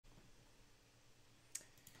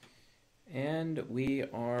And we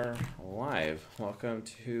are live. Welcome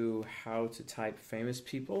to How to Type Famous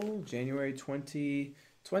People, January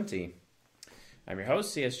 2020. I'm your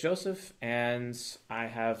host, C.S. Joseph, and I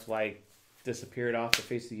have disappeared off the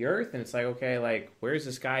face of the earth, and it's where's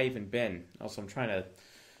this guy even been? Also, I'm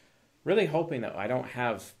really hoping that I don't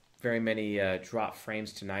have very many drop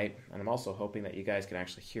frames tonight, and I'm also hoping that you guys can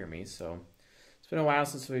actually hear me. So it's been a while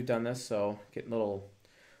since we've done this, so getting a little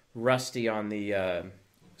rusty on the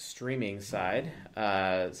streaming side.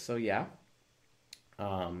 We'll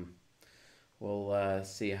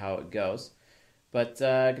see how it goes. But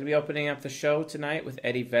going to be opening up the show tonight with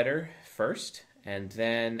Eddie Vedder first. And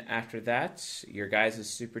then after that, your guys'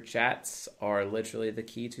 super chats are literally the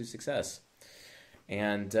key to success.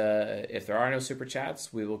 And if there are no super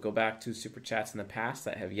chats, we will go back to super chats in the past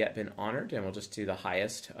that have yet been honored. And we'll just do the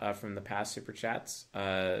highest from the past super chats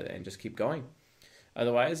and just keep going.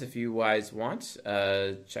 Otherwise, if you guys want,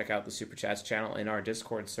 check out the Super Chats channel in our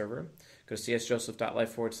Discord server. Go to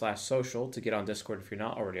csjoseph.life/social to get on Discord if you're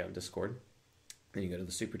not already on Discord. Then you go to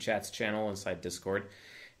the Super Chats channel inside Discord,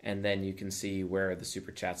 and then you can see where the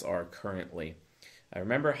Super Chats are currently.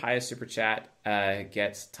 Remember, highest Super Chat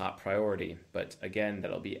gets top priority, but again,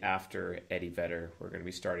 that'll be after Eddie Vedder. We're going to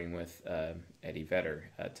be starting with Eddie Vedder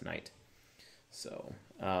tonight. So,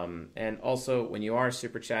 and also, when you are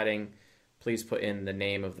Super Chatting, please put in the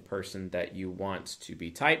name of the person that you want to be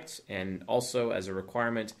typed. And also, as a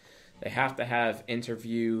requirement, they have to have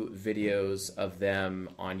interview videos of them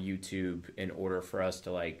on YouTube in order for us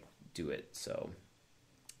to, do it. So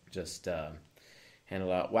just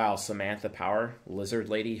handle out. Wow, Samantha Power, Lizard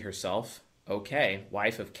Lady herself. Okay,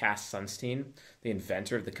 wife of Cass Sunstein, the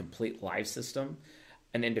inventor of the complete life system.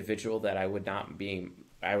 An individual that I would not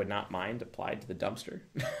mind applied to the dumpster.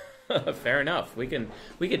 Fair enough. We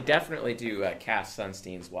could definitely do Cass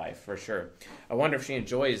Sunstein's wife for sure. I wonder if she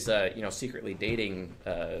enjoys, secretly dating.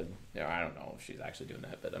 I don't know if she's actually doing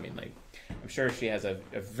that, but I mean, I'm sure she has a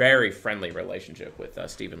very friendly relationship with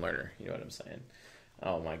Stephen Lerner. You know what I'm saying?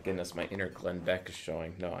 Oh my goodness, my inner Glenn Beck is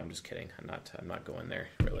showing. No, I'm just kidding. I'm not going there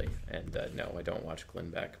really. And no, I don't watch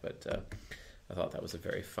Glenn Beck, but I thought that was a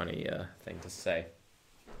very funny thing to say.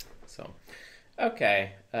 So,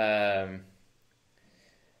 okay.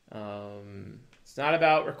 It's not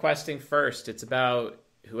about requesting first. It's about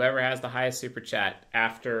whoever has the highest super chat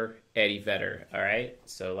after Eddie Vedder. All right.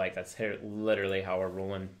 So that's literally how we're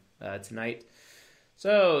rolling tonight.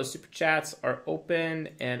 So super chats are open,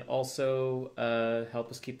 and also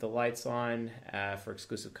help us keep the lights on for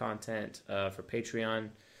exclusive content for Patreon.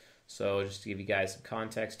 So just to give you guys some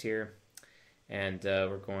context here, and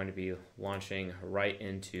we're going to be launching right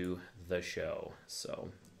into the show. So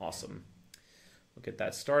awesome. We'll get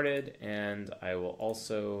that started, and I will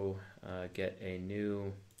also get a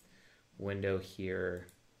new window here.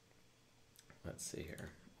 Let's see here.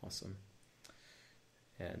 Awesome.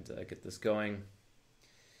 And get this going.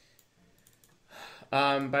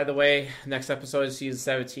 By the way, next episode of Season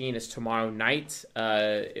 17 is tomorrow night.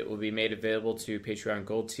 It will be made available to Patreon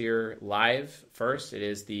Gold Tier live first. It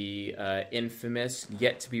is the infamous,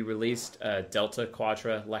 yet-to-be-released Delta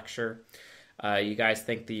Quadra lecture. You guys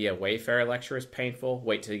think the Wayfarer lecture is painful?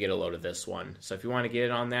 Wait till you get a load of this one. So if you want to get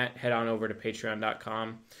in on that, head on over to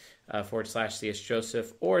patreon.com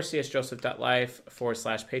 /CSJoseph or csjoseph.life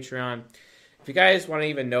 /Patreon. If you guys want to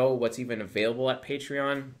even know what's even available at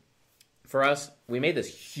Patreon for us, we made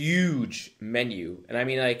this huge menu. And I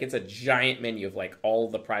mean, it's a giant menu of all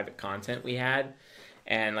the private content we had.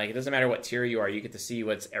 And it doesn't matter what tier you are, you get to see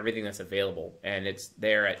everything that's available. And it's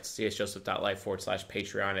there at csjoseph.life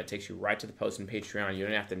 /Patreon. It takes you right to the post in Patreon. You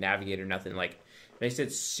don't have to navigate or nothing. It makes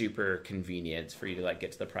it super convenient for you to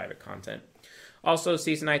get to the private content. Also,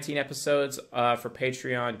 season 19 episodes for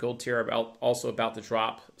Patreon Gold Tier are also about to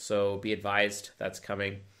drop. So be advised, that's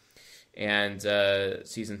coming. And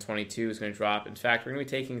season 22 is going to drop. In fact, we're going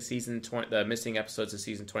to be taking the missing episodes of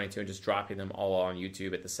season 22 and just dropping them all on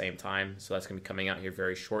YouTube at the same time. So that's going to be coming out here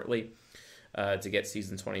very shortly to get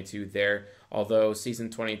season 22 there. Although season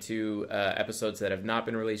 22 episodes that have not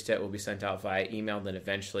been released yet will be sent out via email, then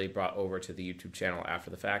eventually brought over to the YouTube channel after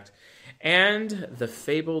the fact. And the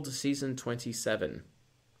fabled season 27,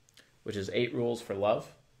 which is 8 Rules for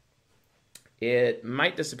Love, it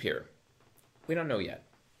might disappear. We don't know yet.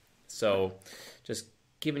 So just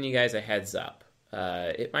giving you guys a heads up.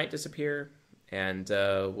 It might disappear, and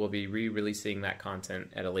we'll be re-releasing that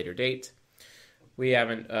content at a later date.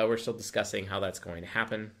 We're still discussing how that's going to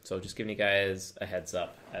happen. So just giving you guys a heads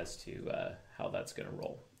up as to how that's going to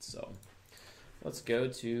roll. So let's go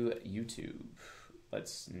to YouTube.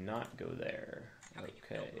 Let's not go there.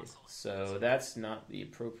 Okay, so that's not the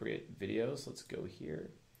appropriate video, so let's go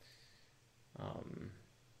here.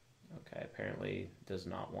 Okay, apparently does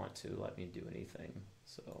not want to let me do anything.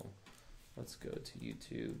 So let's go to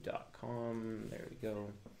youtube.com. There we go.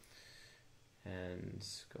 And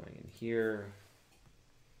going in here.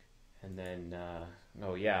 And then,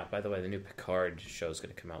 oh yeah, by the way, the new Picard show is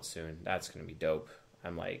going to come out soon. That's going to be dope.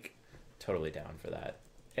 I'm like totally down for that.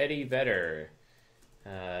 Eddie Vedder,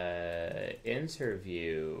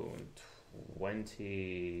 interview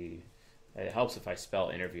 20. It helps if I spell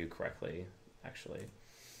interview correctly, actually.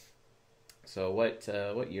 So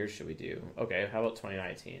what year should we do? Okay, how about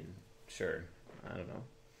 2019? Sure, I don't know.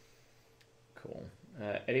 Cool.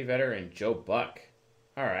 Eddie Vedder and Joe Buck.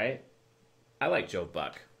 All right, I like Joe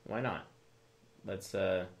Buck. Why not? Let's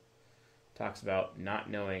talks about not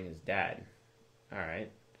knowing his dad. All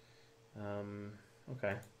right.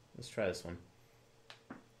 Okay, let's try this one.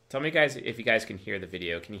 Tell me, guys, if you guys can hear the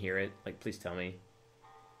video. Can you hear it? Like, please tell me.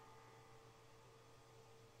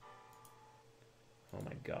 Oh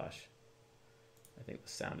my gosh. I think the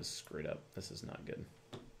sound is screwed up. This is not good.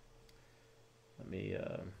 Let me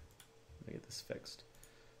get this fixed.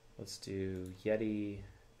 Let's do Yeti,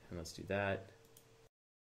 and let's do that.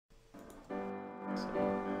 So,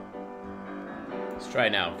 let's try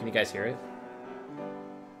it now. Can you guys hear it?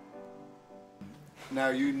 Now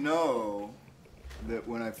you know that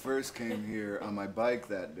when I first came here on my bike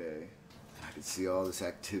that day, I could see all this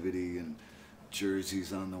activity and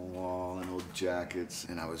jerseys on the wall and old jackets,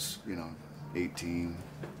 and I was, 18,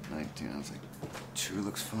 19. I was like, sure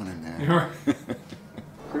looks fun in there. So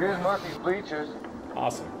here's Murphy's Bleachers.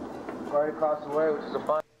 Awesome. Right across the way, which is a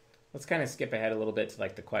fun. Let's kind of skip ahead a little bit to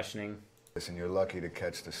like the questioning. Listen, you're lucky to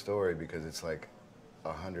catch the story because it's like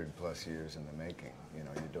 100+ years in the making. You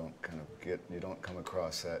don't come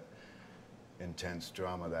across that intense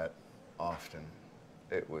drama that often.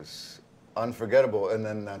 It was unforgettable, and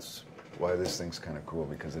then that's why this thing's kind of cool,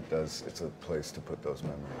 because it's a place to put those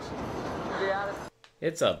memories.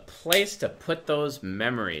 It's a place to put those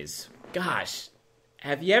memories. Gosh,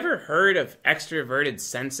 have you ever heard of extroverted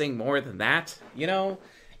sensing more than that?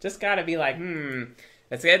 Just gotta be like,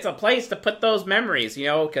 it's a place to put those memories,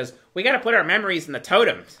 because we gotta put our memories in the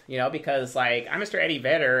totems, because like I'm Mr. Eddie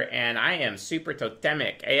Vedder and I am super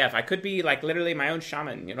totemic AF. I could be like literally my own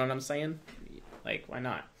shaman, you know what I'm saying? Like, why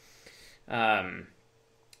not?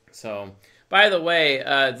 So, by the way,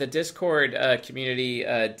 the Discord community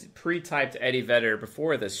pre-typed Eddie Vedder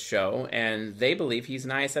before this show, and they believe he's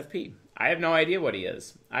an ISFP. I have no idea what he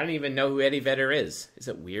is. I don't even know who Eddie Vedder is. Is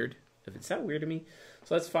it weird? Is that weird to me?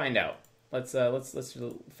 So let's find out. Let's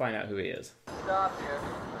find out who he is. Stop here.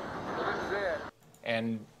 So this is it.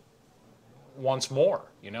 And once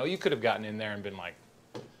more, you could have gotten in there and been like,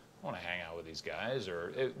 I want to hang out with these guys,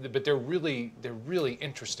 but they're really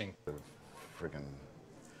interesting. Freaking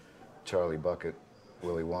Charlie Bucket,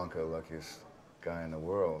 Willy Wonka, luckiest guy in the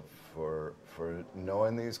world for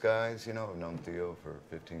knowing these guys. I've known Theo for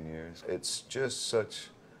 15 years. It's just such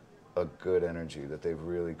a good energy that they've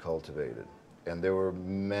really cultivated. And there were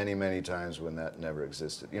many, many times when that never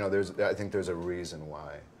existed. I think there's a reason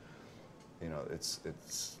why.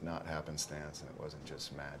 It's not happenstance, and it wasn't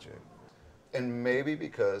just magic. And maybe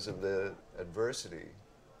because of the adversity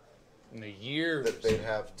in the years that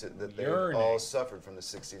they've all suffered, from the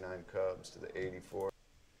 '69 Cubs to the '84.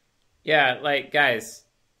 Yeah, like, guys,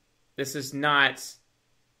 this is not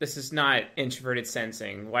introverted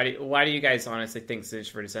sensing. Why do you guys honestly think it's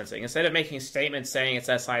introverted sensing? Instead of making statements saying it's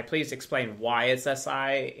SI, please explain why it's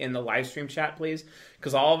SI in the live stream chat, please.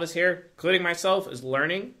 Because all of us here, including myself, is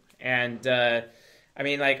learning. And,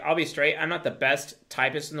 I'll be straight. I'm not the best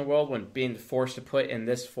typist in the world when being forced to put in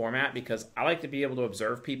this format, because I like to be able to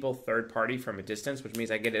observe people third party from a distance, which means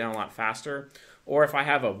I get it done a lot faster. Or if I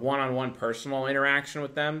have a one-on-one personal interaction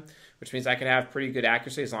with them, which means I can have pretty good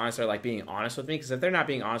accuracy as long as they're like being honest with me. Because if they're not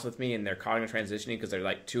being honest with me and they're cognitive transitioning because they're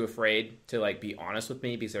like too afraid to like be honest with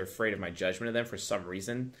me because they're afraid of my judgment of them for some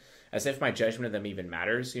reason, as if my judgment of them even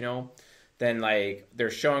matters, then like they're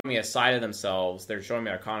showing me a side of themselves. They're showing me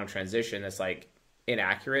a cognitive transition that's like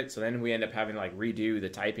inaccurate. So then we end up having to like redo the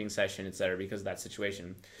typing session, etc. because of that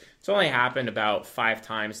situation. It's only happened about 5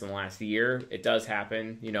 times in the last year. It does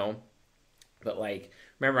happen, But like,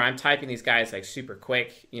 remember, I'm typing these guys like super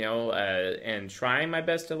quick, and trying my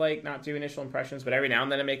best to like not do initial impressions. But every now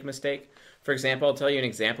and then I make a mistake. For example, I'll tell you an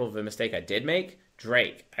example of a mistake I did make.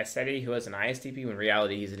 Drake. I said he was an ISTP when in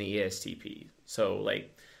reality he's an ESTP. So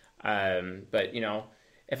like, but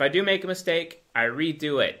if I do make a mistake, I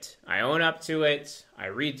redo it. I own up to it. I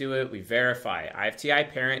redo it. We verify. I have TI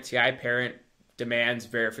parent. TI parent demands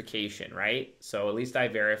verification, right? So at least I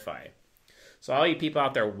verify. So all you people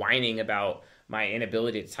out there whining about my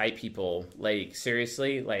inability to type people, like,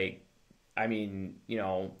 seriously, like, I mean,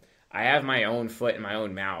 I have my own foot in my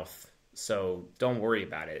own mouth, so don't worry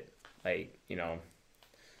about it. Like,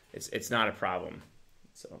 it's not a problem.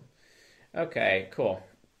 So, okay, cool.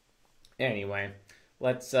 Anyway,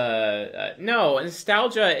 let's no,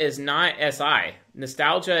 nostalgia is not SI.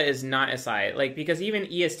 Nostalgia is not SI. Like, because even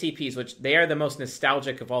ESTPs, which they are the most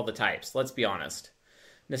nostalgic of all the types, let's be honest.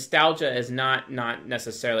 Nostalgia is not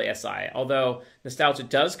necessarily SI. Although nostalgia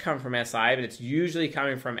does come from SI, but it's usually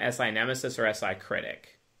coming from SI nemesis or SI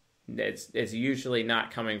critic. It's usually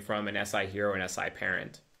not coming from an SI hero and SI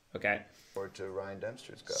parent. Okay? Or to Ryan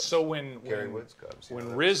Dempster's Cubs. So when Gary Wood's Cubs.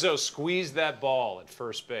 When Rizzo squeezed that ball at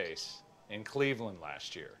first base in Cleveland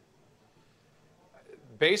last year,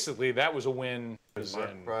 basically that was a win.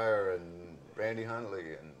 Mark Pryor and Randy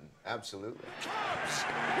Hundley, and absolutely.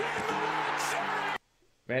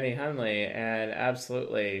 Randy Hundley, and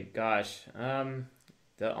absolutely, gosh,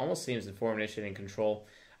 that almost seems informed, initiated, and control.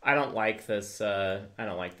 I don't like this. I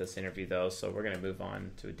don't like this interview though, so we're gonna move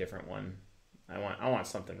on to a different one. I want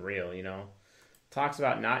something real, Talks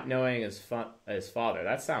about not knowing his father.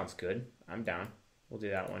 That sounds good. I'm down. We'll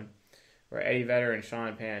do that one. Where Eddie Vedder and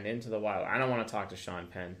Sean Penn into the wild. I don't want to talk to Sean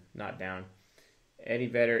Penn. Not down. Eddie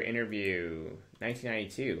Vedder interview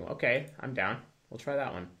 1992. Okay, I'm down. We'll try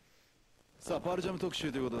that one. さあパールジャム特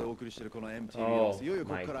集ということでお送りしているこの MTV Oh いよいよ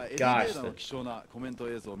ここからエディ・ベ my イダーの貴重なコメント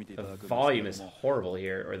映像を見ていただくん The ですけれ volume ど is も horrible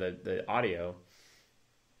here, or the audio.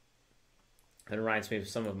 That reminds me of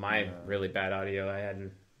some of my really bad audio I had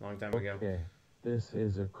a long time ago. Okay, this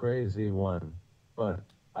is a crazy one, but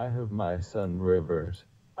I have my son Rivers.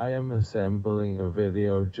 I am assembling a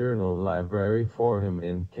video journal library for him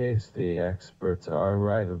in case the experts are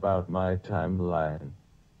right about my timeline.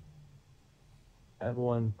 At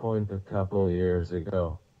one point a couple years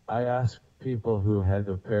ago, I asked people who had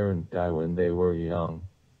a parent die when they were young,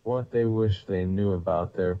 what they wish they knew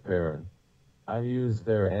about their parent. I used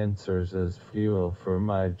their answers as fuel for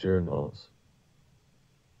my journals.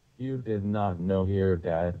 You did not know your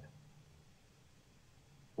dad?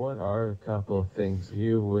 What are a couple things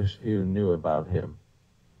you wish you knew about him?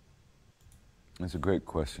 That's a great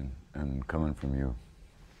question, and coming from you,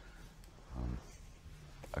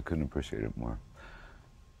 I couldn't appreciate it more.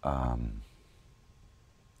 I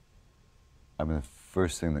mean, the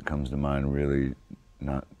first thing that comes to mind, really,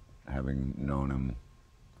 not having known him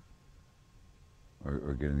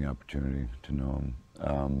or getting the opportunity to know him,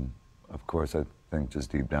 of course, I think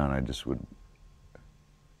just deep down, I just would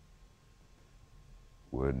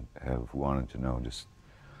have wanted to know just,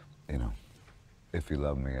 if he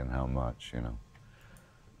loved me and how much,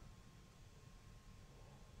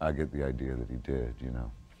 I get the idea that he did,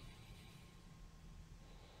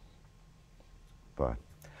 But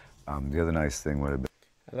the other nice thing would have been.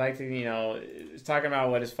 I'd like to, talking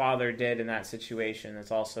about what his father did in that situation.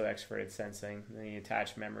 It's also extroverted sensing. Then you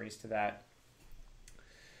attach memories to that.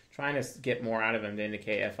 Trying to get more out of him to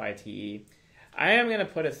indicate FITE. I am going to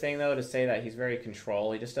put a thing, though, to say that he's very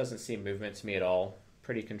control. He just doesn't seem movement to me at all.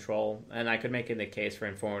 Pretty control. And I could make it the case for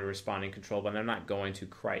informative responding control, but I'm not going to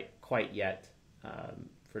quite yet,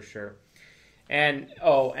 for sure. And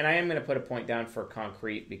I am going to put a point down for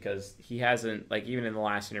concrete because he hasn't, even in the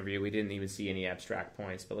last interview, we didn't even see any abstract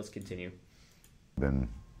points, but let's continue. Been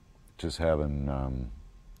just having,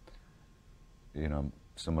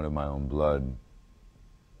 someone of my own blood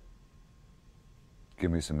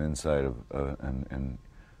give me some insight of, and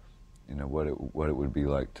what it would be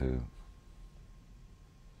like to.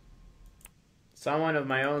 Someone of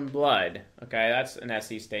my own blood. Okay, that's an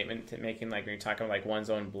SE statement, making when you're talking one's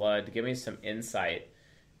own blood. Give me some insight.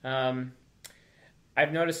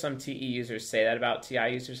 I've noticed some TE users say that about TI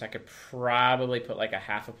users. I could probably put a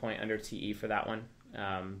half a point under TE for that one.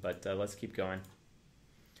 But let's keep going.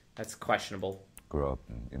 That's questionable. Grow up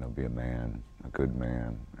and, be a man, a good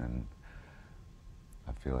man, and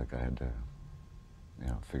I feel like I had to,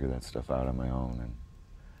 figure that stuff out on my own, and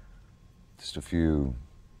just a few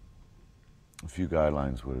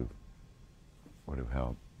guidelines would have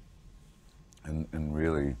helped, and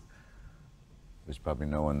really, there's probably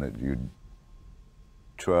no one that you'd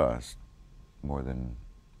trust more than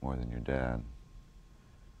your dad,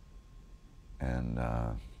 and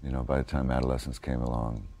by the time adolescence came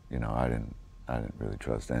along, I didn't really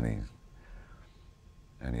trust any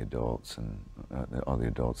adults, and all the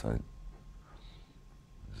adults, I was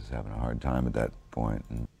just having a hard time at that point.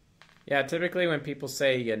 And yeah, typically when people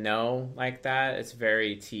say like that, it's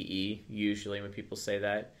very TE, usually when people say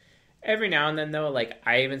that. Every now and then, though,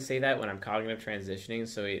 I even say that when I'm cognitive transitioning,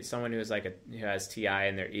 so someone who has TI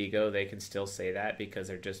in their ego, they can still say that because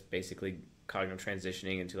they're just basically cognitive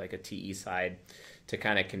transitioning into like a TE side to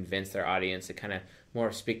kind of convince their audience to kind of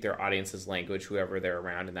more speak their audience's language, whoever they're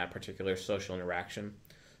around in that particular social interaction.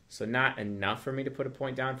 So not enough for me to put a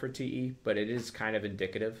point down for TE, but it is kind of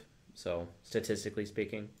indicative. So statistically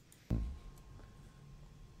speaking,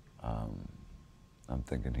 I'm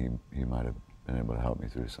thinking he might have been able to help me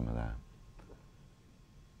through some of that.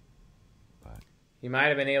 But he might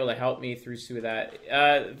have been able to help me through some of that.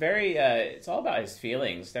 It's all about his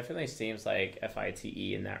feelings. Definitely seems like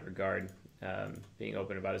FITE in that regard, being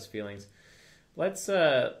open about his feelings. Let's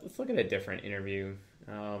look at a different interview.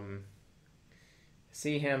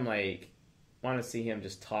 See him want to see him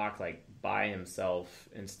just talk like by himself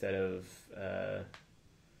instead of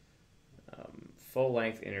full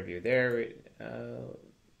length interview. There,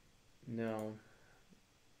 no.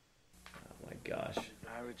 Oh my gosh.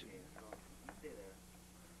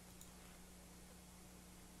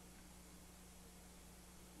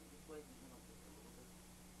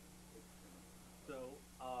 So,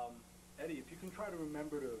 Eddie, if you can try to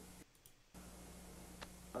remember to.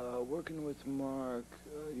 Working with Mark,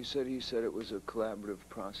 he said it was a collaborative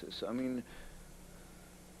process. I mean,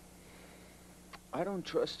 I don't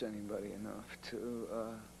trust anybody enough to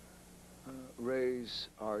raise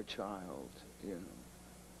our child, you know,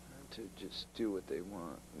 to just do what they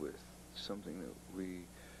want with something that we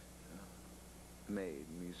made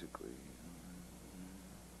musically.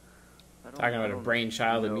 Talking about a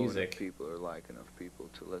brainchild of music. People are like enough people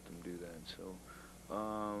to let them do that. So,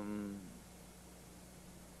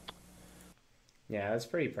 yeah, that's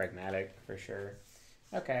pretty pragmatic for sure.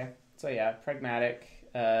 Okay, so yeah, pragmatic,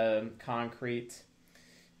 concrete.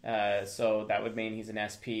 So that would mean he's an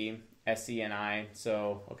SP, SCNI.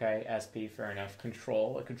 So okay, SP, fair enough.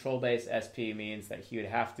 Control. A control-based SP means that he would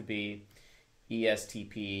have to be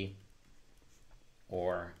ESTP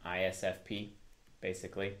or ISFP,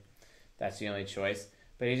 basically. That's the only choice.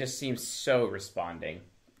 But he just seems so responding.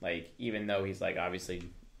 Like, even though he's like obviously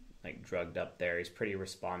like drugged up there, he's pretty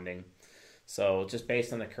responding. So just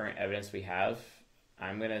based on the current evidence we have,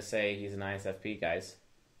 I'm going to say he's an ISFP, guys.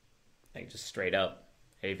 Like, just straight up.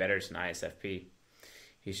 Eddie Vedder's an ISFP.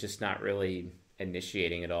 He's just not really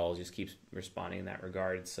initiating at all. Just keeps responding in that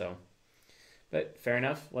regard. So, but fair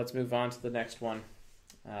enough. Let's move on to the next one.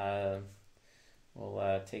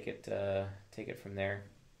 We'll take it from there.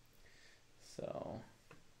 So,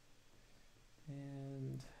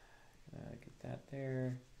 and get that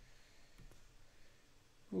there.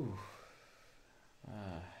 Ooh.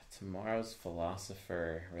 Tomorrow's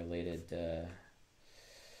philosopher related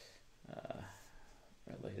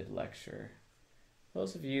lecture.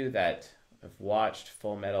 Those of you that have watched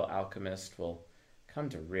Full Metal Alchemist will come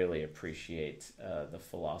to really appreciate the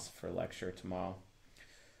philosopher lecture tomorrow.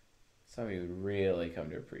 Some of you would really come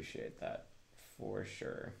to appreciate that for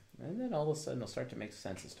sure. And then all of a sudden it'll start to make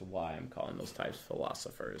sense as to why I'm calling those types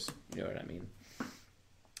philosophers. You know what I mean?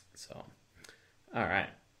 So, all right.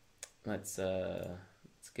 Let's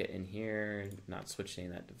get in here. Not switching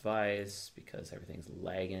that device because everything's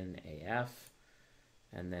lagging AF.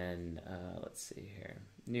 And then let's see here.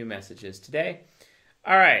 New messages today.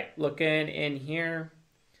 All right, looking in here.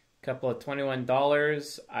 Couple of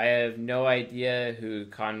 $21. I have no idea who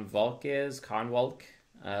Convolk is. Convolk.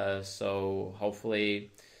 So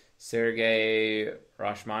hopefully Sergei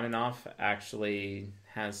Rachmaninoff actually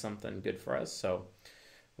has something good for us. So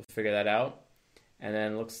we'll figure that out. And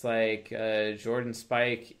then looks like Jordan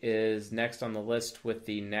Spike is next on the list with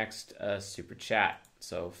the next super chat.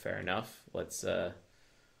 So fair enough. Let's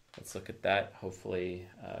look at that. Hopefully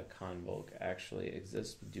Convolk actually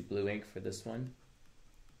exists. We'll do blue ink for this one.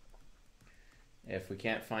 If we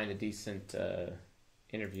can't find a decent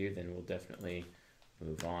interview, then we'll definitely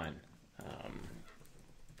move on.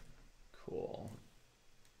 Cool.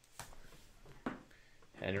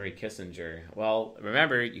 Henry Kissinger. Well,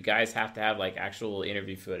 remember, you guys have to have like actual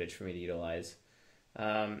interview footage for me to utilize.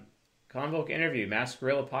 Convolk interview, Mask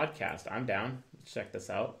Gorilla podcast. I'm down. Let's check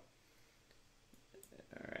this out.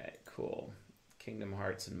 All right, cool. Kingdom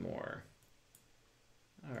Hearts and more.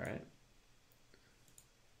 All right.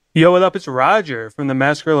 Yo, what up? It's Roger from the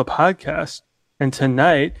Mask Gorilla podcast. And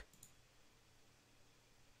tonight...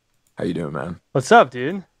 How you doing, man? What's up,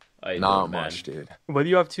 dude? Not much, dude. What are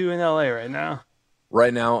you up to in LA right now?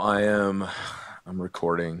 Right now, I'm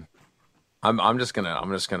recording. I'm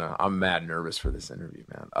mad nervous for this interview,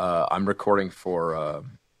 man. I'm recording for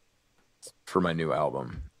my new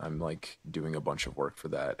album. I'm like doing a bunch of work for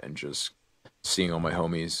that and just seeing all my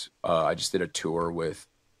homies. I just did a tour with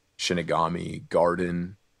Shinigami,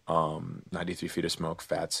 Garden, 93 Feet of Smoke,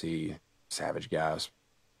 Fatsy, Savage Gas,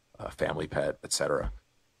 Family Pet, etc.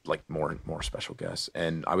 like more special guests.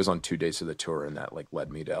 And I was on 2 days of the tour, and that like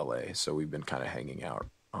led me to LA. So we've been kind of hanging out.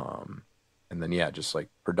 And then yeah, just like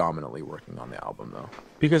predominantly working on the album though.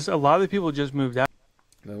 Because a lot of people just moved out.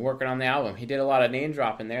 Been working on the album. He did a lot of name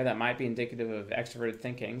drop in there that might be indicative of extroverted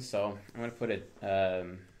thinking. So I'm gonna put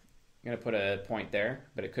a point there,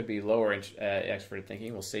 but it could be lower extroverted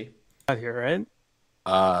thinking. We'll see. Out here, right?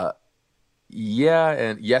 Yeah,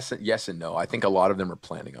 and yes and no. I think a lot of them are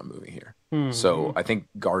planning on moving here. Mm-hmm. So I think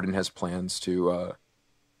Garden has plans to.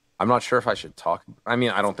 I'm not sure if I should talk. I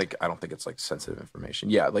mean, I don't think it's like sensitive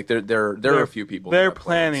information. Yeah, like there are a few people. They're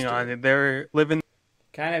planning on it. They're living.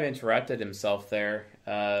 Kind of interrupted himself there.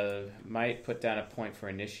 Might put down a point for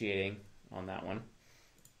initiating on that one.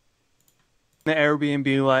 The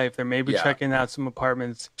Airbnb life. They're maybe checking out some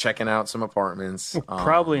apartments.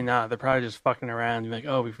 Probably not. They're probably just fucking around. You're like,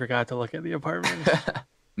 oh, we forgot to look at the apartments.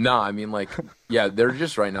 No, I mean, like, yeah, they're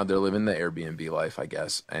just right now. They're living the Airbnb life, I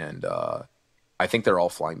guess, and I think they're all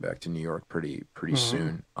flying back to New York pretty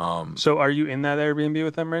soon. So, are you in that Airbnb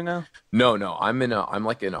with them right now? No, I'm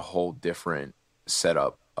like in a whole different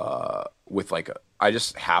setup. With like, I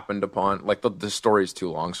just happened upon like the story is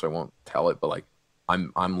too long, so I won't tell it. But like,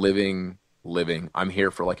 I'm living. I'm here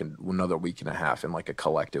for like another week and a half in like a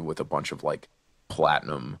collective with a bunch of like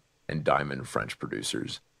platinum and diamond French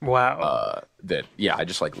producers. Wow. That I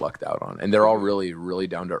just like lucked out on, and they're all really, really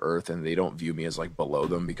down to earth, and they don't view me as like below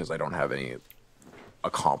them because I don't have any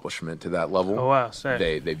accomplishment to that level. Oh wow, sick.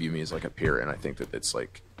 They view me as like a peer, and I think that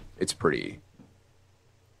it's pretty.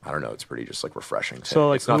 I don't know. It's pretty just like refreshing. So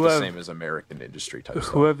like, it's not the same as American industry type stuff.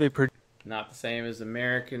 Who have they Not the same as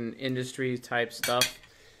American industry type stuff.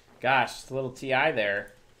 Gosh, a little T.I.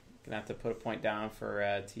 there. Gonna have to put a point down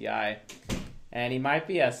for T.I. And he might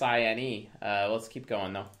be SINE. Let's keep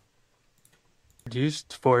going though.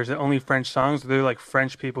 Produced for? Is it only French songs? Or they're like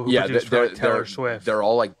French people who produce for like Taylor Swift. They're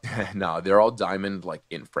all like they're all diamond like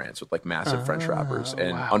in France with like massive French rappers.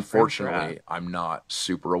 And unfortunately, I'm not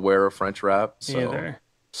super aware of French rap. So either.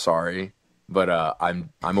 Sorry, but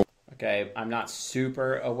I'm. Okay, I'm not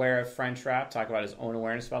super aware of French rap. Talk about his own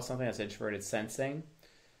awareness about something. That's introverted sensing.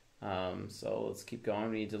 So let's keep going.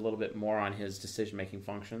 We need a little bit more on his decision-making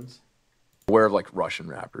functions. Aware of like Russian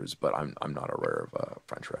rappers, but I'm not aware of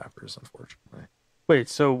French rappers, unfortunately. Wait,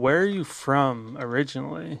 so where are you from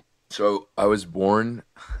originally? So I was born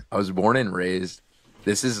and raised.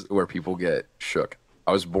 This is where people get shook.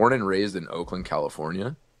 I was born and raised in Oakland,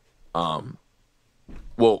 California.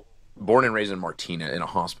 Well, born and raised in Martina, in a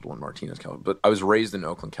hospital in Martinez, California. But I was raised in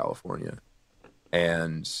Oakland, California,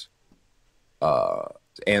 and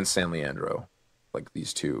San Leandro, like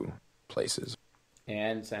these two places.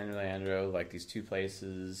 And San Leandro, like these two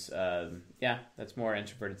places. That's more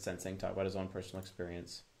introverted sensing. Talk about his own personal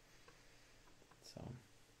experience. So,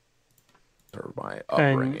 sort of my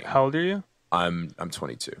upbringing. And how old are you? I'm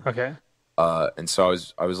 22. Okay. And so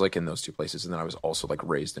I was like in those two places, and then I was also like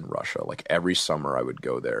raised in Russia. Like every summer, I would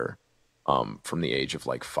go there, from the age of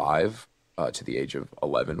like 5 to the age of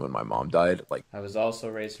 11 when my mom died. Like I was also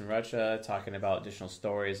raised in Russia. Talking about additional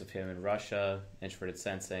stories of him in Russia, introverted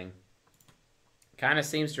sensing. Kind of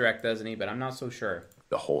seems direct, doesn't he? But I'm not so sure.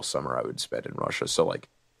 The whole summer I would spend in Russia, so like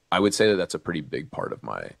I would say that that's a pretty big part of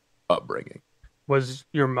my upbringing. Was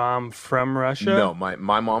your mom from Russia? No, my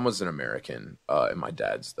mom was an American, and my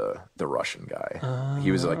dad's the Russian guy.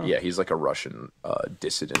 He was like, he's like a Russian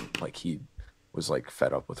dissident. Like he was like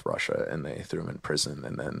fed up with Russia, and they threw him in prison,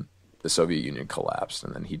 and then the Soviet Union collapsed,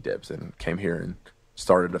 and then he dipped and came here and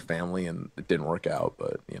started a family, and it didn't work out.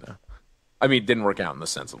 But I mean, it didn't work out in the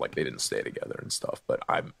sense of like they didn't stay together and stuff. But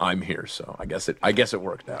I'm here, so I guess it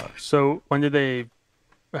worked out. So when did they?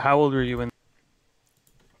 How old were you when?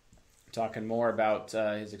 Talking more about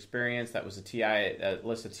his experience. That was a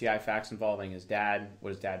list of TI facts involving his dad. What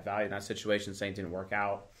his dad valued in that situation, saying it didn't work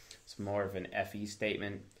out. It's more of an FE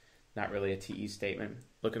statement, not really a TE statement.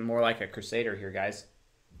 Looking more like a crusader here, guys.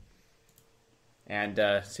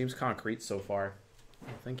 And seems concrete so far.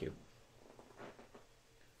 Oh, thank you.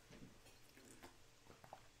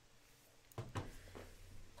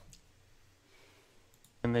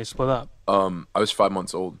 And they split up. I was 5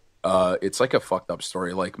 months old. It's like a fucked up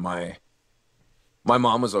story. Like my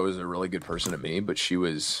mom was always a really good person to me, but she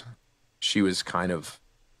was kind of,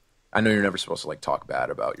 I know you're never supposed to like talk bad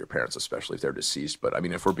about your parents, especially if they're deceased. But I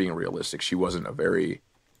mean, if we're being realistic, she wasn't a very.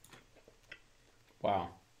 Wow.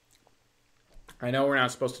 I know we're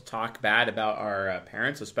not supposed to talk bad about our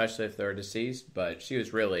parents, especially if they're deceased, but she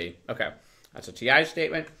was really, okay, that's a TI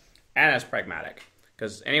statement, and that's pragmatic,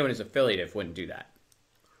 because anyone who's affiliative wouldn't do that.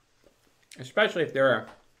 Especially if they're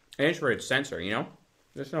an introverted sensor,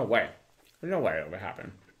 There's no way. There's no way it would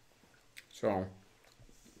happen. So,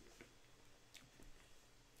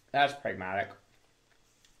 That's Pragmatic.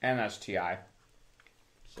 And that's T.I.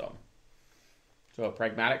 So a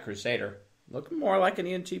Pragmatic Crusader. Looking more like an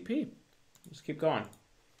ENTP. Let's keep going.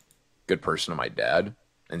 Good person to my dad.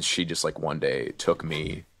 And she just like one day took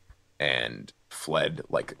me and fled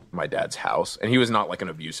like my dad's house. And he was not like an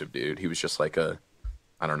abusive dude. He was just like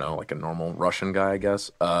I don't know, like a normal Russian guy, I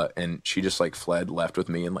guess. And she just like fled, left with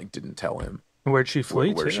me and like didn't tell him. Where'd she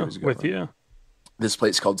flee where to? She was going. With you? This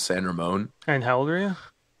place called San Ramon. And how old are you?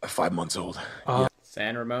 5 months old. Yeah.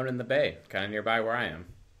 San Ramon in the Bay, kind of nearby where I am.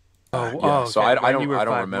 Yeah. So okay. I don't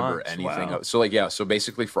remember months. anything. Wow. So like, yeah. So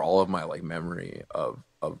basically for all of my like memory of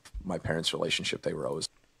my parents' relationship, they were always.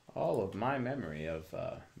 All of my memory of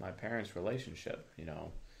my parents' relationship, you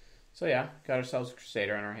know. So yeah, got ourselves a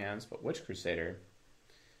Crusader on our hands, but which Crusader?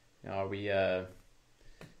 You know, are we?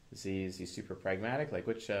 Is he super pragmatic? Like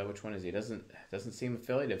which one is he? Doesn't seem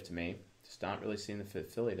affiliative to me. Just not really seem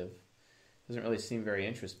affiliative. Doesn't really seem very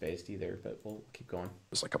interest based either. But we'll keep going.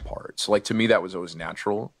 Was like apart. So like to me that was always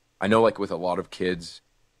natural. I know like with a lot of kids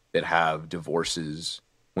that have divorces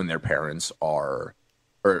when their parents are.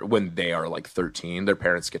 Or when they are like 13, their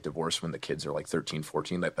parents get divorced when the kids are like 13,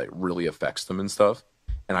 14, that really affects them and stuff.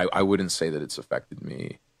 And I wouldn't say that it's affected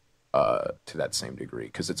me to that same degree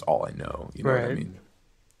because it's all I know. You know what I mean?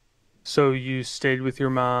 So you stayed with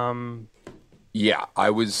your mom? Yeah,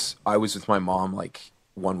 I was with my mom like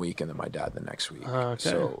 1 week and then my dad the next week. Okay.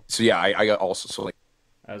 So yeah, I got also, so like.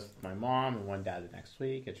 I was with my mom and one dad the next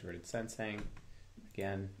week. Introverted sensing.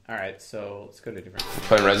 Again. All right, so let's go to a different.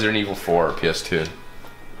 Playing Resident Evil 4, PS2.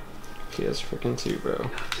 PS freaking 2, bro.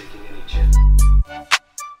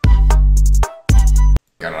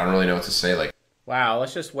 I don't really know what to say. Like, wow,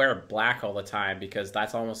 let's just wear black all the time because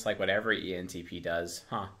that's almost like what every ENTP does.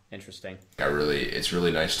 Huh? Interesting. It's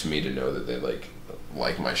really nice to me to know that they like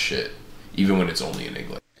my shit, even when it's only in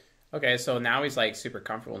English. Okay, so now he's like super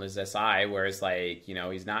comfortable in his SI, whereas like, you know,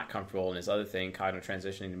 he's not comfortable in his other thing, kind of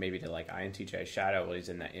transitioning maybe to like INTJ shadow while he's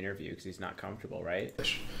in that interview because he's not comfortable, right?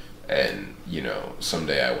 And, you know,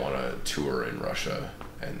 someday I want to tour in Russia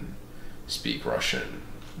and speak Russian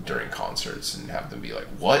during concerts and have them be like,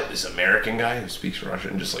 what? This American guy who speaks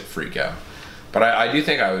Russian? Just like freak out. But I do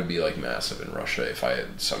think I would be like massive in Russia if I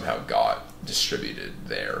had somehow got distributed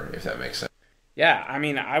there, if that makes sense. Yeah, I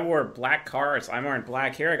mean, I wore black Carhartts. I'm wearing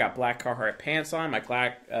black here. I got black Carhartt pants on. My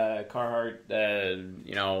black Carhartt,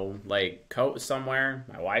 you know, like coat was somewhere.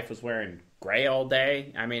 My wife was wearing gray all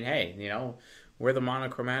day. I mean, hey, you know, we're the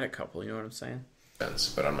monochromatic couple. You know what I'm saying?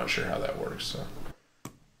 But I'm not sure how that works.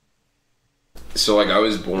 So like, I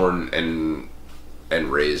was born and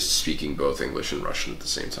raised speaking both English and Russian at the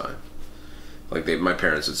same time. Like, my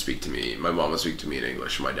parents would speak to me. My mom would speak to me in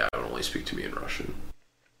English. And my dad would only speak to me in Russian.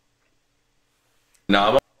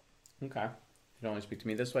 No, okay. You don't only speak to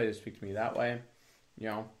me this way, you speak to me that way, you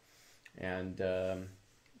know, and it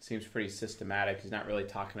seems pretty systematic. He's not really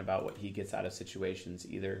talking about what he gets out of situations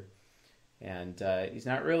either, and he's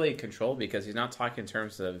not really controlled because he's not talking in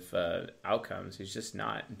terms of outcomes. He's just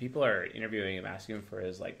not. And people are interviewing him, asking him for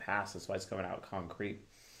his like past. That's why it's coming out concrete.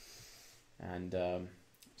 And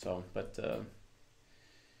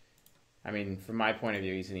I mean, from my point of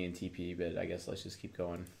view, he's an ENTP, but I guess let's just keep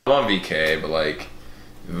going. I'm on VK, but like,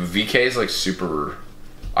 VK is like super.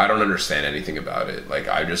 I don't understand anything about it. Like,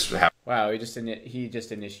 I just have. Wow, he just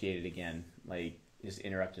initiated again. Like, just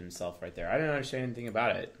interrupted himself right there. I don't understand anything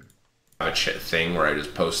about it. A thing where I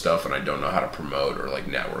just post stuff and I don't know how to promote or like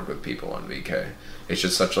network with people on VK. It's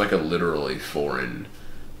just such like a literally foreign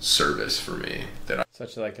service for me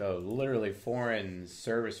such like a literally foreign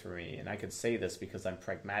service for me, and I could say this because I'm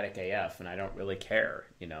pragmatic AF and I don't really care,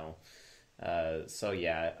 you know. So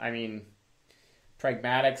yeah, I mean,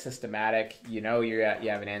 pragmatic, systematic. You know, you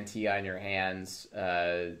have an NT on your hands,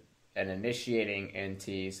 an initiating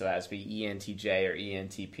NT, so it has to be ENTJ or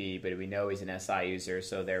ENTP. But we know he's an SI user,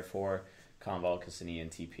 so therefore, Convolk is an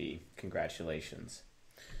ENTP. Congratulations,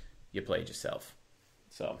 you played yourself.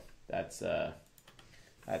 So that's that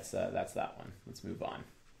one. Let's move on.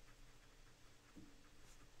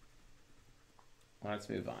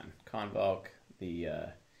 Convolk, the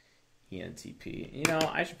ENTP. You know,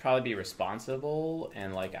 I should probably be responsible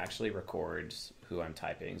and like actually record who I'm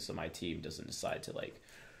typing so my team doesn't decide to like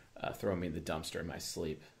throw me in the dumpster in my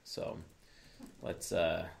sleep. So let's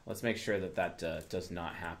make sure that does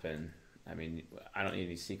not happen. I mean, I don't need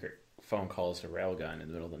any secret phone calls to Railgun in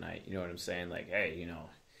the middle of the night. You know what I'm saying? Like, hey, you know,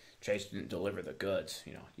 Chase didn't deliver the goods.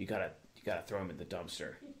 You know, you gotta throw him in the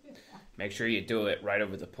dumpster. Make sure you do it right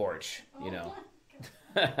over the porch. You know.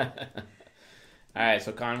 All right,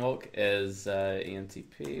 so Convolk is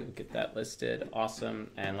ENTP. We'll get that listed.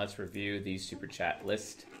 Awesome. And let's review the super chat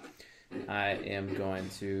list. I am going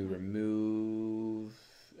to remove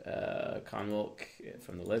Conmilk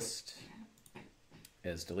from the list.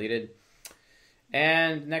 Is deleted.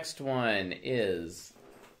 And next one is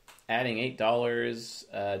adding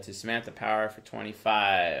 $8 to Samantha Power for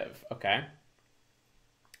 25. Okay.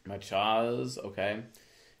 Machaz. Okay.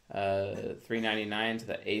 $3.99 to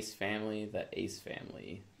the Ace family. The Ace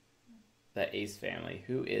family. The Ace family.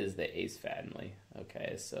 Who is the Ace family?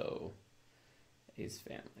 Okay, so Ace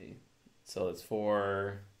family. So it's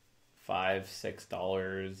 $4, $5,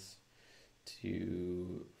 $6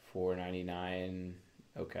 to $4.99.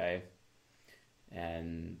 Okay.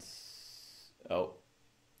 And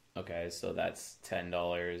okay, so that's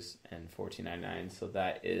 $10 and $14.99. So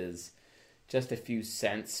that is just a few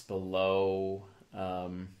cents below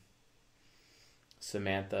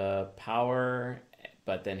Samantha Power,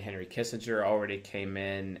 but then Henry Kissinger already came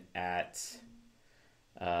in at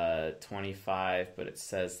 25, but it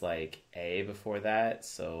says like A before that.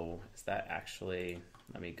 So is that actually?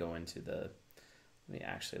 Let me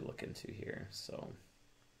actually look into here. So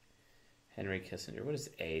Henry Kissinger, what does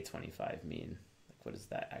A25 mean? Like, what does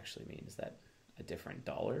that actually mean? Is that a different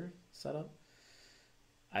dollar setup?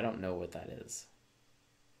 I don't know what that is.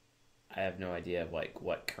 I have no idea of like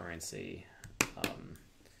what currency.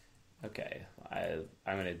 Okay, I'm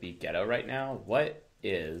gonna be ghetto right now. What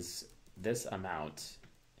is this amount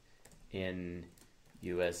in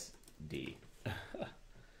USD?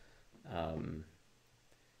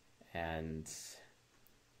 And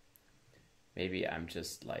maybe I'm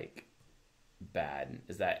just like bad.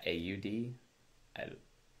 Is that AUD?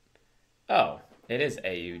 Oh, it is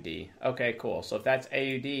AUD. Okay, cool. So if that's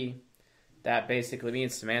AUD, that basically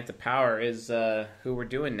means Samantha Power is who we're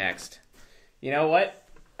doing next. You know what?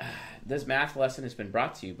 This math lesson has been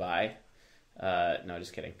brought to you by... no,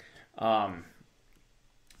 just kidding. So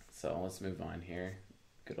let's move on here.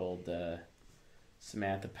 Good old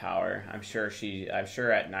Samantha Power. I'm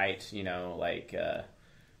sure at night, you know, like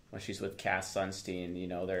when she's with Cass Sunstein, you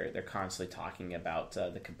know, they're constantly talking about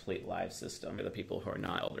the complete life system for the people who are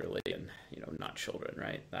not elderly and, you know, not children,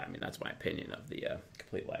 right? I mean, that's my opinion of the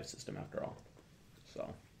complete life system after all.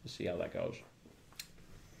 So we'll see how that goes.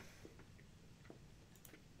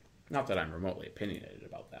 Not that I'm remotely opinionated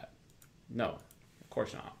about that. No, of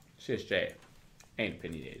course not. CSJ ain't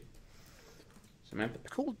opinionated. Samantha.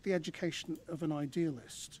 Called The Education of an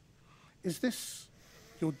Idealist. Is this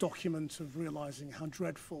your document of realizing how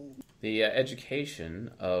dreadful... The Education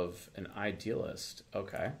of an Idealist.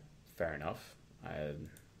 Okay, fair enough. Let's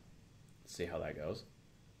see how that goes.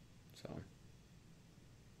 So...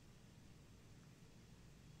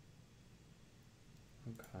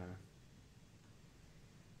 Okay.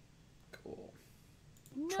 Cool.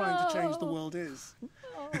 Trying to change the world is.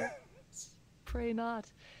 No. Pray not.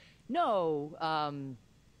 No.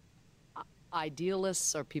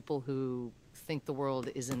 Idealists are people who think the world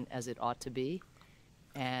isn't as it ought to be.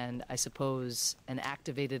 And I suppose an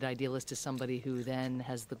activated idealist is somebody who then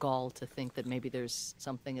has the gall to think that maybe there's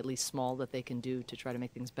something at least small that they can do to try to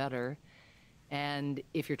make things better. And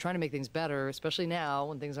if you're trying to make things better, especially now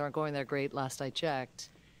when things aren't going that great, last I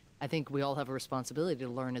checked, I think we all have a responsibility to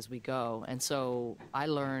learn as we go. And so I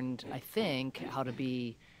learned, I think, how to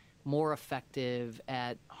be more effective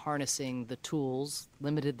at harnessing the tools,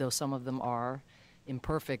 limited though some of them are,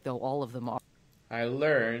 imperfect though all of them are. I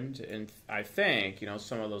learned, and I think, you know,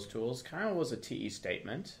 some of those tools kind of was a TE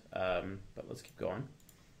statement, but let's keep going.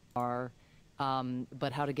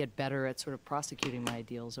 But how to get better at sort of prosecuting my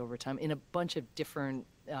ideals over time in a bunch of different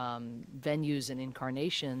venues and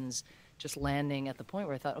incarnations, just landing at the point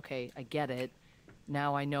where I thought, okay, I get it.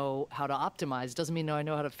 Now I know how to optimize. Doesn't mean I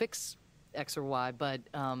know how to fix X or Y, but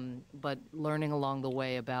learning along the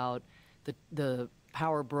way about the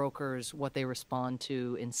power brokers, what they respond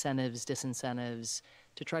to, incentives, disincentives,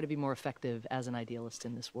 to try to be more effective as an idealist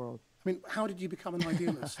in this world. I mean, how did you become an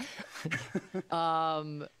idealist?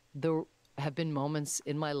 There have been moments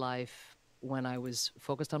in my life when I was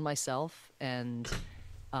focused on myself and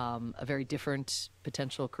a very different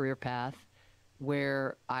potential career path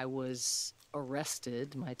where I was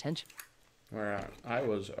arrested, my attention. Where I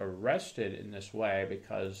was arrested in this way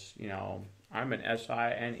because, you know, I'm an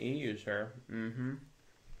SINE user. Mm-hmm.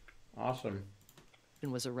 Awesome.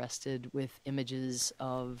 And was arrested with images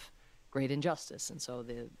of great injustice. And so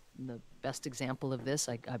the best example of this,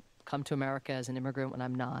 I come to America as an immigrant when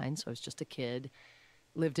I'm 9, so I was just a kid.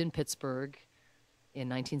 Lived in Pittsburgh in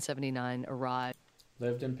 1979, arrived.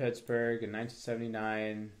 Lived in Pittsburgh in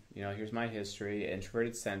 1979. You know, here's my history.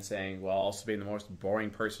 Introverted sensing, while also being the most boring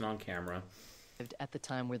person on camera. At the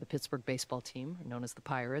time where the Pittsburgh baseball team, known as the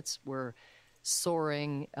Pirates, were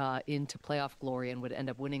soaring into playoff glory and would end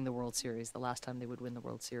up winning the World Series the last time they would win the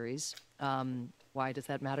World Series. Why does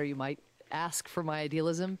that matter, you might ask, for my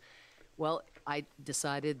idealism? Well, I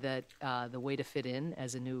decided that the way to fit in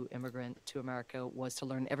as a new immigrant to America was to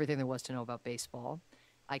learn everything there was to know about baseball.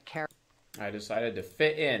 I decided to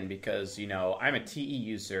fit in because, I'm a TE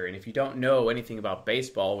user, and if you don't know anything about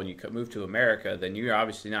baseball when you move to America, then you're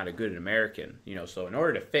obviously not a good American. So in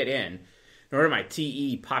order to fit in order my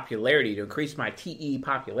TE popularity, to increase my TE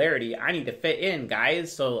popularity, I need to fit in,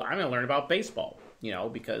 guys. So I'm going to learn about baseball,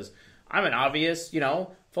 because I'm an obvious,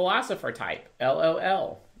 philosopher type.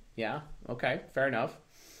 LOL. Yeah, okay, fair enough.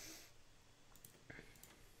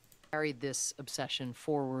 Carried this obsession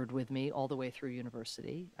forward with me all the way through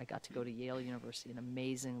university. I got to go to Yale University, an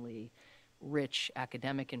amazingly rich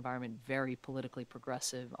academic environment, very politically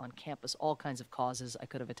progressive on campus, all kinds of causes I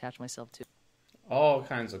could have attached myself to. All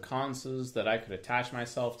kinds of causes that I could attach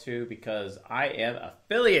myself to because I am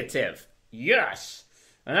affiliative. Yes!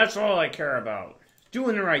 And that's all I care about.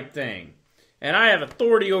 Doing the right thing. And I have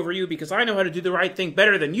authority over you because I know how to do the right thing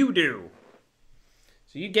better than you do.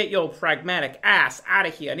 So you get your pragmatic ass out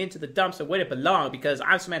of here and into the dumpster where it belongs because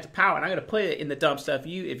I'm Samantha Power and I'm going to put it in the dumpster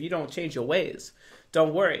if you don't change your ways.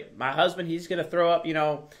 Don't worry. My husband, he's going to throw up, he's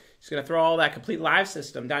going to throw all that complete life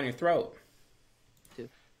system down your throat.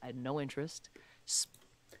 I had no interest.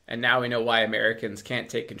 And now we know why Americans can't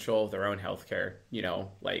take control of their own health care,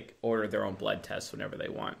 like order their own blood tests whenever they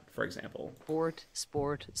want, for example.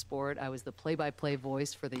 Sport. I was the play-by-play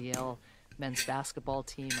voice for the Yale men's basketball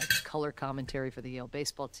team. I did color commentary for the Yale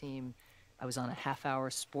baseball team. I was on a half-hour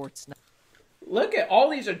sports night. Look at all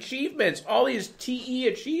these achievements, all these TE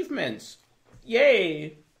achievements.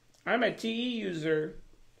 Yay! I'm a TE user.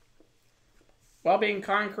 While being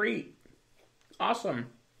concrete. Awesome.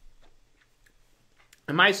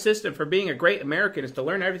 And my system for being a great American is to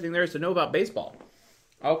learn everything there is to know about baseball.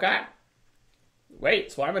 Okay.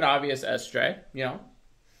 Wait, so I'm an obvious SJ,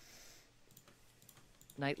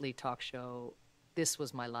 Nightly talk show. This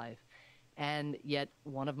was my life. And yet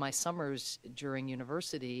one of my summers during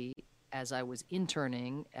university, as I was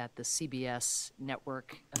interning at the CBS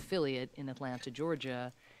network affiliate in Atlanta,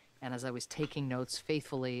 Georgia, and as I was taking notes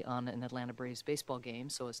faithfully on an Atlanta Braves baseball game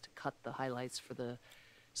so as to cut the highlights for the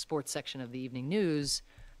sports section of the evening news,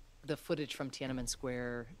 the footage from Tiananmen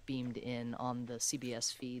Square beamed in on the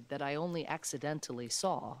CBS feed that I only accidentally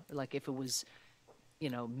saw. Like if it was,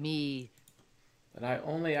 me. That I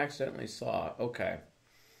only accidentally saw. Okay.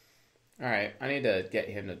 All right. I need to get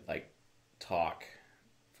him to, talk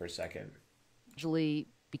for a second. Actually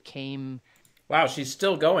became... Wow, she's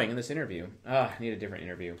still going in this interview. I need a different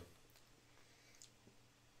interview.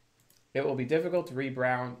 It will be difficult to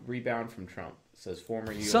rebound from Trump, says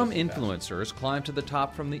former U.S. Some influencers climb to the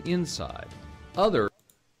top from the inside. Others...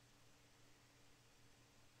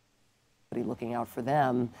 Looking out for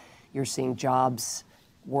them, you're seeing jobs,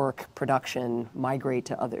 work, production migrate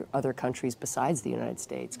to other countries besides the United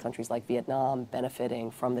States, countries like Vietnam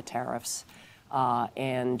benefiting from the tariffs,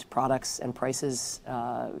 and products and prices,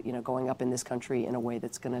 going up in this country in a way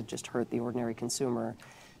that's going to just hurt the ordinary consumer.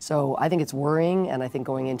 So I think it's worrying, and I think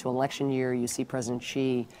going into election year, you see President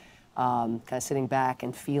Xi kind of sitting back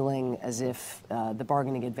and feeling as if the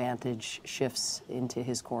bargaining advantage shifts into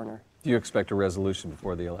his corner. Do you expect a resolution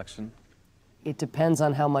before the election? It depends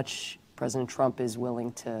on how much President Trump is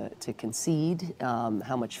willing to concede,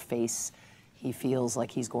 how much face he feels like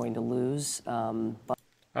he's going to lose.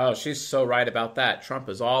 Oh, she's so right about that. Trump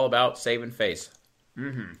is all about saving face.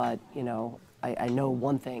 Mm-hmm. But, I know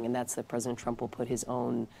one thing, and that's that President Trump will put his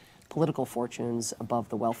own political fortunes above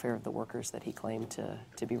the welfare of the workers that he claimed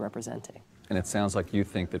to be representing. And it sounds like you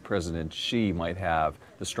think that President Xi might have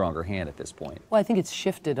the stronger hand at this point. Well, I think it's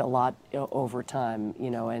shifted a lot over time,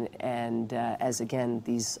 and as, again,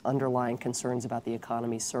 these underlying concerns about the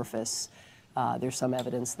economy surface, there's some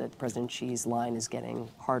evidence that President Xi's line is getting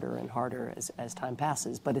harder and harder as time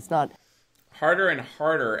passes. But it's not... Harder and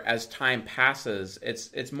harder as time passes.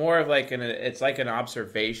 It's more of like an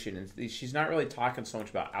observation. She's not really talking so much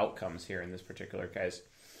about outcomes here in this particular case.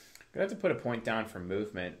 We have to put a point down for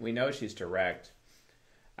movement. We know she's direct.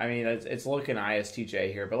 I mean, it's looking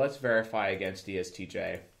ISTJ here, but let's verify against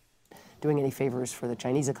ESTJ. Doing any favors for the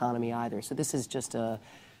Chinese economy either. So this is just a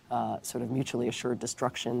sort of mutually assured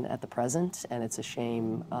destruction at the present, and it's a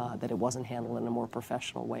shame that it wasn't handled in a more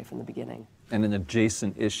professional way from the beginning. And an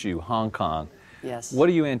adjacent issue, Hong Kong. Yes. What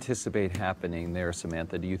do you anticipate happening there,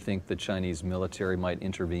 Samantha? Do you think the Chinese military might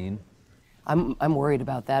intervene? I'm worried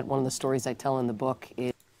about that. One of the stories I tell in the book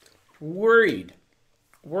is... Worried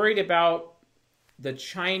about the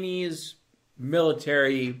Chinese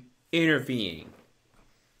military intervening.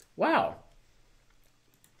 Wow.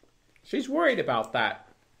 She's worried about that.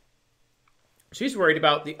 She's worried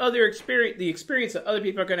about the experience that other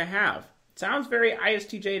people are going to have. It sounds very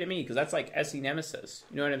ISTJ to me, because that's like SE Nemesis.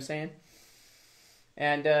 You know what I'm saying?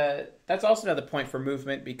 And that's also another point for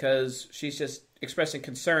movement, because she's just expressing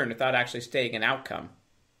concern without actually stating an outcome.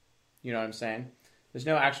 You know what I'm saying? There's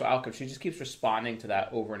no actual outcome. She just keeps responding to that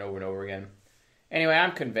over and over and over again. Anyway,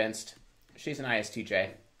 I'm convinced. She's an ISTJ.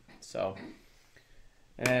 So,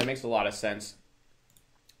 it makes a lot of sense.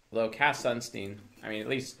 Although Cass Sunstein, I mean, at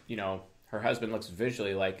least, you know, her husband looks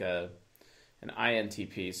visually like an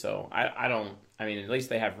INTP. So, I mean, at least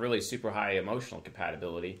they have really super high emotional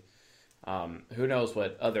compatibility. Who knows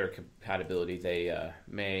what other compatibility they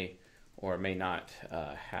may or may not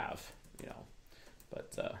have, you know.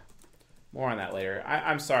 But more on that later.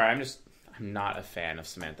 I'm sorry, I'm not a fan of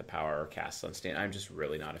Samantha Power or Cass Sunstein. I'm just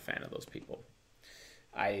really not a fan of those people.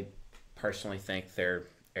 I personally think they're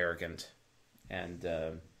arrogant,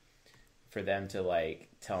 and for them to like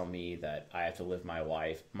tell me that I have to live my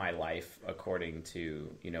life according to,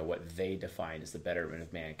 you know, what they define as the betterment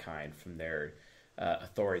of mankind from their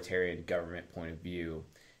authoritarian government point of view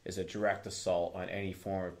is a direct assault on any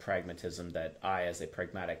form of pragmatism that I, as a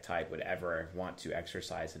pragmatic type, would ever want to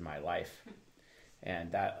exercise in my life.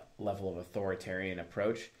 And that level of authoritarian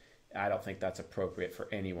approach, I don't think that's appropriate for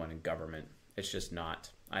anyone in government. It's just not.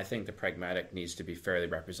 I think the pragmatic needs to be fairly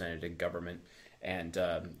represented in government, and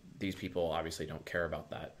these people obviously don't care about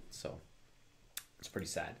that. So it's pretty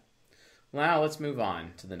sad. Now let's move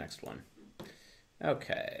on to the next one.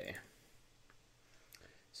 Okay.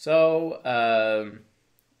 So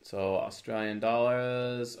Australian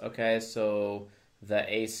dollars. Okay, so the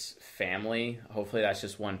Ace family, hopefully that's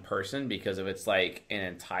just one person, because if it's like an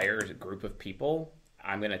entire group of people,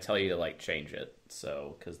 I'm going to tell you to like change it.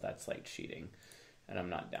 So, because that's like cheating, and I'm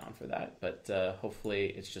not down for that. But hopefully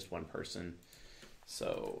it's just one person.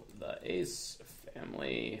 So the Ace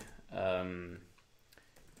family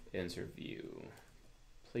interview.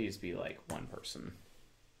 Please be like one person.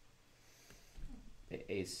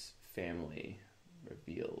 The Ace family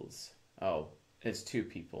reveals. Oh, it's two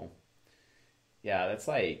people. Yeah, that's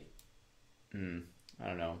like, I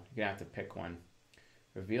don't know. You're going to have to pick one.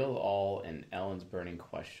 Reveal all in Ellen's burning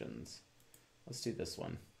questions. Let's do this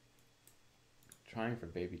one. Trying for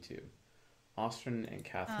baby 2. Austin and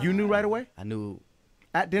Catherine. You knew right away? I knew.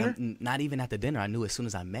 At dinner? Not even at the dinner. I knew as soon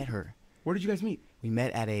as I met her. Where did you guys meet? We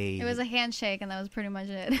met at a... It was a handshake, and that was pretty much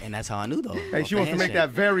it. And that's how I knew, though. Hey, she wants to make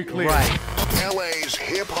that very clear. Right. LA's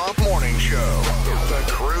hip-hop morning show,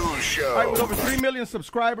 The Cruise Show. All right, with over 3 million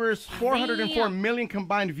subscribers, 404 million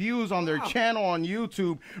combined views on their channel on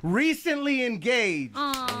YouTube, recently engaged.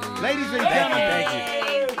 Ladies and gentlemen,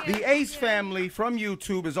 thank you. The Ace family from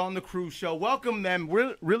YouTube is on The Cruise Show. Welcome them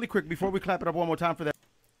really quick before we clap it up one more time for them.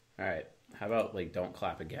 All right. How about, like, don't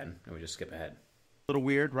clap again, and we just skip ahead? A little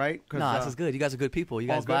weird, right? No, this is good. You guys are good people. You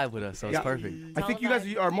guys vibe with us, so it's perfect. I think you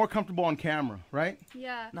guys are more comfortable on camera, right?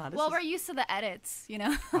 Yeah. Well, we're used to the edits, you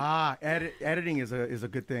know. Editing is a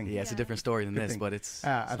good thing. Yeah, it's a different story than this, but it's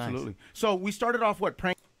absolutely. Nice. So we started off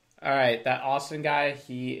prank. All right, that Austin guy,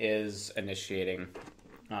 he is initiating.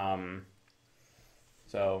 All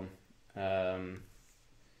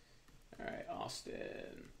right,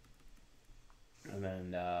 Austin, and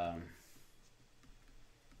then.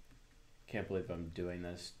 Can't believe I'm doing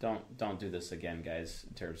this. Don't do this again, guys,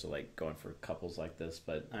 in terms of like going for couples like this.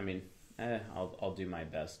 But I mean, I'll do my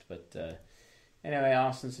best. But anyway,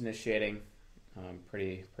 Austin's initiating.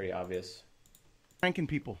 Pretty obvious. Pranking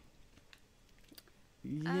people.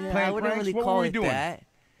 Yeah, I wouldn't really call it that.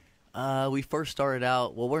 We first started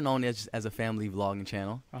out. Well, we're known as a family vlogging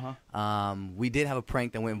channel. We did have a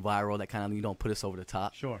prank that went viral. That kind of put us over the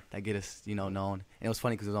top. Sure. That get us known. And it was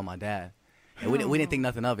funny because it was on my dad. And we didn't think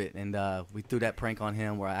nothing of it, and we threw that prank on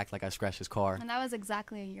him where I act like I scratched his car. And that was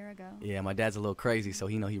exactly a year ago. Yeah, my dad's a little crazy, so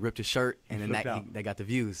he ripped his shirt, and then that got the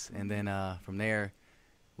views, and then from there,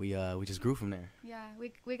 we just grew from there. Yeah,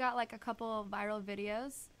 we got like a couple of viral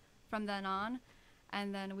videos from then on,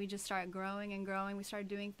 and then we just started growing and growing. We started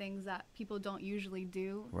doing things that people don't usually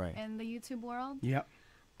do in the YouTube world. Yep.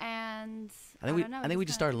 And I think we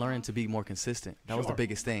just started learning to be more consistent. That was the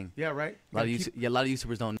biggest thing. Yeah, right. A lot of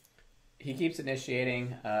YouTubers don't. He keeps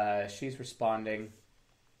initiating. She's responding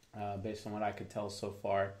based on what I could tell so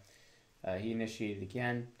far. He initiated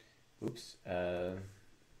again. Oops. Hold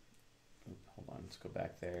on. Let's go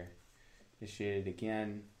back there. Initiated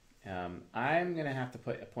again. I'm going to have to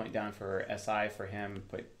put a point down for SI for him,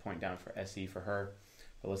 put a point down for SE for her.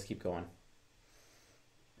 But let's keep going.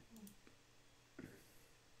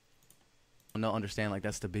 No, understand, like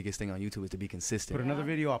that's the biggest thing on YouTube is to be consistent. Put another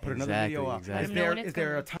video up. Put another video up. Exactly. Is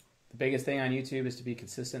there a time? The biggest thing on YouTube is to be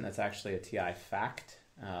consistent. That's actually a TI fact.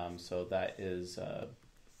 So that is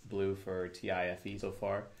blue for TIFE so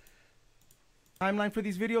far. Timeline for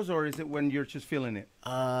these videos, or is it when you're just feeling it?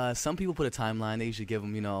 Some people put a timeline. They usually give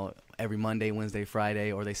them, you know, every Monday, Wednesday,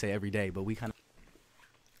 Friday, or they say every day. But we kind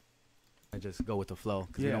of just go with the flow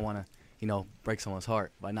because we don't want to, you know, break someone's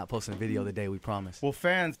heart by not posting a video the day we promise. Well,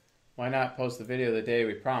 fans. Why not post the video the day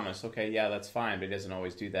we promise? Okay, yeah, that's fine, but he doesn't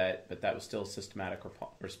always do that. But that was still a systematic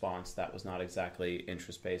response. That was not exactly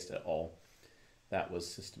interest-based at all. That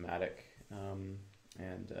was systematic. And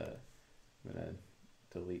I'm going to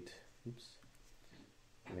delete. Oops.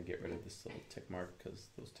 I'm going to get rid of this little tick mark because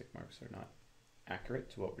those tick marks are not accurate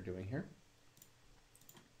to what we're doing here.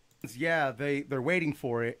 Yeah, they're waiting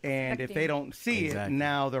for it, and if they don't see it,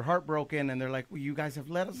 now they're heartbroken, and they're like, well, you guys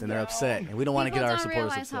have let us down. And they're upset, and we don't want to get our supporters upset. People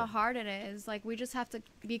don't realize upset. how hard it is. Like, we just have to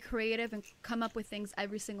be creative and come up with things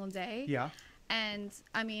every single day. Yeah. And,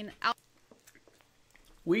 I mean...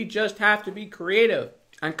 We just have to be creative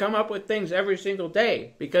and come up with things every single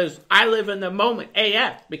day because I live in the moment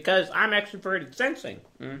AF because I'm extroverted sensing.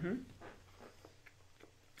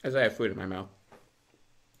 As I have food in my mouth.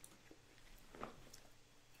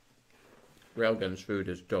 Railgun's food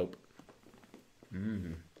is dope.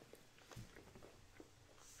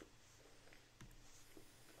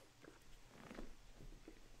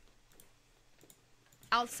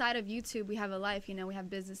 Outside of YouTube, we have a life, you know, we have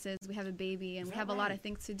businesses, we have a baby, and we have a lot of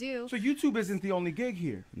things to do. So YouTube isn't the only gig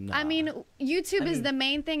here. No. I mean, YouTube is the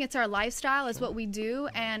main thing. It's our lifestyle. It's what we do,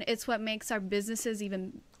 and it's what makes our businesses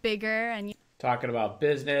even bigger. And talking about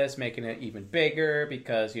business, making it even bigger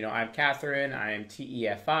because, you know, I'm Catherine. I am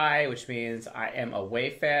TEFI, which means I am a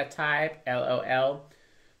Wayfair type, LOL.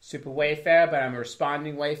 Super Wayfair, but I'm a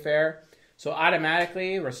responding Wayfair. So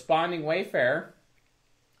automatically, responding Wayfair,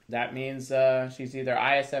 that means she's either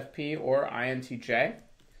ISFP or INTJ.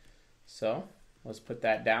 So let's put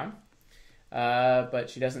that down.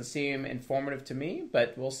 But she doesn't seem informative to me,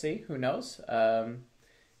 but we'll see. Who knows? And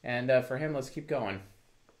for him, let's keep going.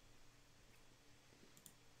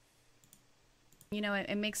 You know,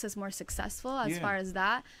 it makes us more successful as far as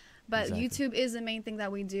that. But YouTube is the main thing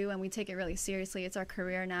that we do, and we take it really seriously. It's our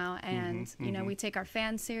career now, and, you know, we take our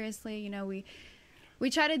fans seriously. You know, we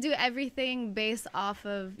try to do everything based off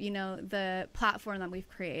of, you know, the platform that we've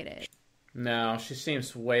created. No, she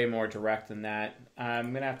seems way more direct than that.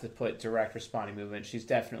 I'm going to have to put direct responding movement. She's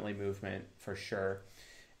definitely movement for sure.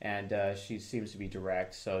 And she seems to be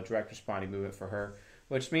direct. So direct responding movement for her,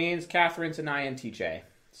 which means Catherine's an INTJ.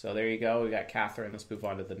 So there you go. We got Catherine. Let's move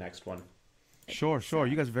on to the next one. Sure.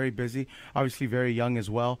 You guys are very busy. Obviously very young as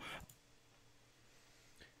well.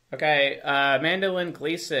 Okay, Mandolin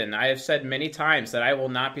Gleason. I have said many times that I will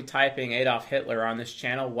not be typing Adolf Hitler on this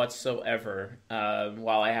channel whatsoever.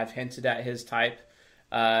 While I have hinted at his type,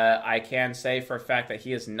 I can say for a fact that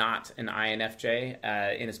he is not an INFJ,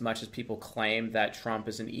 in as much as people claim that Trump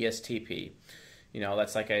is an ESTP. You know,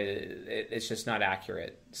 that's like it's just not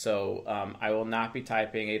accurate. So I will not be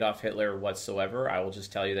typing Adolf Hitler whatsoever. I will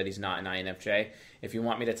just tell you that he's not an INFJ. If you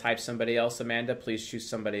want me to type somebody else, Amanda, please choose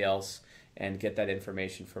somebody else and get that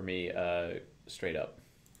information for me straight up.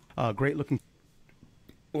 Great looking.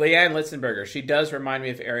 Leanne Litzenberger. She does remind me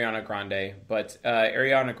of Ariana Grande, but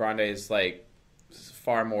Ariana Grande is like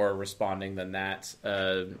far more responding than that.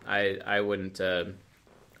 I wouldn't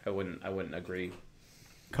agree.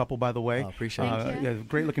 Couple, by the way. Appreciate it. Yeah,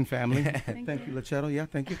 great looking family. Thank you, Lachero. Yeah,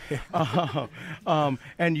 thank you.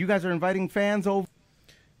 And you guys are inviting fans over.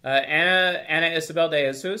 Anna Isabel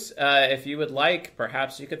de Jesus, if you would like,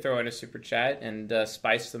 perhaps you could throw in a super chat and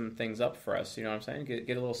spice some things up for us. You know what I'm saying?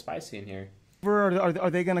 Get a little spicy in here. Are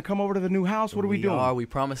they going to come over to the new house? What are we doing? We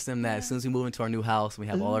promised them that as soon as we move into our new house, we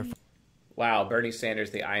have all our Wow, Bernie Sanders,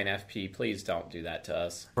 the INFP, please don't do that to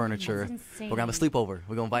us. Furniture. We're going to have a sleepover.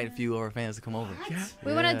 We're going to invite a few of our fans to come over.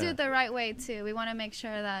 We want to do it the right way, too. We want to make sure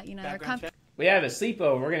that, you know, they're comfortable. We have a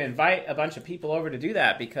sleepover. We're going to invite a bunch of people over to do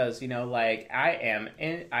that because, you know, like I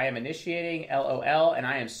am initiating LOL and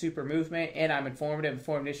I am super movement and I'm informed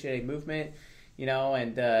initiating movement, you know,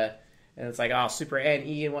 and it's like, oh, super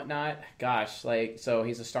NE and whatnot. Gosh, like, so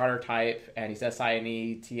he's a starter type and he's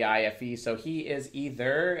SINETIFE. So he is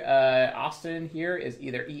either, Austin here is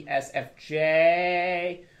either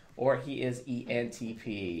ESFJ or he is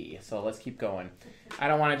ENTP. So let's keep going. I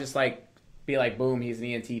don't want to just like be like, boom, he's an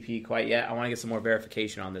ENTP quite yet. I want to get some more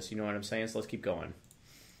verification on this. You know what I'm saying? So let's keep going.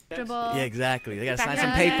 Yeah, exactly. They got to sign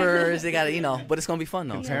some papers. They got to, you know, but it's going to be fun,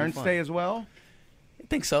 though. Parents stay as well? I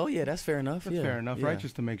think so. Yeah, that's fair enough. That's fair enough, right?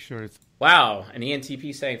 Just to make sure it's... Wow, an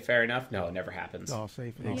ENTP saying fair enough? No, it never happens. All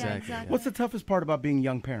safe. Exactly. What's the toughest part about being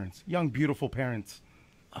young parents? Young, beautiful parents?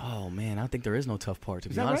 Oh man, I don't think there is no tough part. To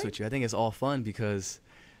be that honest right? with you, I think it's all fun because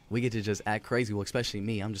we get to just act crazy. Well, especially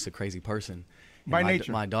me, I'm just a crazy person. And By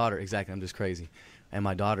nature. My daughter, exactly. I'm just crazy, and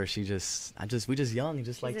my daughter, we just young and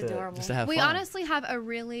just like to have We fun. honestly have a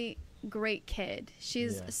really great kid.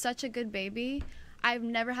 She's such a good baby. I've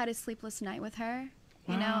never had a sleepless night with her.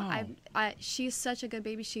 You know, she's such a good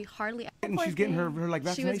baby. She hardly. And she's getting her like She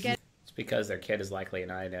was vaccination. getting. It's because their kid is likely an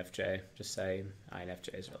INFJ. Just saying,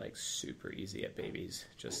 INFJs are like super easy at babies.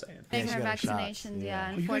 Just saying. Getting her vaccinations,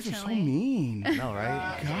 yeah, Oh, you guys are so unfortunately. mean. No,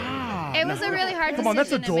 right? God. It was a really hard Come on, that's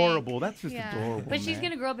decision to make. adorable. That's just adorable. But she's man.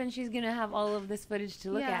 gonna grow up and she's gonna have all of this footage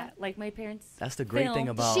to look Yeah. at, like my parents. That's the great thing filmed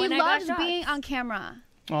about. She when I got loves shots. being on camera.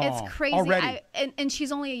 Oh, It's crazy. already. And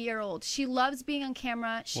she's only a year old. She loves being on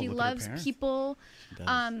camera. She look at her loves parents. people.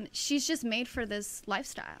 She's just made for this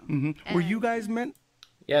lifestyle. Were you guys meant?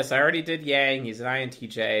 Yes, I already did Yang. He's an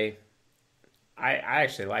INTJ. I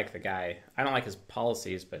actually like the guy. I don't like his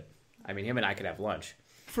policies, but I mean, him and I could have lunch.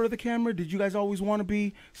 For the camera, did you guys always want to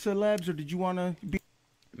be celebs, or did you want to be?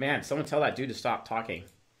 Man, someone tell that dude to stop talking.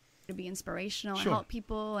 To be inspirational and Sure. help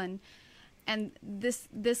people, and this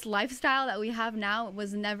lifestyle that we have now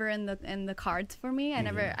was never in the cards for me. I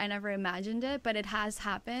never imagined it, but it has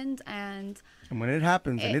happened, and when it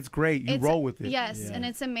happens, and it's great, you roll with it. Yes, and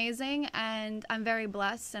it's amazing, and I'm very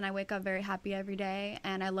blessed, and I wake up very happy every day,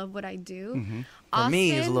 and I love what I do. For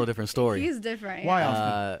me, it's a Austin, little different story. He's different. Why, yeah.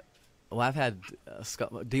 Austin? Well, I've had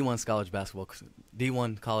D1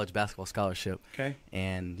 college basketball scholarship. Okay.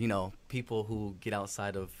 And you know, people who get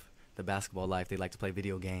outside of the basketball life, they like to play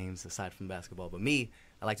video games aside from basketball. But me,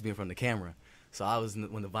 I like to be in front of the camera. So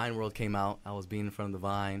when the Vine world came out, I was being in front of the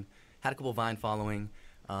Vine. Had a couple Vine following.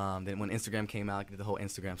 Then when Instagram came out, I did the whole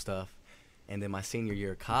Instagram stuff. And then my senior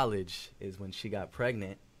year of college is when she got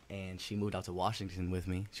pregnant and she moved out to Washington with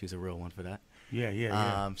me. She was a real one for that.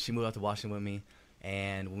 Yeah. She moved out to Washington with me.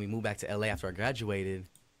 And when we moved back to LA after I graduated,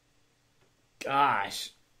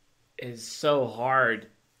 Gosh, it's so hard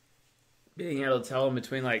being able to tell him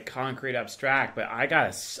between like concrete, abstract. But I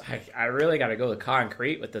really gotta go with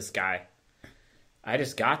concrete with this guy. I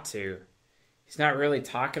just got to. He's not really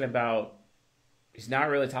talking about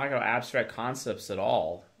abstract concepts at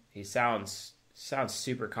all. He sounds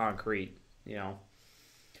super concrete, you know.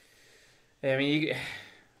 I mean,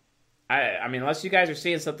 I mean, unless you guys are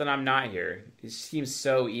seeing something I'm not here, it seems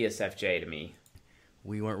so ESFJ to me.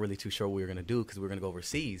 we weren't really too sure what we were going to do because we were going to go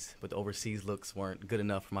overseas, but the overseas looks weren't good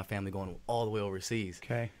enough for my family going all the way overseas.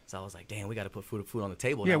 Okay. So I was like, damn, we got to put food on the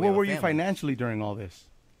table. Yeah, Now we where have a were you family. financially during all this?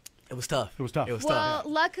 It was tough. It was tough. It was Well, tough.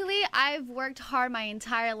 luckily, I've worked hard my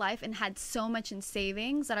entire life and had so much in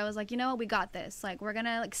savings that I was like, you know what, we got this. Like, we're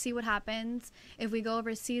gonna like see what happens if we go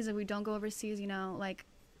overseas. If we don't go overseas, you know, like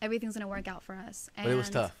everything's gonna work out for us. And But it was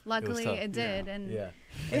tough. Luckily, it did. And yeah.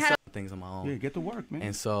 we And had some things on my own. Yeah, get to work, man.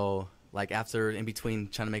 And so, like, after in between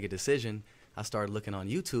trying to make a decision, I started looking on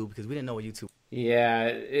YouTube because we didn't know what YouTube. Yeah,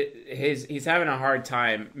 he's having a hard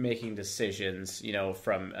time making decisions, you know,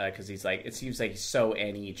 from because he's like, it seems like he's so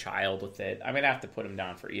NE child with it. I'm gonna have to put him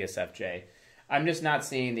down for ESFJ. I'm just not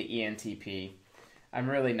seeing the ENTP. I'm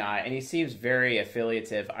really not, and he seems very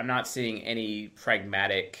affiliative. I'm not seeing any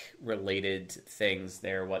pragmatic related things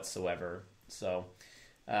there whatsoever. So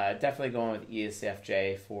definitely going with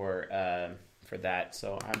ESFJ for that.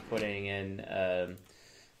 So I'm putting in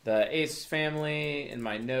the Ace family in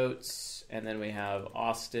my notes, and then we have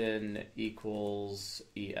Austin equals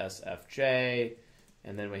ESFJ,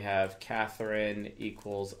 and then we have Catherine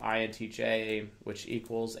equals INTJ, which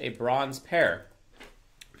equals a bronze pair.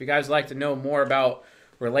 If you guys would like to know more about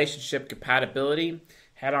relationship compatibility,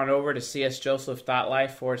 head on over to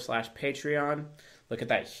csjoseph.life/Patreon. Look at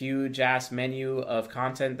that huge ass menu of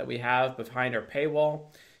content that we have behind our paywall.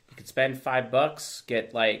 You could spend $5,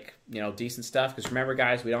 get like, you know, decent stuff. Because remember,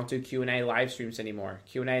 guys, we don't do Q&A live streams anymore.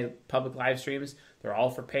 Q&A public live streams, they're all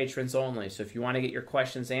for patrons only. So if you want to get your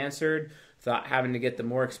questions answered without having to get the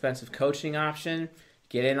more expensive coaching option,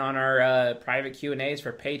 get in on our private Q&As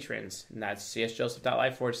for patrons. And that's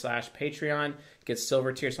csjoseph.life/Patreon. Get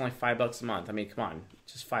silver tier. It's only $5 a month. I mean, come on,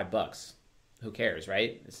 just $5. Who cares,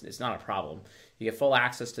 right? It's not a problem. You get full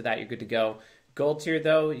access to that. You're good to go. Gold tier,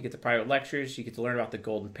 though, you get the private lectures, you get to learn about the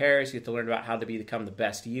golden pairs, you get to learn about how to become the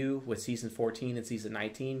best you with Season 14 and Season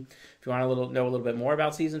 19. If you want to know a little bit more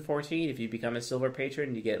about Season 14, if you become a silver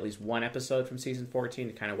patron, you get at least one episode from Season 14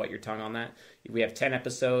 to kind of wet your tongue on that. We have 10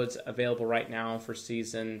 episodes available right now for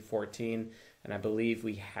Season 14, and I believe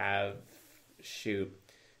we have,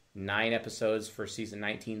 9 episodes for Season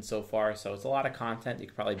 19 so far, so it's a lot of content. You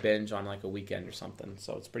could probably binge on like a weekend or something,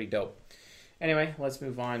 so it's pretty dope. Anyway, let's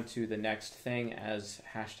move on to the next thing as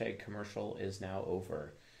 #commercial is now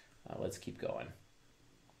over. Let's keep going.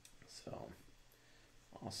 So,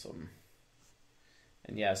 awesome.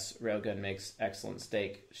 And yes, Railgun makes excellent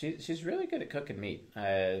steak. She's really good at cooking meat.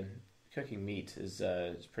 Cooking meat is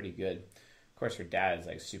pretty good. Of course, her dad is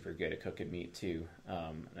like super good at cooking meat too.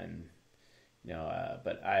 And you know,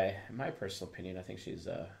 but in my personal opinion, I think she's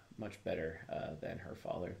much better than her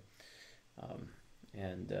father.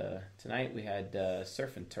 And tonight we had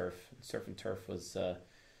Surf and Turf. Surf and Turf was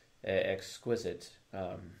exquisite.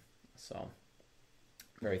 So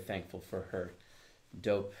very thankful for her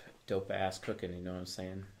dope ass cooking. You know what I'm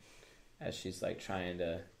saying? As she's like trying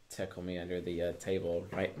to tickle me under the table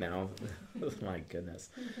right now. My goodness.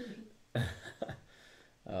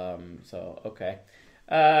 So okay.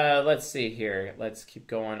 Let's see here. Let's keep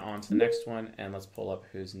going on to the next one, and let's pull up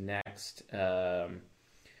who's next. All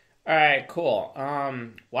right, cool.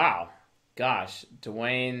 Wow. Gosh,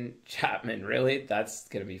 Dwayne Chapman, really? That's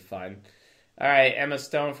going to be fun. All right, Emma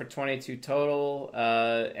Stone for 22 total.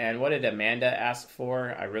 And what did Amanda ask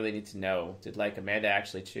for? I really need to know. Did, like, Amanda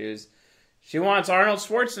actually choose? She wants Arnold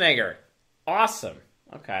Schwarzenegger. Awesome.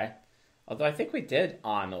 Okay. Although I think we did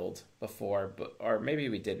Arnold before, or maybe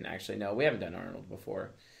we didn't actually. No, we haven't done Arnold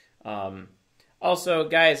before. Also,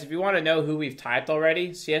 guys, if you want to know who we've typed already,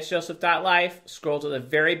 csjoseph.life, scroll to the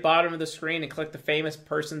very bottom of the screen and click the famous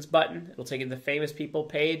persons button. It'll take you to the famous people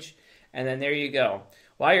page, and then there you go.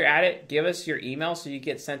 While you're at it, give us your email so you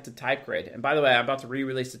get sent to TypeGrid. And by the way, I'm about to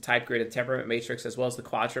re-release the TypeGrid and Temperament Matrix as well as the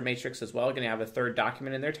Quadra Matrix as well. We're going to have a third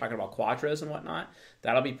document in there talking about quadras and whatnot.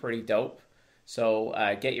 That'll be pretty dope. So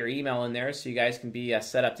get your email in there so you guys can be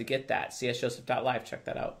set up to get that. csjoseph.live, check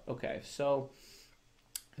that out. Okay, so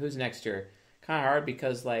who's next here? Kind of hard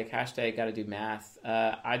because, like, hashtag got to do math.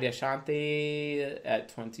 Adyashanti at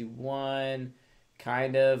 21.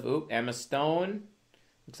 Kind of. Oop, Emma Stone.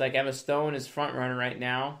 Looks like Emma Stone is front runner right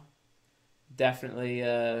now. Definitely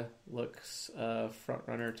looks front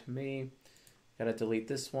runner to me. Gotta delete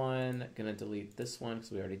this one. Gonna delete this one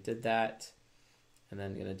because we already did that. And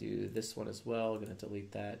then gonna do this one as well. Gonna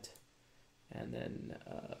delete that. And then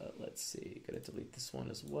let's see. Gonna delete this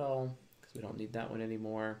one as well because we don't need that one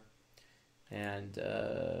anymore. And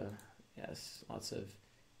yes, lots of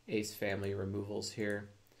Ace Family removals here.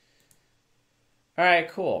 All right,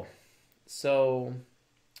 cool. So,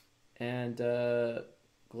 and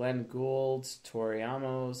Glenn Gould, Tori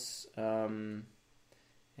Amos, and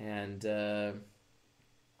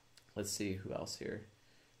let's see who else here.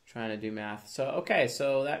 Trying to do math. So, okay,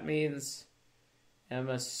 so that means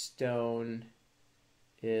Emma Stone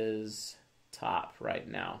is top right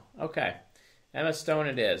now. Okay. Emma Stone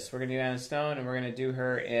it is. We're going to do Emma Stone, and we're going to do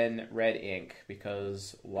her in red ink,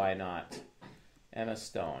 because why not? Emma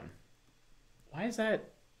Stone. Why is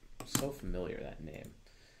that so familiar, that name?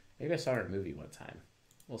 Maybe I saw her in a movie one time.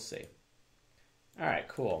 We'll see. All right,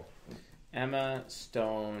 cool. Emma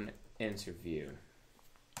Stone interview.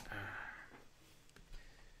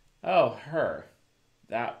 Oh, her.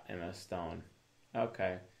 That Emma Stone.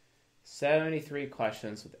 Okay. 73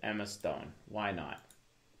 questions with Emma Stone. Why not?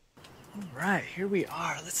 All right, here we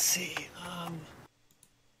are. Let's see.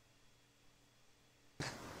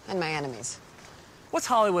 And my enemies. What's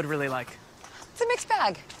Hollywood really like? It's a mixed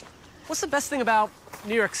bag. What's the best thing about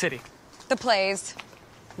New York City? The plays.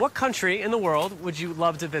 What country in the world would you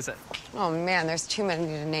love to visit? Oh, man, there's too many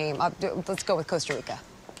to name. Let's go with Costa Rica.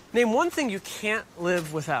 Name one thing you can't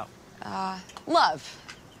live without. Love,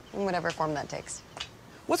 in whatever form that takes.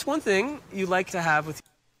 What's one thing you like to have with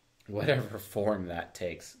whatever form that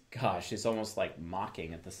takes. Gosh, it's almost like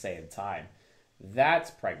mocking at the same time.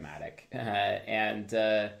 That's pragmatic.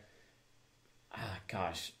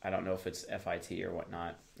 Gosh, I don't know if it's FIT or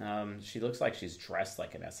whatnot. She looks like she's dressed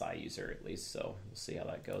like an SI user at least, so we'll see how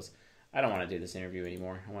that goes. I don't want to do this interview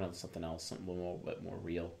anymore. I want to do something else, something a little bit more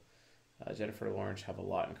real. Jennifer Lawrence have a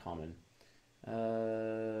lot in common.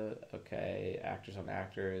 Okay, actors on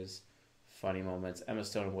actors, funny moments. Emma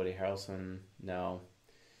Stone and Woody Harrelson, no.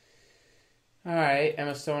 All right,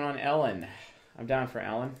 Emma Stone on Ellen. I'm down for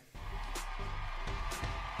Ellen.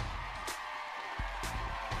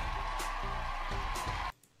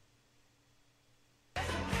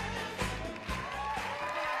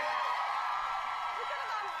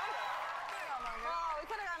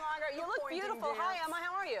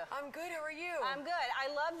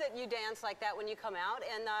 You dance like that when you come out,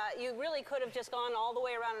 and you really could have just gone all the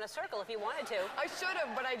way around in a circle if you wanted to. I should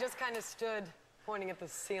have, but I just kind of stood pointing at the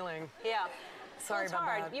ceiling. Yeah. Sorry it's about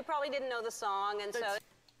hard. that. You probably didn't know the song, and so...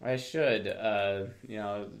 I should,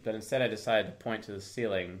 but instead I decided to point to the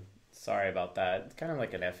ceiling. Sorry about that. It's kind of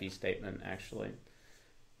like an FE statement, actually.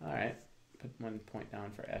 All right. Put 1 point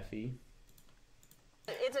down for FE.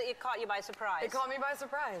 It caught you by surprise. It caught me by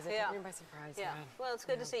surprise. It caught me by surprise. Yeah. Well, it's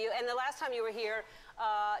good to see you. And the last time you were here,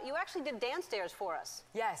 you actually did dance dares for us.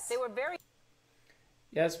 Yes. They were very...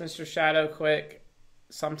 Yes, Mr. Shadow Quick.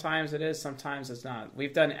 Sometimes it is, sometimes it's not.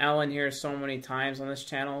 We've done Ellen here so many times on this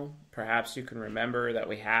channel. Perhaps you can remember that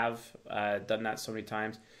we have done that so many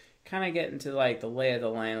times. Kind of get into like the lay of the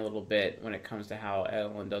land a little bit when it comes to how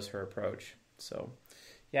Ellen does her approach. So,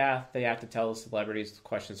 yeah, they have to tell the celebrities the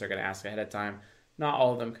questions they're going to ask ahead of time. Not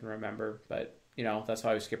all of them can remember, but, you know, that's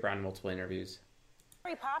why we skip around multiple interviews.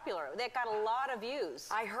 Very popular. They got a lot of views.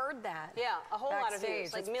 I heard that. Yeah, a whole lot of Backstage.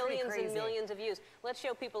 views, like It's millions pretty and crazy. millions of views. Let's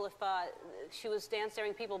show people if she was dance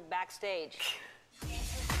daring people backstage.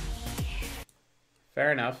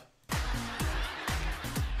 Fair enough.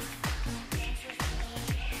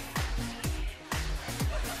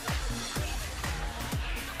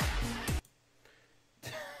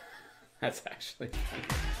 That's actually funny.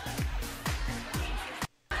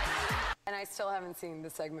 And I still haven't seen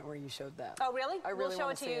the segment where you showed that. Oh, really? I really We'll show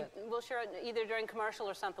wanna it to see you. it. We'll show it either during commercial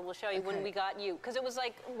or something. We'll show you when Okay. we got you. Because it was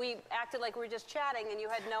like we acted like we were just chatting and you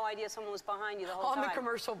had no idea someone was behind you the whole On time. the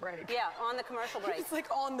commercial break. Yeah, on the commercial break. He was like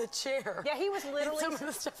on the chair. Yeah, he was literally... Some of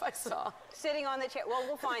the stuff I saw. Sitting on the chair. Well,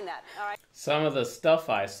 we'll find that. All right. Some of the stuff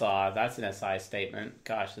I saw, that's an SI statement.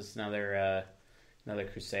 Gosh, this is another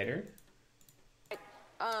Crusader.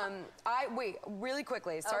 Wait, really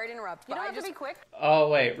quickly. Sorry to interrupt. You but don't I have just to be quick. Oh,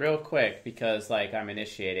 wait, real quick, because, like, I'm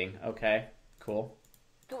initiating. Okay, cool.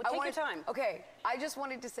 Take your time. Okay, I just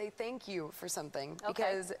wanted to say thank you for something. Okay.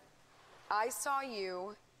 Because I saw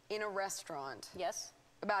you in a restaurant. Yes.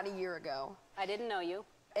 About a year ago. I didn't know you.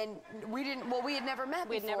 And we had never met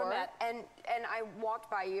We had before. never met. And I walked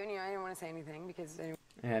by you, and I didn't want to say anything because...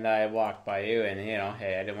 And I walked by you, and, you know,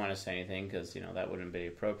 hey, I didn't want to say anything because, you know, that wouldn't be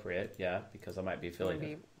appropriate. Yeah, because I might be affiliated.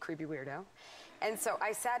 Be creepy weirdo. And so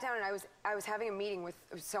I sat down, and I was having a meeting with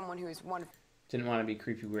someone who is one of... Didn't want to be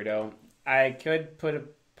creepy weirdo. I could put a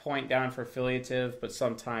point down for affiliative, but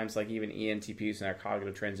sometimes, like, even ENTPs and their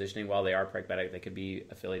cognitive transitioning, while they are pragmatic, they could be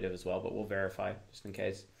affiliative as well, but we'll verify, just in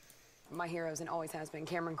case. My heroes, and always has been,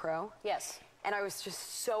 Cameron Crowe. Yes. And I was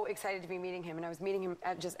just so excited to be meeting him, and I was meeting him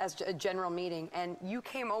as a general meeting, and you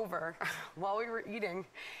came over while we were eating.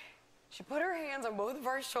 She put her hands on both of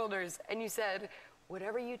our shoulders, and you said,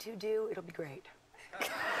 whatever you two do, it'll be great.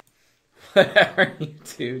 Whatever you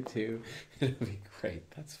do, it'll be great.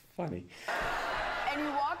 That's funny. And you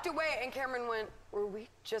walked away, and Cameron went, were we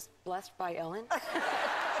just blessed by Ellen?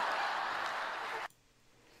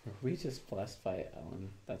 Were we just blessed by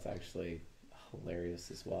Ellen? That's actually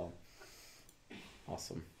hilarious as well.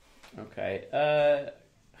 Awesome. Okay.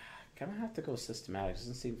 Gonna have to go systematic.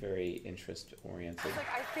 Doesn't seem very interest oriented. It's like,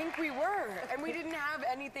 I think we were. And we didn't have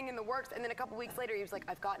anything in the works. And then a couple weeks later, he was like,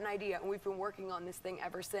 I've got an idea. And we've been working on this thing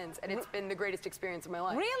ever since. And it's been the greatest experience of my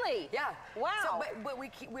life. Really? Yeah. Wow. So, but we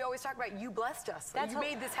always talk about you blessed us. You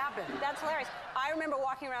made this happen. That's hilarious. I remember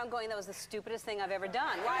walking around going, that was the stupidest thing I've ever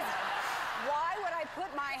done. Why would I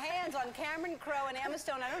put my hands on Cameron Crowe and Emma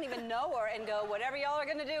Stone, I don't even know her, and go, whatever y'all are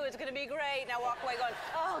going to do is going to be great. And I walk away going,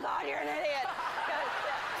 oh, God, you're an idiot.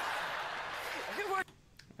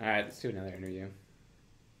 All right, let's do another interview.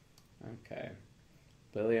 Okay.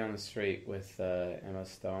 Lily on the street with Emma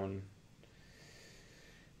Stone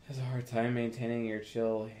has a hard time maintaining your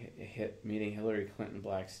chill meeting Hillary Clinton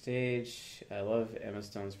backstage. I love Emma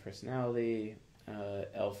Stone's personality.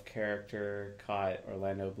 Elf character caught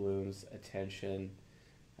Orlando Bloom's attention.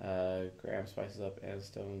 Graham spices up Emma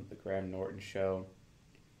Stone, the Graham Norton show.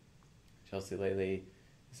 Chelsea Lately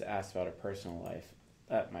is asked about her personal life.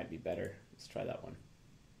 That might be better. Let's try that one.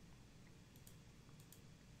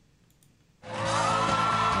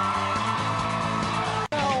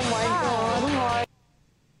 Oh my God.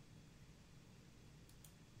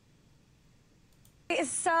 It's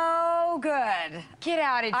so good. Get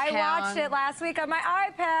out of town. I watched it last week on my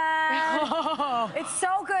iPad. It's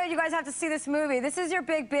so good. You guys have to see this movie. This is your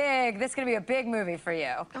big. This is going to be a big movie for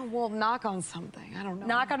you. Oh, well, knock on something. I don't know.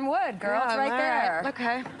 Knock on wood, girl. Yeah, it's right all there. right.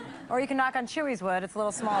 Okay. Or you can knock on Chewy's wood. It's a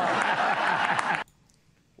little smaller.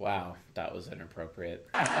 Wow, that was inappropriate.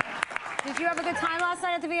 Did you have a good time last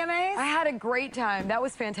night at the VMAs? I had a great time. That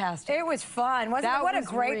was fantastic. It was fun, wasn't it? What a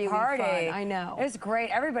great really party. Fun. I know. It was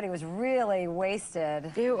great. Everybody was really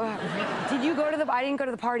wasted. Did you go to the... I didn't go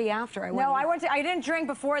to the party after. I didn't drink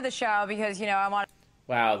before the show because, you know, I'm on...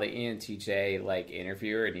 Wow, the ENTJ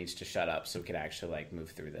interviewer needs to shut up so we can actually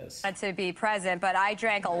move through this. ...to be present, but I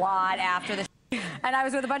drank a lot after the and I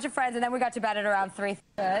was with a bunch of friends, and then we got to bed at around 3.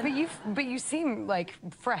 But you seem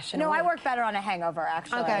fresh. No, I work better on a hangover,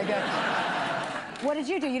 actually. Okay, good. What did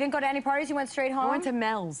you do? You didn't go to any parties? You went straight home? I went to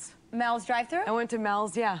Mel's. Mel's drive-thru? I went to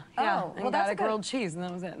Mel's, yeah. Yeah. Oh, And well, got that's a grilled cheese, and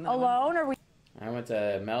that was it. Alone, or were I went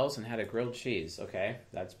to Mel's and had a grilled cheese. Okay,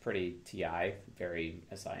 that's pretty TI, very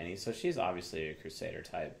SINE. So she's obviously a Crusader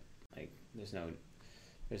type. Like, there's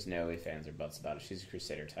no ifs, ands, or buts about it. She's a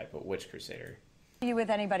Crusader type, but which Crusader? you with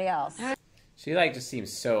anybody else? She like just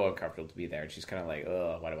seems so uncomfortable to be there, and she's kind of like,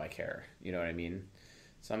 ugh, why do I care? You know what I mean?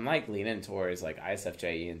 So I'm like leaning towards like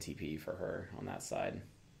ISFJ, ENTP for her on that side.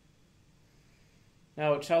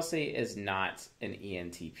 No, Chelsea is not an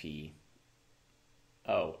ENTP.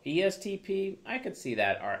 Oh, ESTP? I could see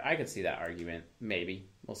that. I could see that argument. Maybe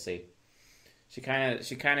we'll see. She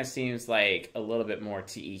kind of seems like a little bit more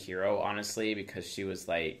TE hero, honestly, because she was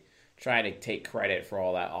like trying to take credit for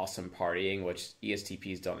all that awesome partying, which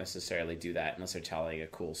ESTPs don't necessarily do that unless they're telling a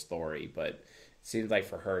cool story. But it seems like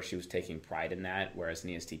for her, she was taking pride in that, whereas an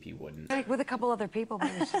ESTP wouldn't. Like with a couple other people, but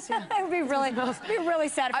it's just, yeah. It would be really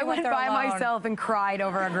sad if I you went there by alone. myself and cried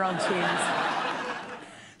over a grilled cheese.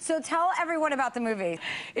 So tell everyone about the movie.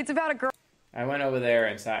 It's about a girl. I went over there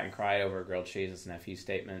and sat and cried over a grilled cheese. It's an FU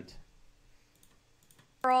statement.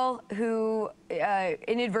 Girl who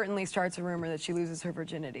inadvertently starts a rumor that she loses her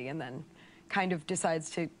virginity and then kind of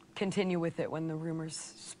decides to continue with it when the rumors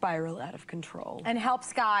spiral out of control. And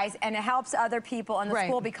helps guys, and it helps other people in the Right.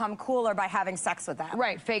 school become cooler by having sex with them.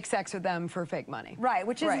 Right, fake sex with them for fake money. Right,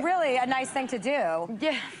 which is Right. really a nice thing to do.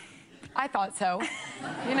 Yeah, I thought so.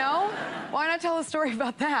 You know? Why not tell a story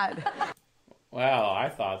about that? Well, I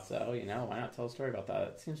thought so. You know, why not tell a story about that?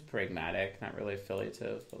 It seems pragmatic, not really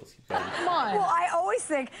affiliative, but let's keep going. Come on. Well, I always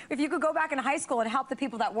think if you could go back in high school and help the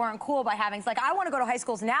people that weren't cool by having, like, I want to go to high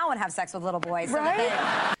schools now and have sex with little boys.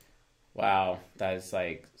 Right? Wow, that is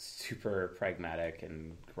like super pragmatic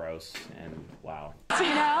and gross, and wow.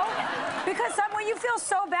 You know? Because when you feel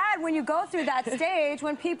so bad when you go through that stage,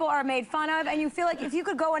 when people are made fun of, and you feel like if you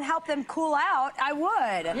could go and help them cool out, I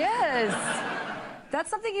would. Yes. That's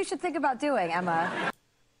something you should think about doing, Emma.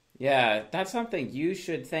 Yeah, that's something you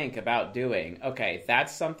should think about doing. Okay,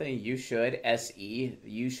 that's something you should, SE.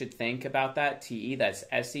 You should think about that, TE. That's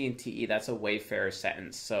SE and TE. That's a Wayfarer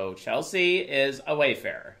sentence. So Chelsea is a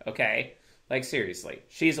Wayfarer, okay? Like, seriously.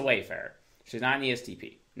 She's a Wayfarer. She's not an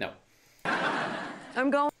ESTP. No. I'm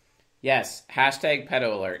going. Yes, hashtag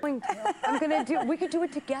pedo alert. I'm gonna do. We could do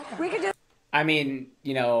it together. We could do. I mean,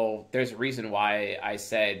 you know, there's a reason why I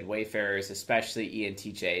said Wayfarers, especially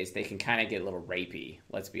ENTJs, they can kind of get a little rapey,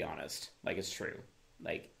 let's be honest. Like, it's true.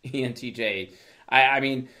 Like, ENTJ, I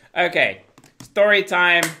mean, okay, story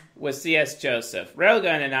time with C.S. Joseph.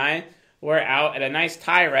 Rogan and I were out at a nice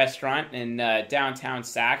Thai restaurant in downtown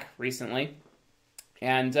Sac recently,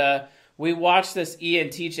 and we watched this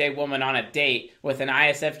ENTJ woman on a date with an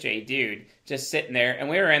ISFJ dude just sitting there, and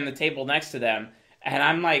we were in the table next to them. And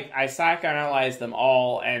I'm like, I psychoanalyzed them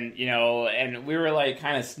all, and, you know, and we were, like,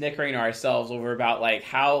 kind of snickering to ourselves over about, like,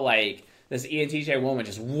 how, like, this ENTJ woman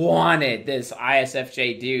just wanted this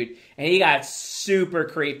ISFJ dude, and he got super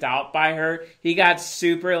creeped out by her. He got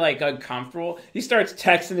super, like, uncomfortable. He starts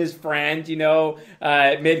texting his friend, you know,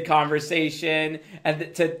 mid-conversation,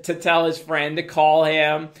 and to tell his friend to call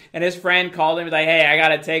him, and his friend called him, like, hey, I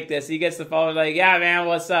gotta take this. He gets the phone, like, yeah, man,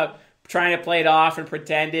 what's up? Trying to play it off and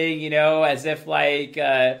pretending, you know, as if like,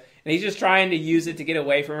 and he's just trying to use it to get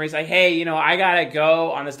away from her. He's like, hey, you know, I gotta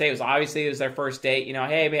go on this date. It was their first date, you know,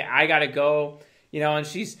 hey, man, I gotta go, you know, and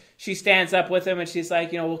she stands up with him and she's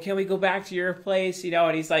like, you know, well, can we go back to your place, you know,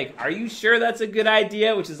 and he's like, are you sure that's a good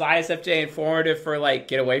idea? Which is ISFJ informative for like,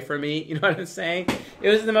 get away from me, you know what I'm saying? It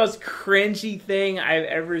was the most cringy thing I've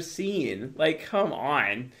ever seen. Like, come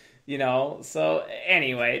on, you know, so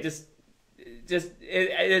anyway,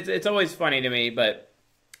 it's always funny to me, but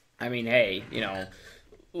I mean, hey, you know,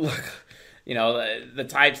 look, you know, the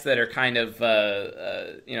types that are kind of,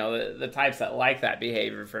 you know, the types that like that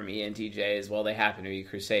behavior from ENTJs, well, they happen to be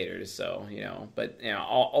Crusaders, so, you know, but, you know,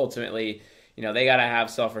 ultimately, you know, they gotta have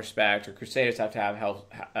self-respect, or Crusaders have to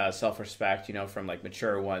have self-respect, you know, from, like,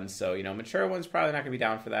 mature ones, so, you know, mature ones probably not gonna be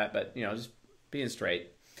down for that, but, you know, just being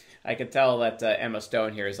straight. I could tell that Emma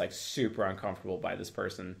Stone here is like super uncomfortable by this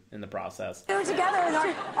person in the process. We're together in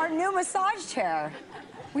our new massage chair.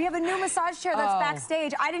 We have a new massage chair that's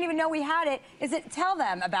backstage. I didn't even know we had it. Tell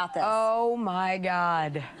them about this. Oh my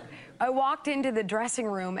God. I walked into the dressing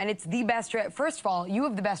room and it's the best first of all, you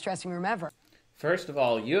have the best dressing room ever. First of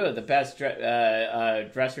all, you have the best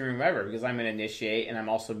dressing room ever, because I'm an initiate and I'm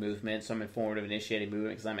also movement, so I'm informative initiating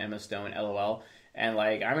movement because I'm Emma Stone, LOL. And,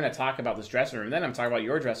 like, I'm going to talk about this dressing room. Then I'm talking about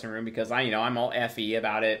your dressing room because, I'm all FE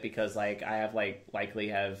about it because, like, I have, like, likely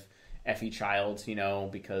have Effie Child,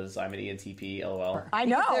 because I'm an ENTP, LOL. I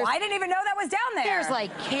know. I didn't even know that was down there. There's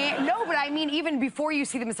like no, but I mean, even before you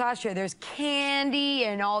see the massage chair, there's candy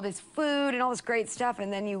and all this food and all this great stuff,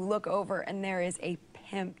 and then you look over and there is a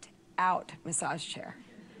pimped out massage chair.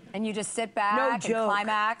 And you just sit back and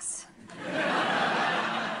climax.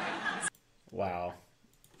 Wow.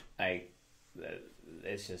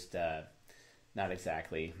 It's just not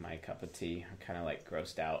exactly my cup of tea. I'm kind of like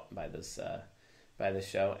grossed out by this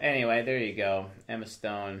show. Anyway, there you go. Emma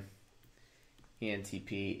Stone,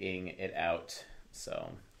 ENTP-ing it out. So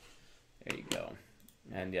there you go.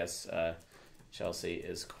 And yes, Chelsea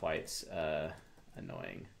is quite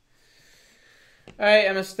annoying. All right,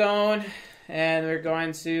 Emma Stone, and we're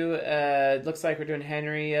going to. Looks like we're doing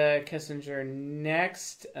Henry Kissinger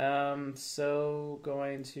next. So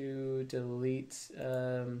going to delete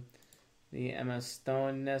the Emma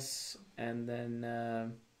Stone-ness, and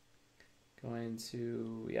then going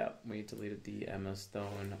to we deleted the Emma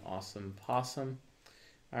Stone awesome possum.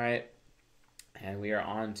 All right, and we are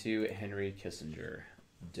on to Henry Kissinger.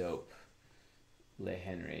 Dope, Le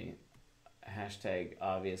Henry. Hashtag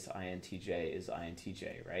obvious INTJ is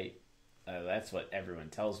INTJ, right? That's what everyone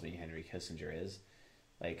tells me Henry Kissinger is.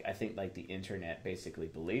 Like, I think like the internet basically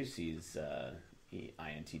believes he's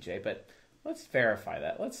INTJ, but let's verify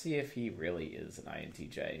that. Let's see if he really is an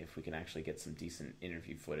INTJ, if we can actually get some decent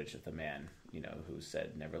interview footage of the man, who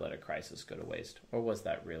said never let a crisis go to waste. Or was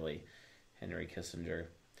that really Henry Kissinger?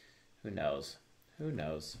 Who knows? Who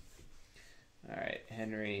knows? All right,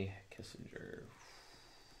 Henry Kissinger.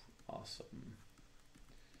 Awesome.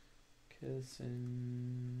 Kissinger.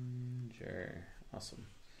 Awesome.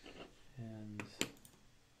 And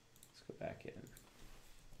let's go back in.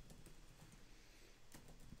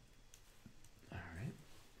 All right.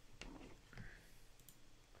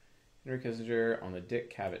 Henry Kissinger on the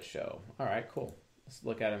Dick Cavett Show. All right, cool. Let's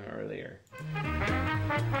look at him earlier.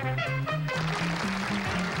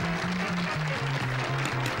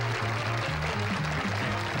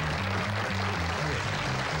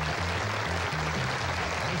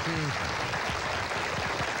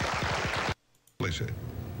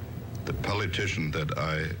 The politician that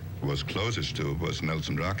I was closest to was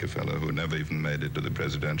Nelson Rockefeller, who never even made it to the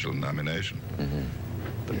presidential nomination.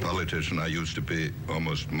 The politician I used to be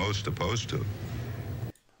almost most opposed to.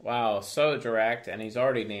 Wow, so direct, and he's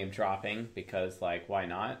already name dropping because, why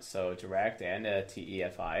not? So direct and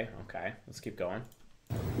TEFI. Okay, let's keep going.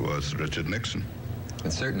 Was Richard Nixon.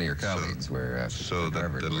 And certainly your colleagues were. So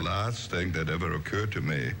that the last thing that ever occurred to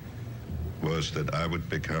me was that I would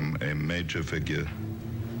become a major figure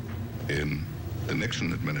in the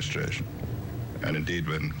Nixon administration. And indeed,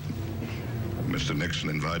 when Mr. Nixon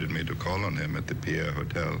invited me to call on him at the Pierre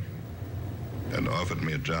Hotel and offered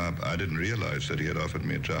me a job, I didn't realize that he had offered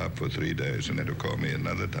me a job for 3 days and then to call me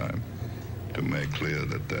another time to make clear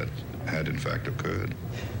that that had in fact occurred.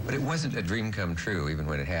 But it wasn't a dream come true even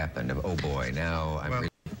when it happened. Oh boy, now I'm...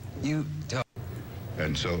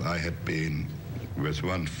 And so I had been with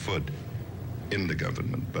one foot in the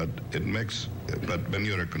government, but when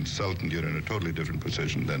you're a consultant, you're in a totally different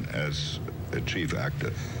position than as a chief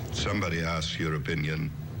actor. Somebody asks your opinion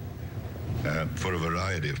for a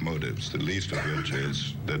variety of motives, the least of which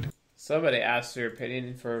is that... Somebody asks your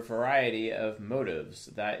opinion for a variety of motives.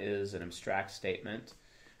 That is an abstract statement,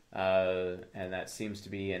 and that seems to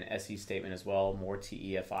be an SE statement as well, more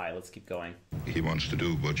TEFI. Let's keep going. He wants to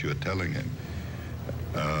do what you're telling him.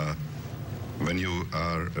 When you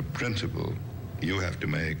are a principal, you have to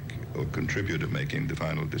make or contribute to making the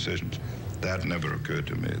final decisions. That never occurred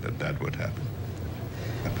to me that would happen.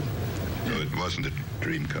 So it wasn't a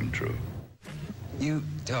dream come true. You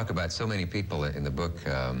talk about so many people in the book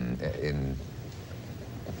in,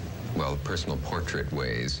 well, personal portrait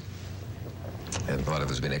ways. And a lot of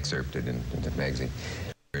those have been excerpted in the magazine.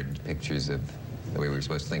 Pictures of the way we were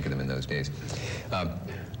supposed to think of them in those days.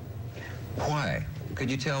 Why? Could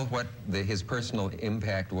you tell what his personal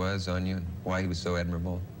impact was on you? Why he was so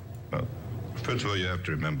admirable? Well, first of all, you have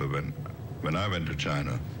to remember when I went to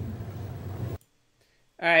China.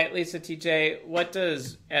 All right, Lisa TJ, what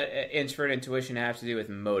does introvert intuition have to do with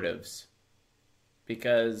motives?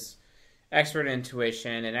 Because extrovert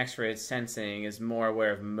intuition and extrovert sensing is more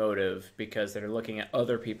aware of motive because they're looking at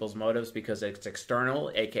other people's motives because it's external,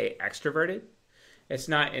 aka extroverted. It's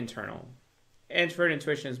not internal. Introvert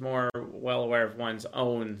intuition is more well aware of one's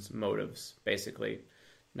own motives, basically,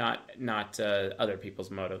 not other people's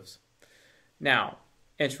motives. Now,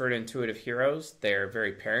 introvert intuitive heroes, they're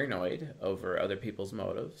very paranoid over other people's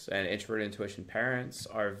motives, and introvert intuition parents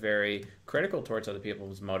are very critical towards other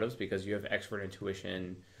people's motives because you have extrovert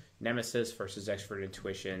intuition nemesis versus extrovert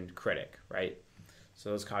intuition critic, right? So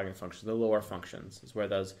those cognitive functions, the lower functions, is where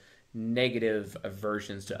those negative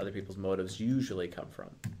aversions to other people's motives usually come from.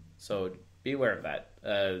 So be aware of that,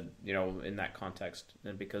 in that context,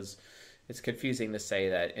 and because it's confusing to say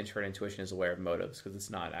that introvert intuition is aware of motives, because it's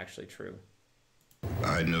not actually true.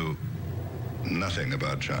 I knew nothing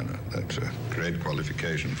about China. That's a great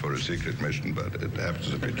qualification for a secret mission, but it happens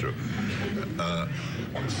to be true.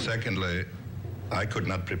 Secondly, I could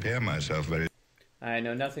not prepare myself very. I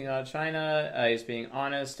know nothing about China. He's being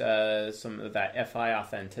honest. Some of that FI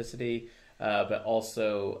authenticity, but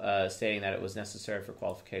also stating that it was necessary for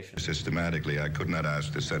qualification. Systematically, I could not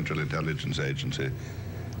ask the Central Intelligence Agency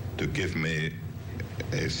to give me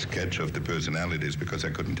a sketch of the personalities because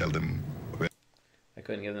I couldn't tell them. I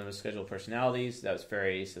couldn't give them a schedule of personalities. That was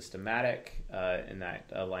very systematic in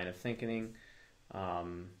that line of thinking.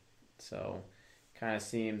 So kind of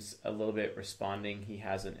seems a little bit responding. He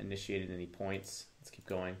hasn't initiated any points. Let's keep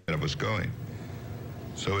going. I was going.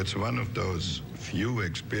 So it's one of those few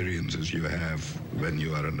experiences you have when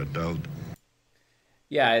you are an adult.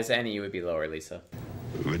 Yeah, as any, you would be lower, Lisa.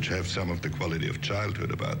 Which have some of the quality of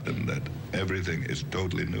childhood about them, that everything is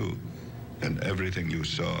totally new. And everything you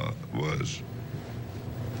saw was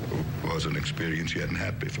an experience you hadn't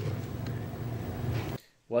had before.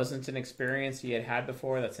 Wasn't an experience you had had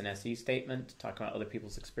before. That's an SE statement, talking about other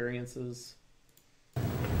people's experiences.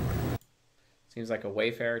 Seems like a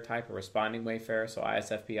Wayfarer type, a responding Wayfarer, so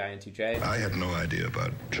ISFP, INTJ. I had no idea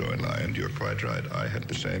about Zhou Enlai, and you're quite right. I had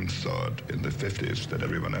the same thought in the 50s that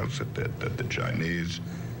everyone else had, that the Chinese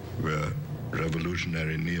were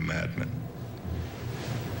revolutionary near-madmen.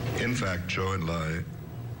 In fact, Zhou Enlai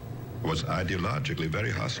was ideologically very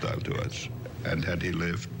hostile to us, and had he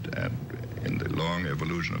lived in the long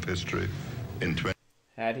evolution of history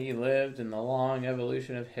Had he lived in the long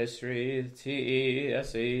evolution of history,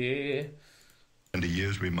 TESE. 20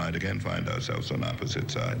 years, we might again find ourselves on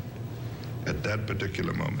opposite sides. At that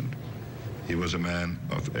particular moment, he was a man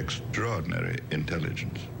of extraordinary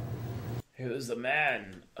intelligence. He was a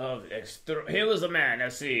man of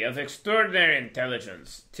SE, of extraordinary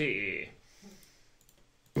intelligence, TE.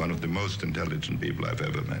 One of the most intelligent people I've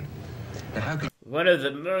ever met. One of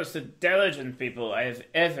the most intelligent people I have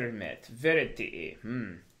ever met. Very TE.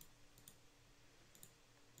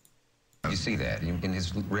 You see that in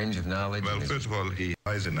his range of knowledge? Well, first of all, he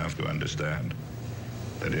wise enough to understand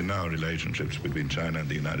that in our relationships between China and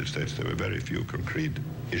the United States, there were very few concrete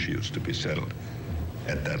issues to be settled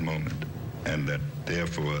at that moment, and that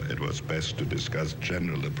therefore it was best to discuss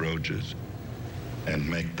general approaches and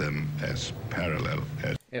make them as parallel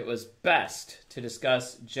as... It was best to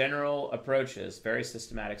discuss general approaches. Very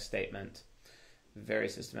systematic statement. Very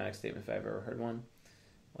systematic statement if I've ever heard one.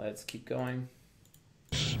 Let's keep going.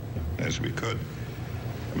 As we could.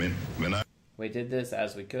 I mean, we did this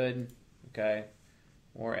as we could. Okay.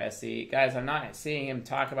 More SE. Guys, I'm not seeing him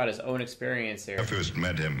talk about his own experience here. When I first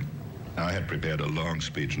met him, I had prepared a long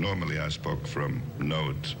speech. Normally I spoke from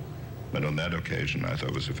notes, but on that occasion I thought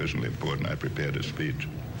it was sufficiently important I prepared a speech.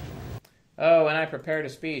 Oh, and I prepared a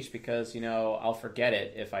speech because, I'll forget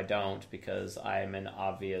it if I don't, because I'm an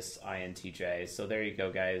obvious INTJ. So there you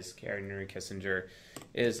go, guys. Karen Henry Kissinger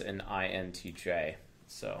is an INTJ.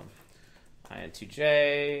 So,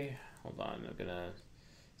 INTJ. Hold on, I'm going to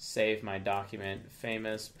save my document.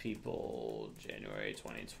 Famous people, January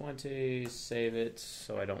 2020. Save it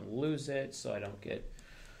so I don't lose it, so I don't get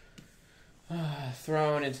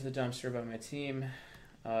thrown into the dumpster by my team.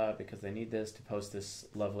 Because they need this to post this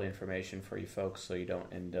lovely information for you folks so you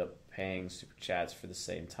don't end up paying super chats for the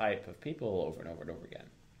same type of people over and over and over again.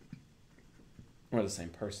 Or the same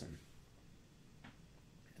person,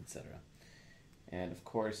 etc. And of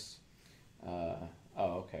course,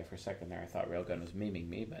 okay, for a second there I thought Railgun was memeing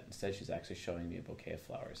me, but instead she's actually showing me a bouquet of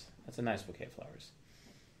flowers. That's a nice bouquet of flowers.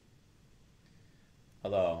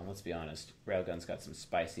 Although, let's be honest, Railgun's got some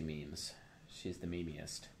spicy memes. She's the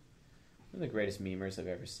memeiest. One of the greatest memers I've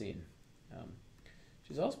ever seen.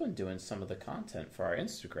 She's also been doing some of the content for our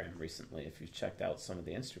Instagram recently. If you've checked out some of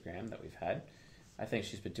the Instagram that we've had, I think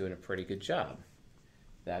she's been doing a pretty good job.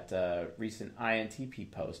 That recent INTP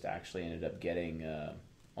post actually ended up getting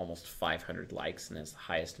almost 500 likes, and it's the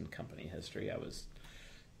highest in company history. I was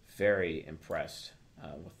very impressed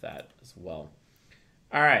with that as well.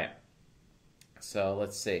 All right. So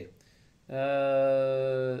let's see.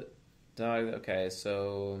 Okay,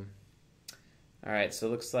 so... All right, so it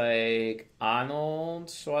looks like Arnold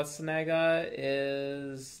Schwarzenegger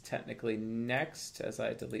is technically next as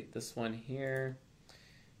I delete this one here.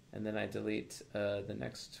 And then I delete the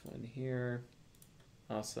next one here.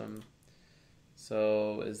 Awesome.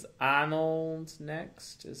 So is Arnold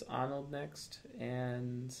next?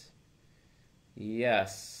 And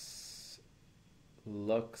Yes.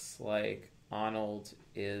 Looks like Arnold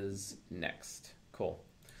is next. Cool.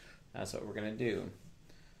 That's what we're going to do.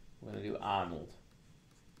 We're going to do Arnold.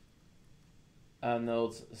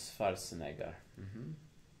 Arnold Schwarzenegger.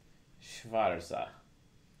 Schwarza.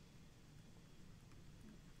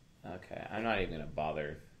 Okay, I'm not even going to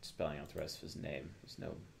bother spelling out the rest of his name. There's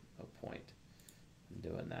no point in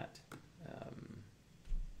doing that.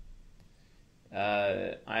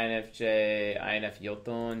 INFJ, INF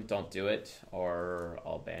Jotun, don't do it, or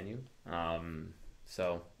I'll ban you.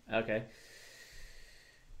 So, okay.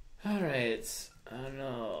 Alright,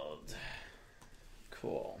 Arnold.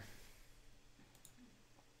 Cool.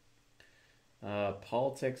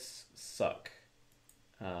 Politics suck.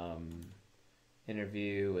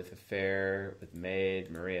 Interview with Affair with Maid,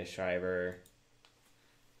 Maria Shriver.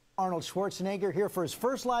 Arnold Schwarzenegger here for his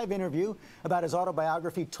first live interview about his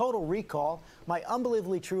autobiography, Total Recall, My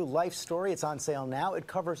Unbelievably True Life Story. It's on sale now. It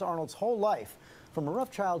covers Arnold's whole life, from a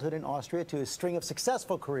rough childhood in Austria to his string of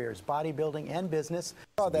successful careers, bodybuilding and business.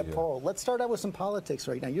 Oh, that poll. Let's start out with some politics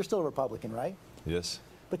right now. You're still a Republican, right? Yes.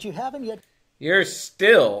 But you haven't yet... You're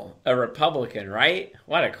still a Republican, right?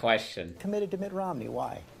 What a question. ...committed to Mitt Romney.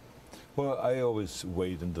 Why? Well, I always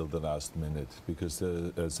wait until the last minute because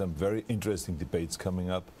there are some very interesting debates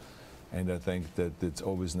coming up. And I think that it's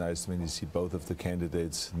always nice when you see both of the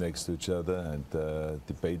candidates next to each other and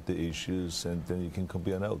debate the issues, and then you can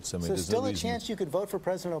compare notes. I mean, so still a chance you could vote for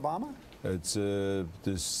President Obama? It's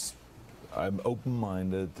I'm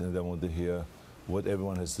open-minded, and I want to hear what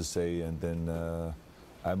everyone has to say, and then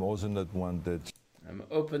I'm also not one that... I'm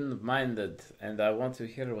open-minded, and I want to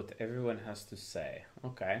hear what everyone has to say.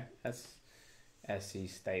 Okay, that's SE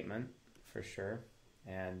statement for sure,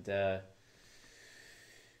 and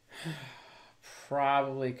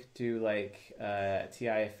probably could do like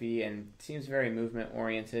TIFE, and it seems very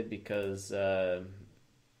movement-oriented because you know,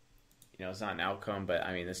 it's not an outcome, but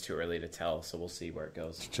I mean it's too early to tell, so we'll see where it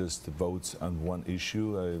goes. Just votes on one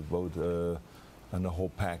issue. I vote on the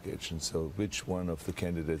whole package, and so which one of the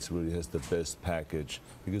candidates really has the best package?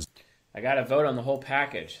 Because I gotta vote on the whole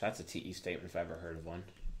package. That's a TE statement if I've ever heard of one.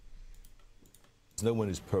 No one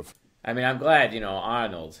is perfect. I mean, I'm glad, you know,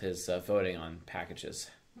 Arnold is voting on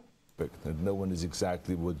packages. And no one is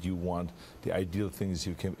exactly what you want. The ideal thing is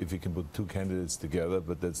if you can put two candidates together,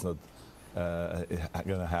 but that's not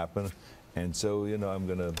going to happen. And so, you know, I'm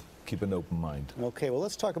going to keep an open mind. Okay, well,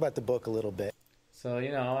 let's talk about the book a little bit. So, you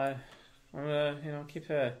know, I'm going to, you know, keep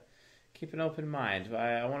an open mind.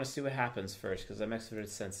 I want to see what happens first because I'm extroverted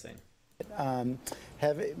sensing.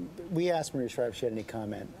 We asked Maria Shriver if she had any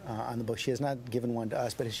comment on the book. She has not given one to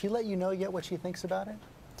us, but has she let you know yet what she thinks about it?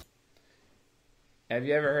 Have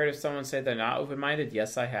you ever heard of someone say they're not open-minded?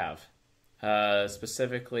 Yes, I have.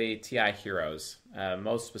 Specifically, TI heroes.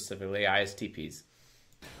 Most specifically, ISTPs.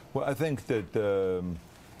 Well, I think that,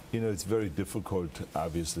 you know, it's very difficult,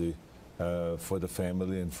 obviously, for the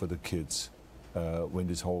family and for the kids when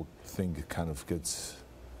this whole thing kind of gets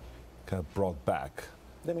brought back.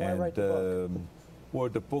 Then why write the book? Well,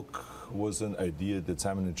 the book was an idea that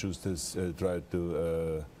Simon & Schuster tried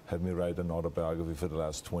to have me write an autobiography for the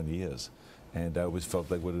last 20 years. And I always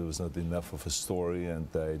felt like it was not enough of a story, and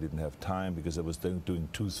I didn't have time because I was doing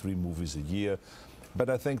 2-3 movies a year. But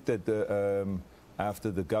I think that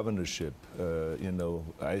after the governorship, you know,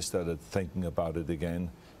 I started thinking about it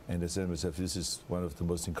again, and I said to myself, this is one of the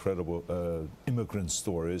most incredible immigrant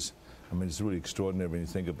stories. I mean, it's really extraordinary when you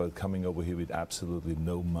think about coming over here with absolutely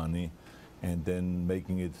no money, and then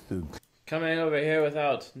making it to... Coming over here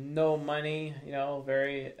without no money, you know,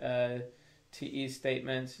 very... TE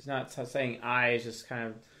statements. He's not saying I, he's just kind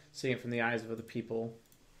of seeing it from the eyes of other people.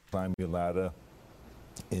 Climb your ladder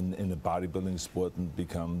in a bodybuilding sport and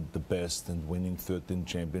become the best and winning 13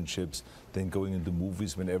 championships, then going into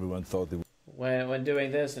movies when everyone thought they were... When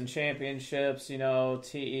doing this in championships, you know,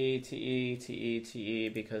 TE,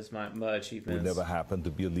 because my achievements... It never happened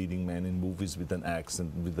to be a leading man in movies with an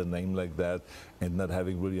accent, with a name like that, and not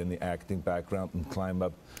having really any acting background, and climb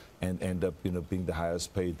up and end up, you know, being the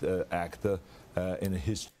highest paid actor in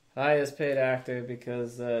history. Highest paid actor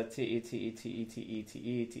because TE,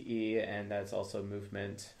 and that's also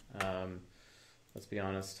movement. Let's be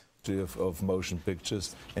honest. Of motion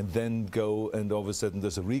pictures, and then go and all of a sudden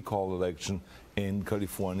there's a recall election in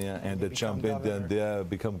California, and they jump in and they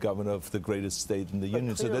become governor of the greatest state in the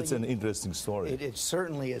union. So that's an interesting story. It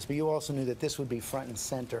certainly is, but you also knew that this would be front and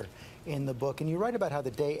center in the book. And you write about how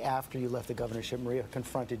the day after you left the governorship, Maria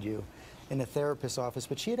confronted you in a therapist's office,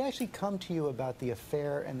 but she had actually come to you about the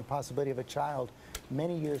affair and the possibility of a child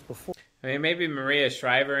many years before. I mean, maybe Maria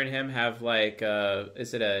Shriver and him have like,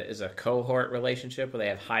 is a cohort relationship where they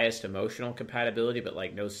have highest emotional compatibility, but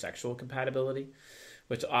like no sexual compatibility,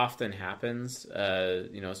 which often happens,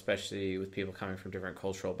 especially with people coming from different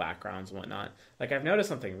cultural backgrounds and whatnot. Like I've noticed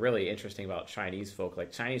something really interesting about Chinese folk,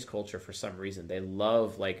 like Chinese culture, for some reason, they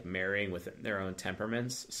love like marrying with their own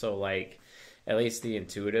temperaments. So like, at least the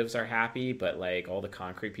intuitives are happy, but like all the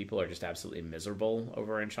concrete people are just absolutely miserable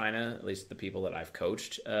over in China. At least the people that I've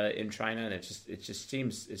coached in China, and it just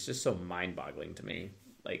seems it's just so mind-boggling to me,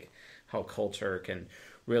 like how culture can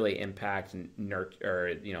really impact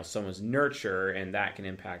someone's nurture, and that can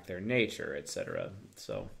impact their nature, etc.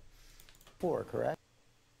 So, correct?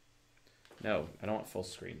 No, I don't want full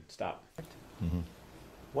screen. Stop. Mm-hmm.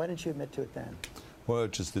 Why didn't you admit to it then? Well, I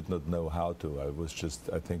just did not know how to. I was just,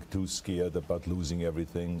 I think, too scared about losing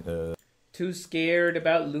everything. Too scared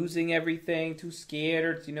about losing everything. Too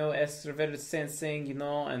scared, extroverted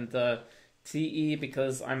and TE,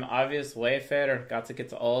 because I'm obvious wayfarer. Got to get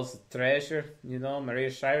to all the treasure.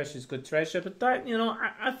 Maria Shriver, she's good treasure. But that,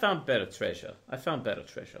 I found better treasure.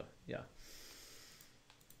 Yeah.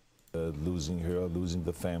 Losing her, losing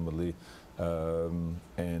the family. I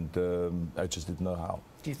just didn't know how.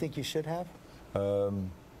 Do you think you should have?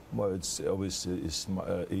 Well, it's always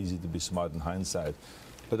easy to be smart in hindsight,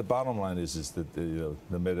 but the bottom line is that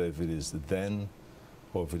no matter if it is then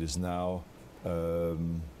or if it is now,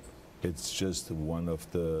 it's just one of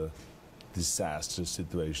the disaster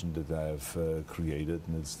situations that I've created,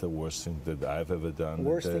 and it's the worst thing that I've ever done.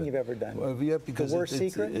 Worst thing you've ever done? Well, yeah, because the worst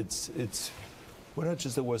secret? It's well, not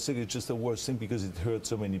just the worst secret, it's just the worst thing because it hurt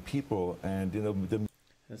so many people, and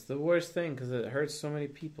it's the worst thing because it hurts so many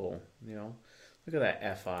people. Look at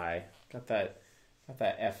that FI. Got that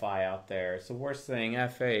FI out there. It's the worst thing,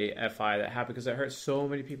 FI, that happened because it hurts so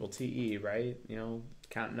many people. TE, right?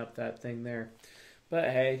 Counting up that thing there. But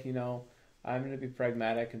hey, I'm going to be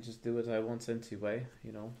pragmatic and just do what I want anyway,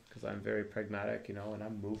 because I'm very pragmatic, and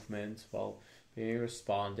I'm movement, being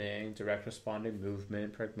responding, direct responding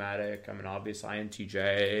movement, pragmatic. I'm an obvious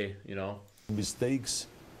INTJ, Mistakes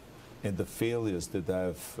and the failures that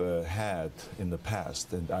I've had in the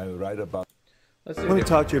past, and I write about. Let me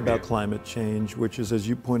talk to you about climate change, which is, as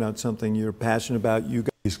you point out, something you're passionate about. You guys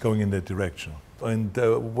is going in that direction. And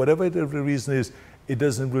whatever the reason is, it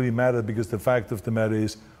doesn't really matter because the fact of the matter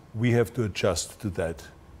is we have to adjust to that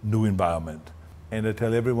new environment. And I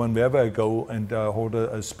tell everyone wherever I go and hold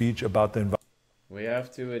a speech about the environment. We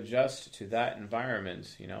have to adjust to that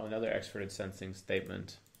environment, another extroverted sensing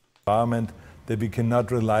statement. Environment that we cannot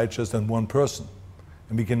rely just on one person.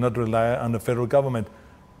 And we cannot rely on the federal government.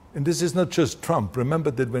 And this is not just Trump.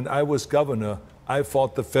 Remember that when I was governor, I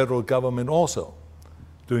fought the federal government also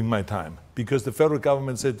during my time. Because the federal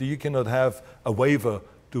government said that you cannot have a waiver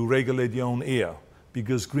to regulate your own air.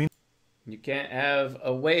 Because you can't have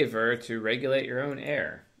a waiver to regulate your own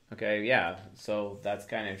air. Okay, yeah. So that's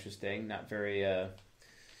kind of interesting. Not very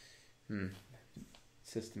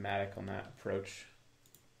systematic on that approach.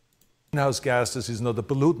 Greenhouse gases is not a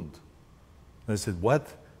pollutant. And I said,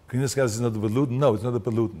 what? Greenhouse gas is not a pollutant? No, it's not a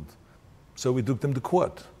pollutant. So we took them to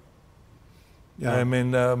court. Yeah. I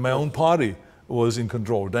mean, my own party was in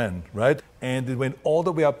control then, right? And it went all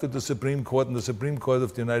the way up to the Supreme Court, and the Supreme Court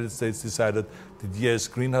of the United States decided that, yes,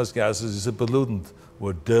 greenhouse gases is a pollutant.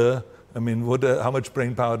 Well, duh. I mean, how much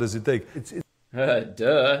brain power does it take?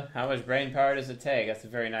 Duh. How much brain power does it take? That's a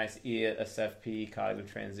very nice ESFP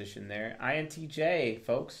cognitive transition there. INTJ,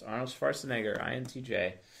 folks. Arnold Schwarzenegger,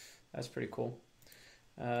 INTJ. That's pretty cool.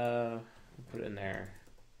 We'll put it in there.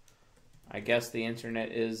 I guess the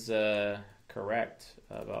internet is correct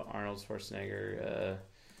about Arnold Schwarzenegger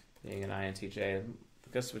being an INTJ. I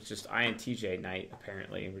guess it was just INTJ night,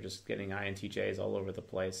 apparently. We're just getting INTJs all over the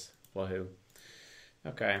place. Wahoo.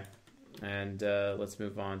 Okay. And let's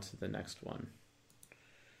move on to the next one.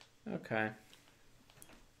 Okay.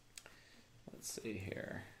 Let's see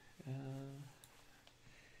here.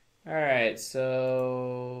 All right,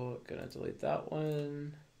 so gonna delete that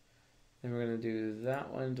one. Then we're gonna do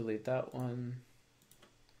that one, delete that one.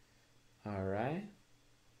 All right.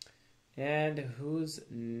 And who's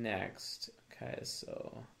next? Okay,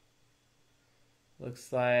 so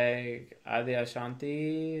looks like Adi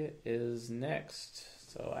Ashanti is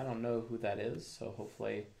next. So I don't know who that is. So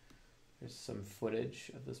hopefully there's some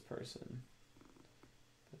footage of this person.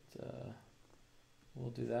 But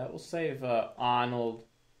we'll do that. We'll save Arnold.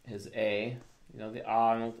 His A, the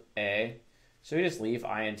Arnold A. Should we just leave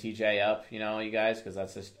INTJ up, you guys? Because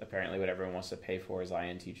that's just apparently what everyone wants to pay for is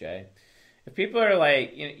INTJ. If people are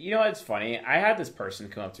like, what's funny? I had this person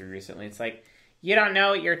come up to me recently. It's like, you don't know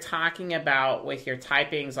what you're talking about with your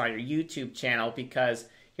typings on your YouTube channel because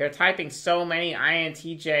They're typing so many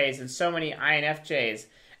INTJs and so many INFJs,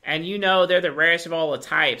 and you know they're the rarest of all the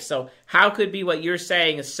types. So how could be what you're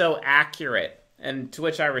saying is so accurate? And to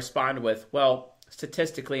which I respond with, well,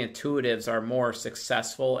 statistically, intuitives are more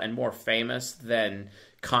successful and more famous than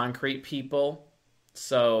concrete people.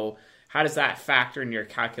 So how does that factor in your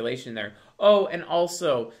calculation there? Oh, and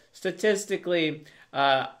also, statistically,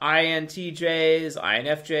 INTJs,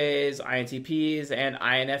 INFJs, INTPs, and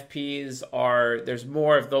INFPs there's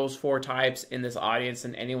more of those 4 types in this audience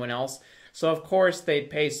than anyone else. So, of course, they'd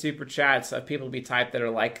pay super chats of people to be typed that are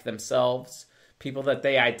like themselves, people that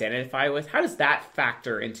they identify with. How does that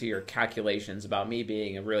factor into your calculations about me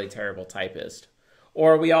being a really terrible typist?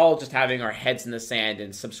 Or are we all just having our heads in the sand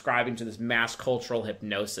and subscribing to this mass cultural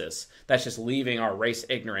hypnosis that's just leaving our race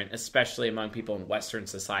ignorant, especially among people in Western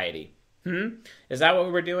society? Is that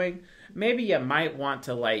what we're doing? Maybe you might want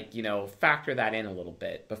to, factor that in a little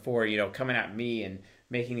bit before, coming at me and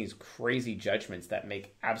making these crazy judgments that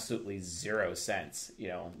make absolutely zero sense.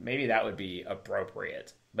 Maybe that would be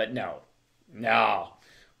appropriate. But no,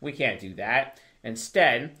 we can't do that.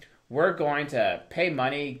 Instead, we're going to pay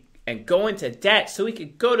money and go into debt so we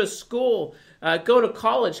could go to school, go to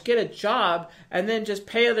college, get a job, and then just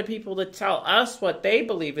pay other people to tell us what they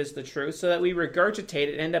believe is the truth so that we regurgitate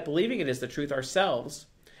it and end up believing it is the truth ourselves,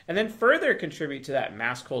 and then further contribute to that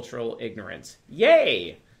mass cultural ignorance.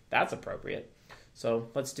 Yay! That's appropriate. So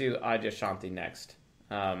let's do Adyashanti next.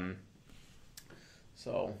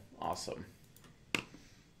 So, awesome.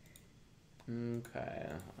 Okay,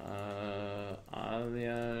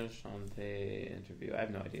 Adyashanti interview. I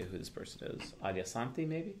have no idea who this person is. Adyashanti,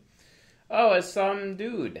 maybe? Oh, it's some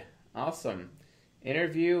dude. Awesome.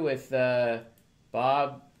 Interview with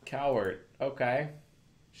Bob Cowart. Okay,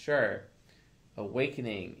 sure.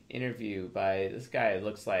 Awakening interview by this guy.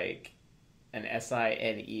 Looks like an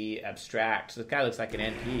SINE abstract. This guy looks like an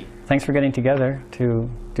NP. Thanks for getting together to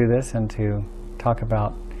do this and to talk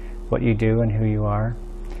about what you do and who you are.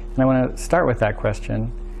 And I want to start with that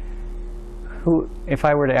question. If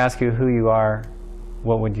I were to ask you who you are,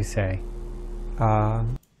 what would you say?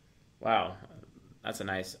 Wow, that's a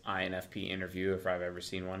nice INFP interview if I've ever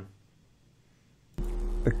seen one.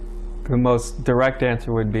 The most direct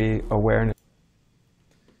answer would be awareness.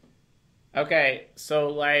 Okay, so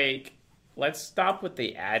let's stop with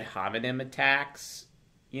the ad hominem attacks,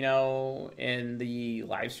 in the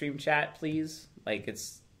live stream chat, please.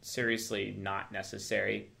 It's seriously not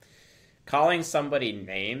necessary. Calling somebody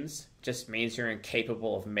names just means you're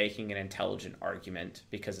incapable of making an intelligent argument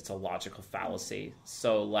because it's a logical fallacy.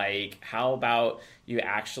 So, how about you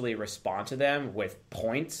actually respond to them with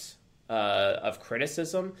points of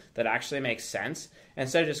criticism that actually make sense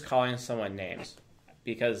instead of just calling someone names?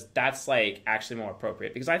 Because that's, actually more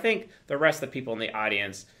appropriate. Because I think the rest of the people in the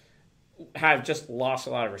audience have just lost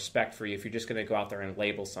a lot of respect for you if you're just going to go out there and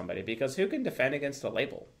label somebody. Because who can defend against a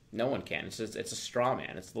label? No one can. It's a straw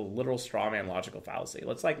man. It's the literal straw man logical fallacy.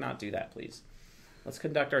 Let's not do that, please. Let's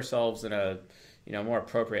conduct ourselves in a more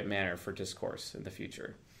appropriate manner for discourse in the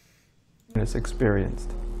future. It's experienced.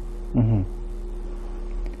 Mm-hmm.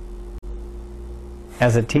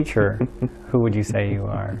 As a teacher, who would you say you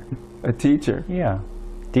are? A teacher? Yeah.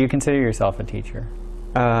 Do you consider yourself a teacher?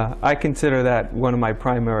 I consider that one of my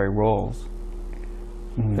primary roles.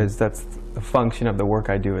 Because that's the function of the work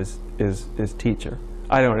I do is teacher.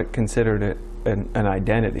 I don't consider it an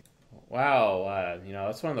identity. Wow,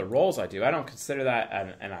 that's one of the roles I do. I don't consider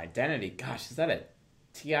that an identity. Gosh, is that a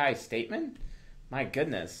TI statement? My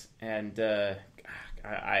goodness. And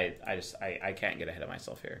I can't get ahead of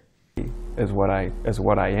myself here. As what I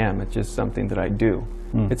am. It's just something that I do.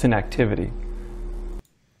 It's an activity.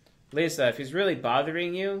 Lisa, if he's really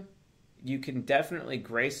bothering you, you can definitely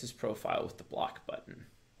grace his profile with the block button.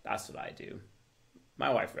 That's what I do. My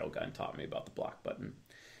wife Railgun taught me about the block button.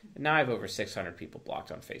 And now I have over 600 people blocked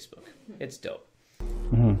on Facebook. It's dope.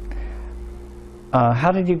 Mm-hmm.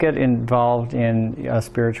 How did you get involved in a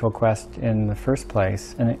spiritual quest in the first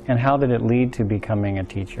place? And how did it lead to becoming a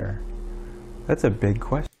teacher? That's a big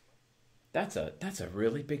question. That's a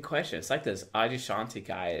really big question. It's like this Adyashanti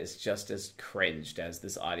guy is just as cringed as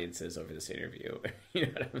this audience is over this interview. You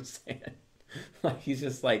know what I'm saying? He's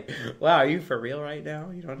just wow, are you for real right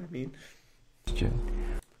now? You know what I mean?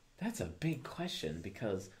 That's a big question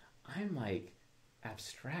because I'm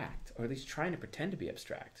abstract, or at least trying to pretend to be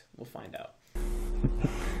abstract. We'll find out.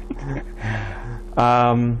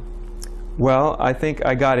 Well, I think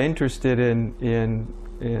I got interested in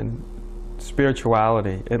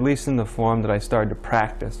spirituality, at least in the form that I started to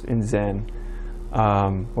practice in Zen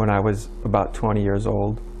when I was about 20 years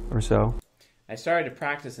old or so. I started to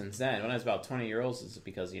practice in Zen when I was about 20 years old. Is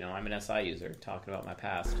because, I'm an SI user talking about my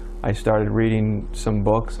past. I started reading some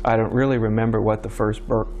books. I don't really remember what the first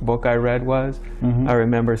book I read was. I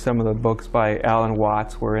remember some of the books by Alan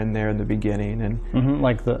Watts were in there in the beginning. And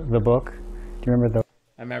like the book. Do you remember the?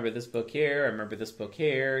 I remember this book here. I remember this book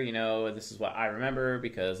here. This is what I remember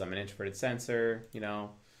because I'm an introverted sensor.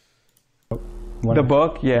 The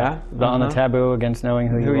book, yeah. On the taboo against knowing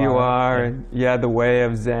who you are. Yeah. Yeah, the way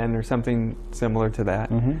of Zen or something similar to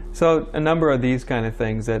that. So a number of these kind of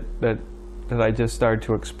things that I just started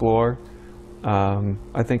to explore.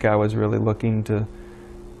 I think I was really looking to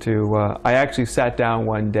I actually sat down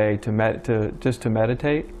one day to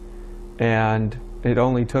meditate, and it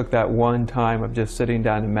only took that one time of just sitting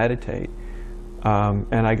down to meditate,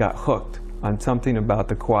 and I got hooked on something about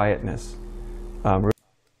the quietness.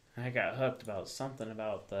 I got hooked about something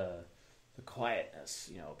about the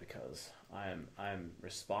quietness, because I'm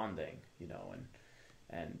responding,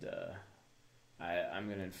 and I'm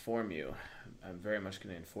going to inform you. I'm very much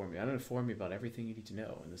going to inform you. I'm going to inform you about everything you need to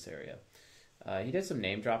know in this area. He did some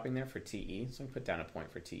name dropping there for TE, so I'm going to put down a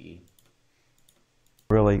point for TE.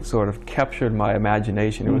 Really sort of captured my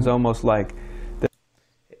imagination. It was almost like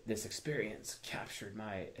this experience captured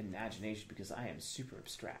my imagination because I am super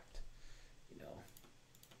abstract.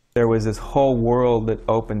 There was this whole world that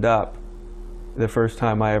opened up the first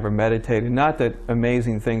time I ever meditated. Not that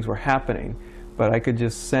amazing things were happening, but I could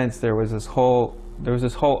just sense there was this whole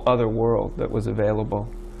other world that was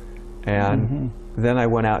available. And then I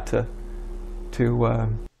went out to All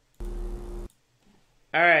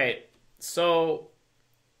right. So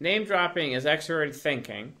name dropping is extroverted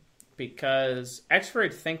thinking, because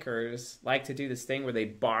extroverted thinkers like to do this thing where they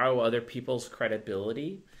borrow other people's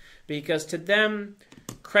credibility, because to them,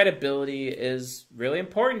 credibility is really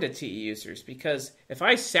important to TE users, because if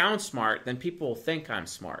I sound smart, then people will think I'm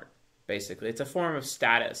smart, basically. It's a form of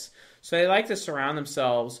status. So they like to surround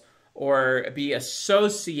themselves or be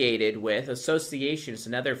associated with, association is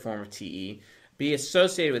another form of TE, be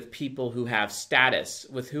associated with people who have status,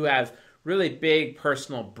 who have really big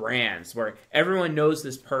personal brands where everyone knows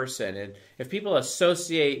this person. And if people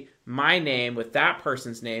associate my name with that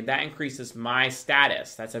person's name, that increases my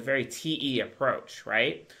status. That's a very TE approach,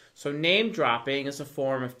 right? So name dropping is a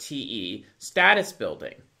form of TE status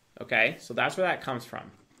building. Okay, so that's where that comes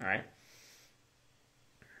from. All right.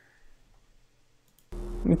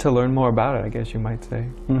 To learn more about it, I guess you might say.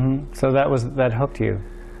 So that hooked you.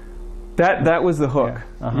 That was the hook.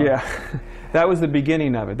 Yeah. Yeah. That was the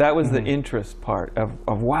beginning of it. That was the interest part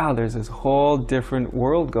of wow, there's this whole different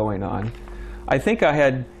world going on. I think I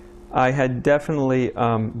had definitely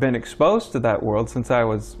been exposed to that world since I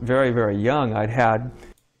was very, very young. I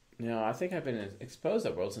think I've been exposed to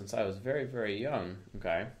that world since I was very, very young.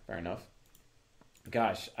 Okay, fair enough.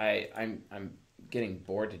 Gosh, I'm getting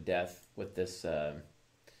bored to death with this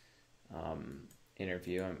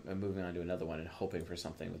interview. I'm moving on to another one and hoping for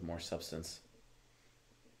something with more substance.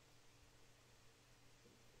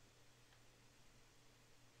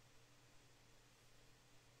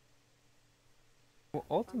 Well,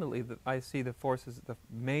 ultimately, I see the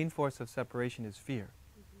main force of separation is fear.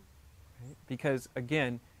 Right? Because,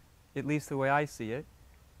 again, at least the way I see it,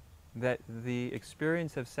 that the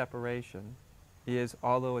experience of separation is,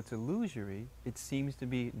 although it's illusory, it seems to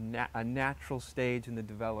be a natural stage in the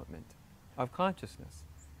development of consciousness.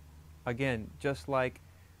 Again, just like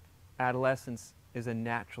adolescence is a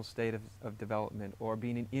natural state of development, or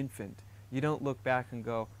being an infant, you don't look back and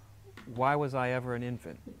go, why was I ever an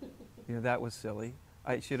infant? That was silly.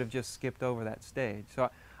 I should have just skipped over that stage. So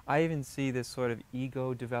I even see this sort of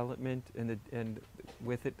ego development, and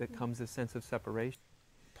with it that comes a sense of separation.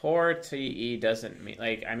 Poor TE doesn't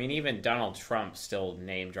mean, even Donald Trump still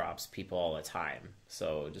name drops people all the time.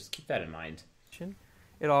 So just keep that in mind.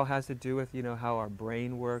 It all has to do with, how our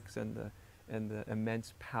brain works and the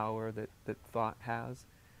immense power that thought has.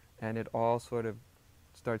 And it all sort of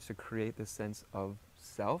starts to create this sense of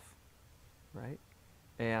self, right?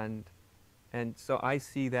 And so I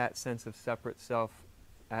see that sense of separate self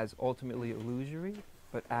as ultimately illusory,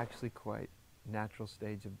 but actually quite natural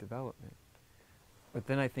stage of development. But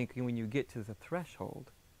then I think when you get to the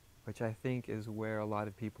threshold, which I think is where a lot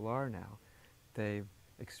of people are now, they've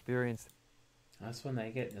experienced. That's when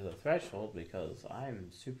they get to the threshold, because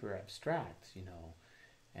I'm super abstract,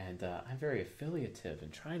 and I'm very affiliative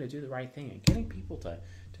and trying to do the right thing and getting people to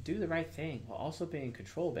do the right thing while also being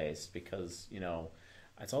control-based, because,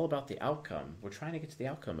 it's all about the outcome. We're trying to get to the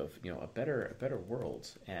outcome of, a better world.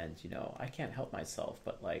 And, I can't help myself,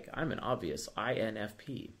 but I'm an obvious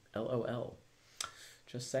INFP, LOL.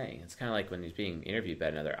 Just saying. It's kind of like when he's being interviewed by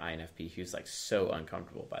another INFP, he was like so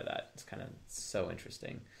uncomfortable by that. It's kind of so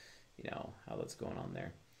interesting, how that's going on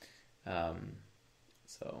there.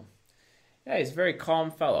 So, yeah, he's a very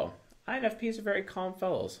calm fellow. INFPs are very calm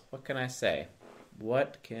fellows. What can I say?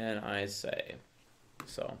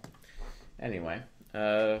 So, anyway,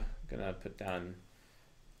 gonna put down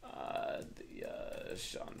the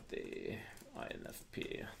Shanti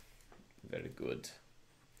INFP. Very good.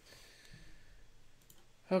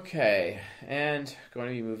 Okay, and going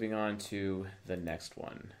to be moving on to the next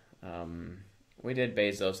one. We did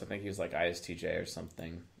Bezos. I think he was like ISTJ or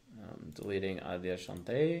something. Deleting Adia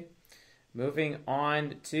Shanti. Moving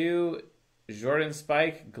on to Jordan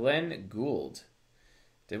Spike, Glenn Gould.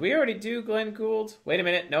 Did we already do Glenn Gould? Wait a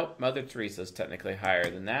minute. Nope. Mother Teresa is technically higher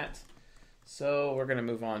than that. So we're going to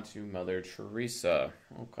move on to Mother Teresa.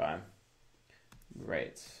 Okay.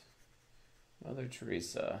 Great. Mother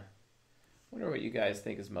Teresa. I wonder what you guys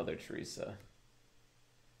think is Mother Teresa.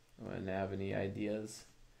 Anyone have any ideas?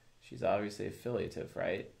 She's obviously affiliative,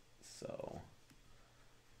 right? So,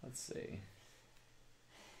 let's see.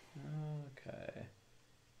 Okay.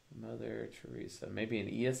 Mother Teresa. Maybe an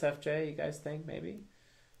ESFJ, you guys think, maybe?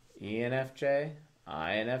 ENFJ?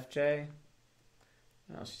 INFJ?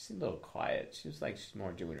 No, she seemed a little quiet. She was like she's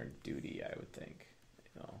more doing her duty, I would think.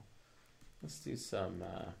 Let's do some...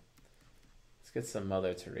 let's get some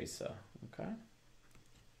Mother Teresa, okay?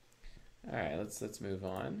 All right, let's move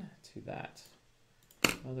on to that.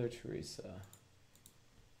 Mother Teresa.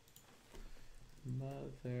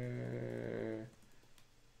 Mother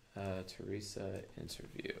Teresa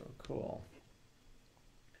interview. Cool.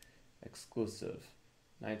 Exclusive.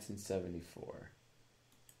 1974.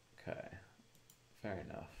 Okay. Fair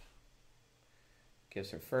enough. Gives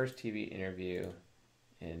her first TV interview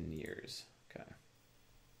in years. Okay.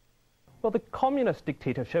 Well, the communist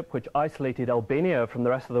dictatorship, which isolated Albania from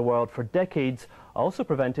the rest of the world for decades, also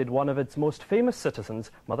prevented one of its most famous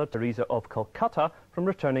citizens, Mother Teresa of Calcutta, from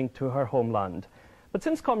returning to her homeland. But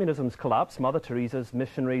since communism's collapse, Mother Teresa's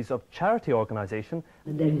Missionaries of Charity organization...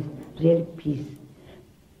 There is real peace.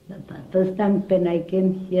 The first time when I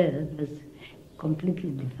came here was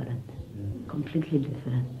completely different. Completely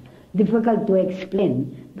different. Difficult to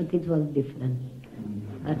explain, but it was different.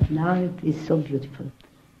 But now it is so beautiful.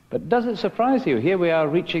 But does it surprise you? Here we are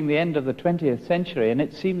reaching the end of the 20th century, and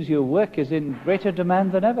it seems your work is in greater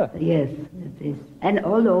demand than ever. Yes, it is. And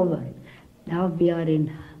all over. Now we are in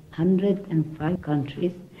 105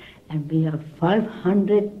 countries, and we have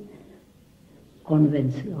 500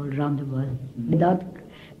 convents all around the world, without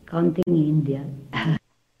counting India.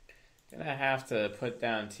 Gonna have to put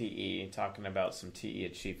down TE, talking about some TE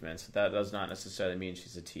achievements. That does not necessarily mean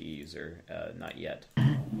she's a TE user, not yet.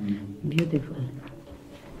 Beautiful.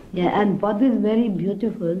 Yeah, and what is very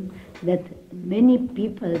beautiful, that many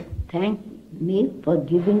people thank me for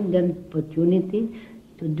giving them opportunity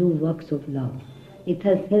to do works of love. It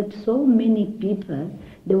has helped so many people,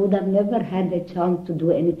 they would have never had a chance to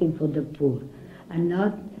do anything for the poor. And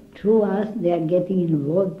now, through us, they are getting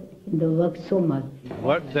involved in the work so much.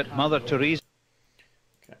 Work that Mother Teresa...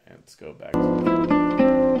 Okay, let's go back to...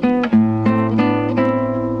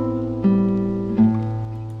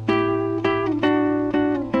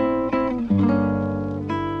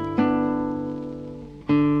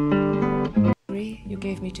 You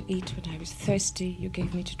gave me to eat when I was thirsty, you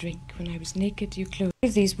gave me to drink when I was naked, you clothed.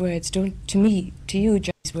 These words don't, to me, to you,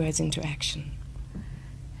 just these words into action.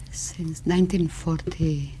 Since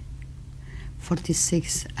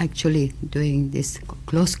 1946, actually doing this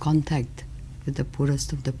close contact with the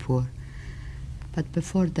poorest of the poor. But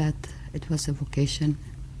before that, it was a vocation.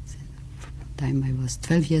 From the time I was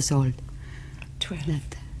 12 years old. 12.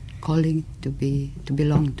 That calling to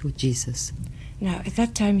belong to Jesus. Now, at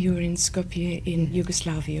that time you were in Skopje in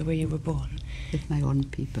Yugoslavia, where you were born. With my own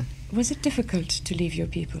people. Was it difficult to leave your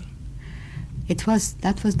people? That was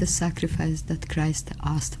the sacrifice that Christ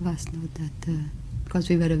asked of us, because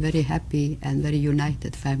we were a very happy and very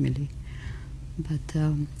united family. But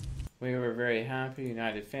we were a very happy,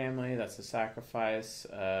 united family. That's a sacrifice.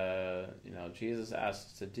 Jesus asked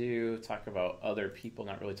us to do. Talk about other people,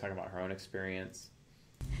 not really talking about her own experience.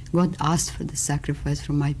 God asked for the sacrifice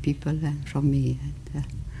from my people and from me.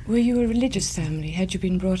 Were you a religious family? Had you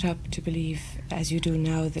been brought up to believe, as you do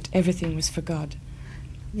now, that everything was for God?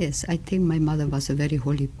 Yes, I think my mother was a very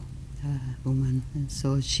holy woman, and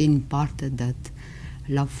so she imparted that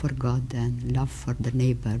love for God and love for the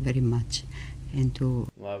neighbor very much into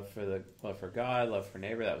love for God, love for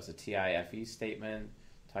neighbor. That was a TIFE statement,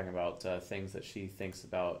 talking about things that she thinks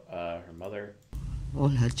about her mother. All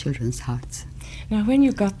her children's hearts. Now, when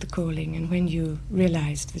you got the calling and when you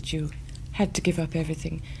realized that you had to give up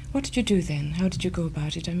everything. What did you do then? How did you go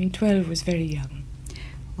about it? I mean, 12 was very young.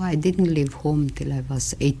 Well, I didn't leave home till I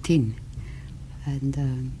was 18. And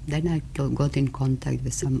then I got in contact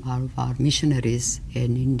with some of our missionaries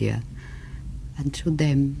in India. And through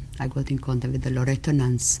them, I got in contact with the Loreto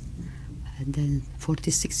nuns. And then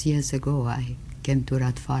 46 years ago, I came to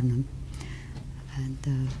Rathfarnham.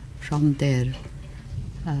 And from there,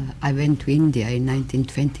 I went to India in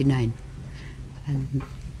 1929 and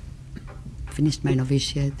finished my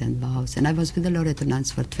novitiate and vows. And I was with the Loreto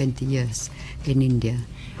nuns for 20 years in India.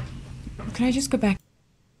 Can I just go back?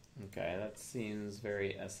 Okay, that seems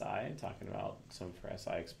very SI, talking about some of her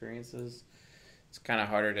SI experiences. It's kind of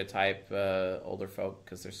harder to type older folk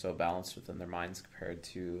because they're so balanced within their minds compared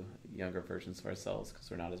to younger versions of ourselves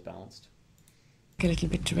because we're not as balanced. A little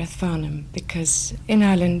bit to Rathfarnham, because in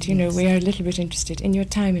Ireland, you know, we are a little bit interested in your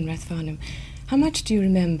time in Rathfarnham. How much do you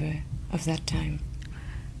remember of that time?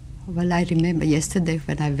 Well, I remember yesterday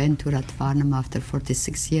when I went to Rathfarnham after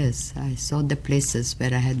 46 years, I saw the places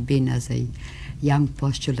where I had been as a young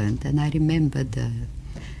postulant, and I remember the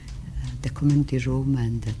community room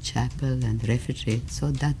and the chapel and refectory.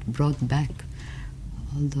 So that brought back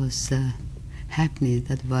all those happenings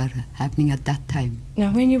that were happening at that time.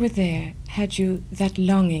 Now, when you were there, had you that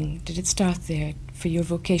longing? Did it start there for your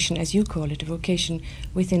vocation, as you call it, a vocation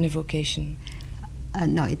within a vocation?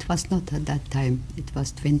 No, it was not at that time. It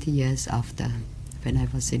was 20 years after, when I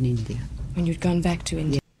was in India. When you'd gone back to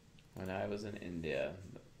India? When I was in India,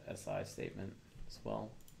 the SI statement as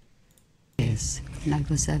well. Yes, and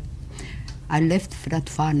I left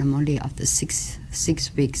Rathfarnham only after six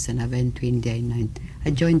weeks, and I went to India I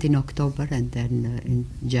joined in October, and then in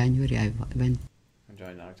January I went. I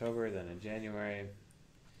joined in October, then in January.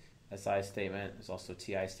 SI statement. There's also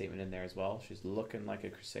TI statement in there as well. She's looking like a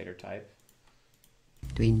crusader type.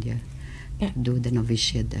 To India, do the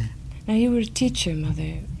novitiate there. Now, you were a teacher,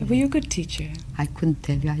 Mother. Were you a good teacher? I couldn't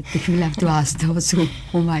tell you. I think you'll have to ask those who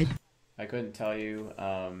might. I couldn't tell you.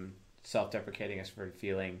 Self-deprecating as for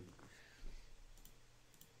feeling.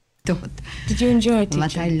 Did you enjoy teaching?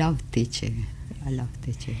 But I love teaching. I love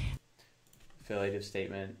teaching. Affiliative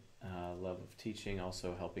statement, love of teaching,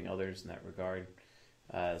 also helping others in that regard.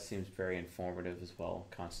 Seems very informative as well,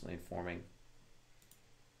 constantly informing.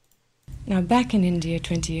 Now, back in India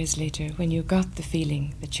 20 years later, when you got the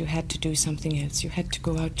feeling that you had to do something else, you had to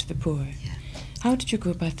go out to the poor, how did you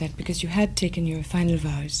go about that? Because you had taken your final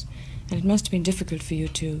vows, and it must have been difficult for you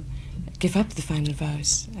to give up the final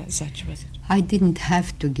vows as such, was it? I didn't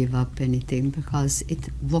have to give up anything because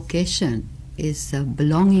vocation is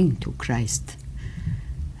belonging to Christ.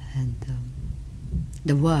 And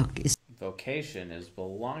the work is... Vocation is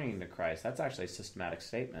belonging to Christ. That's actually a systematic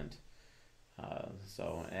statement.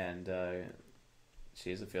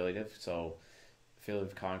 She is affiliative, so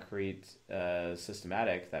affiliative, concrete,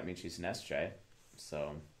 systematic, that means she's an SJ.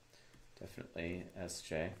 So definitely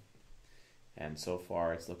SJ. And so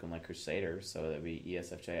far it's looking like Crusader, so that would be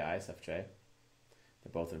ESFJ, ISFJ.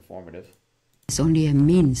 They're both informative. It's only a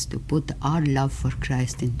means to put our love for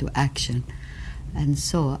Christ into action. And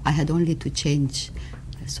so I had only to change,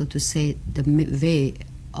 so to say, the way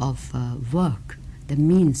of work. The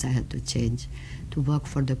means I had to change to work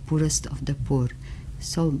for the poorest of the poor.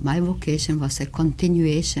 So my vocation was a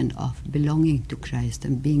continuation of belonging to Christ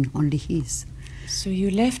and being only His. So you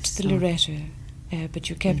left the Loreto, but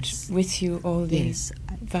you kept with you all the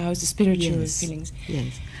vows, the spiritual feelings.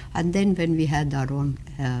 Yes. And then when we had our own,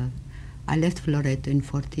 I left Loreto in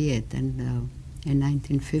 48, and in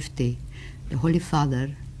 1950, the Holy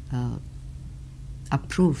Father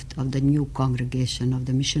approved of the new congregation of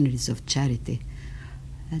the Missionaries of Charity.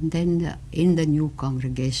 And then in the new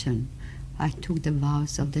congregation, I took the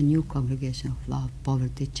vows of the new congregation of love,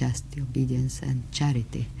 poverty, chastity, obedience, and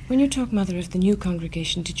charity. When you talk, Mother, of the new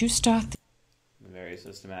congregation, did you start... Very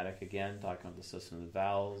systematic again, talking about the system of the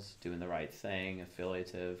vows, doing the right thing,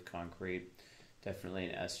 affiliative, concrete, definitely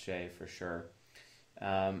an SJ for sure.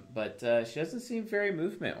 But she doesn't seem very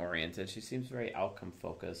movement-oriented. She seems very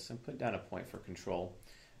outcome-focused. I'm putting down a point for control.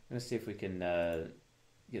 I'm going to see if we can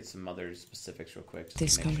get some other specifics real quick.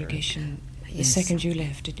 This congregation, the second you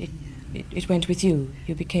left, it went with you.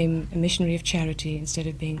 You became a missionary of charity instead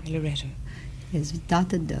of being a Loreto. Yes,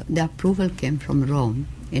 the approval came from Rome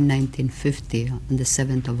in 1950 on the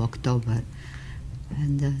 7th of October.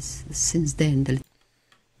 And since then...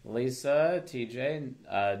 Lisa,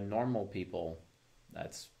 TJ, normal people.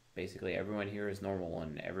 That's basically everyone here is normal,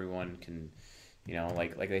 and everyone can, you know,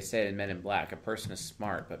 like they say in Men in Black, a person is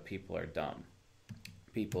smart, but people are dumb.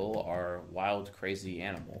 People are wild, crazy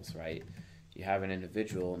animals, right? you have an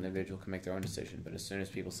individual can make their own decision. But as soon as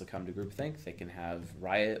people succumb to groupthink, they can have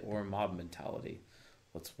riot or mob mentality.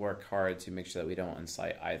 Let's work hard to make sure that we don't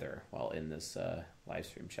incite either while in this live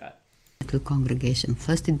stream chat. Congregation.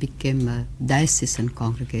 First it became a diocesan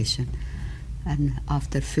congregation, and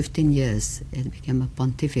after 15 years it became a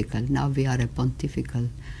pontifical. Now we are a pontifical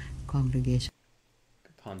congregation.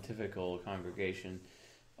 Pontifical congregation,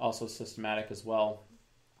 also systematic as well.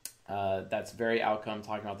 That's very outcome,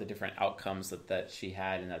 talking about the different outcomes that she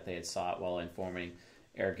had and that they had sought while informing.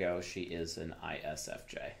 Ergo, she is an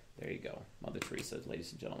ISFJ. There you go. Mother Teresa,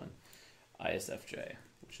 ladies and gentlemen. ISFJ,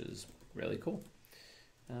 which is really cool.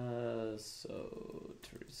 So,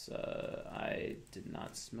 Teresa, I did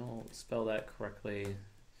not spell that correctly.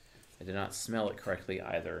 I did not smell it correctly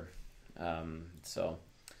either. So,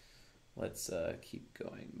 let's keep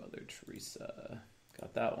going. Mother Teresa.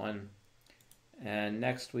 Got that one. And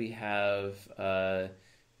next we have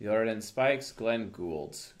Jordan Spikes, Glenn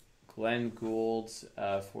Gould. Glenn Gould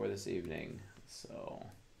for this evening. So,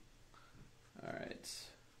 all right.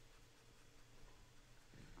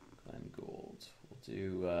 Glenn Gould. We'll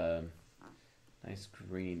do nice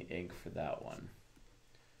green ink for that one.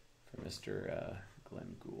 For Mr.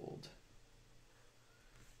 Glenn Gould.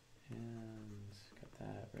 And got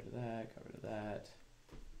that, rid of that, got rid of that,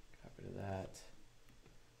 got rid of that,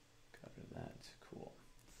 got rid of that. Cool.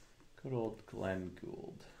 Good old Glenn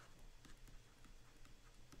Gould.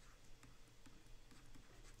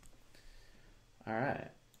 All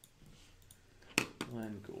right.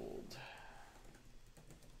 Glenn Gould.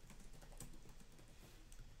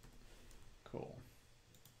 Cool.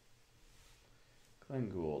 Glenn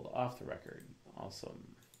Gould, off the record.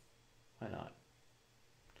 Awesome. Why not?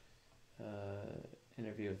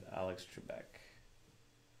 Interview with Alex Trebek.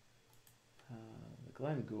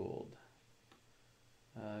 Glenn Gould.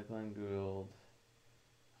 Glenn Gould.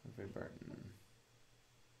 Humphrey Burton.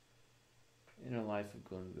 Inner Life of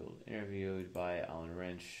Glenn Gould. Interviewed by Alan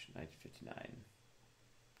Wrench, 1959.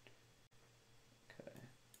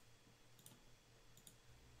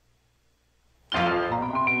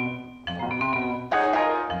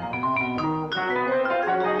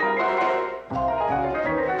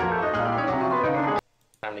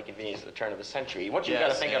 Family convenience at the turn of the century. What you've got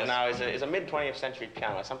to think of now is a mid-20th century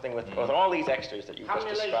piano, something with all these extras that you just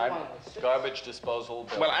described. Garbage disposal.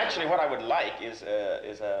 Well, actually, what I would like is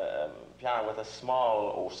a piano with a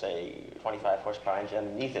small, say, 25 horsepower engine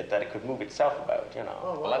underneath it that it could move itself about, you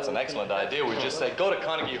know. Well, that's an excellent idea. We just say, go to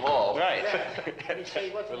Carnegie Hall. Right.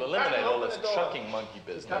 We'll eliminate all this trucking monkey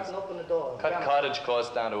business. Open the door. Cut cottage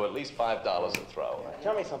costs down to at least $5 a throw.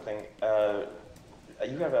 Tell me something.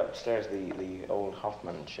 You have upstairs the old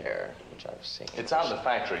Hoffman chair, which I've seen. It's out in the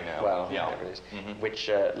factory now. Well, yeah. Whatever it is, which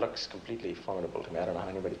looks completely formidable to me. I don't know how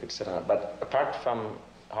anybody could sit on it. But apart from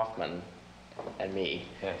Hoffman and me,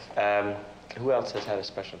 yes. Who else has had a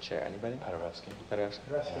special chair? Anybody? Paderewski.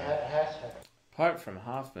 Apart from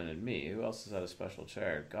Hoffman and me, who else has had a special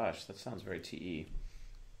chair? Gosh, that sounds very TE.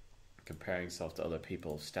 Comparing yourself to other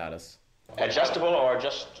people's status. Adjustable or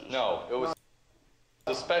just... No, it was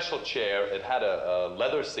a special chair. It had a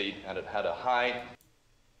leather seat and it had a high...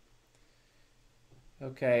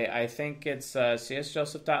 Okay, I think it's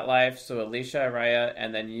csjoseph.life, so Alicia Araya,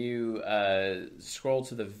 and then you scroll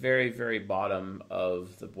to the very, very bottom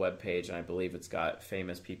of the webpage, and I believe it's got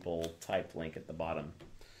famous people type link at the bottom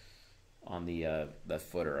on the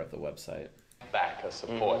footer of the website. Back as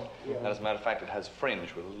support. And as a matter of fact, it has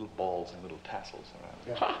fringe with little balls and little tassels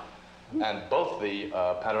around it. And both the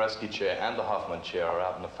Paderewski chair and the Hoffman chair are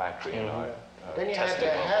out in the factory in our testing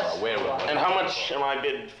of our wear room. And how much am I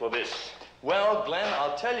bid for this? Well, Glenn,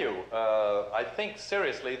 I'll tell you, I think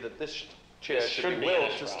seriously that this chair should be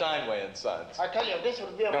willed to Steinway & Sons. I tell you, this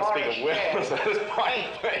would be a Don't speak of wills. chair. That is quite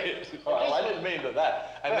well, I didn't mean to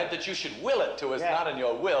that. I meant that you should will it to us, not in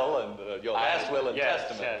your will and your last will and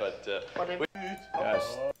testament, but...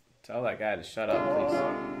 Gosh, tell that guy to shut up, please.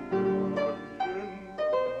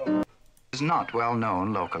 Is not well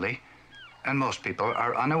known locally, and most people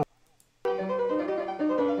are unaware.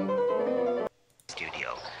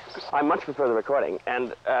 I much prefer the recording,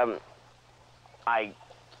 and I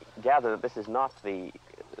gather that this is not the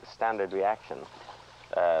standard reaction,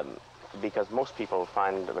 because most people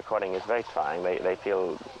find the recording is very trying. They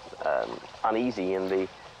feel uneasy in the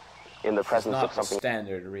presence of something. It's not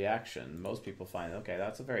standard reaction. Most people find, okay,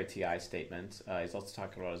 that's a very TI statement. He's also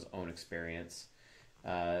talking about his own experience,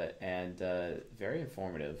 and very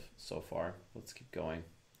informative so far. Let's keep going.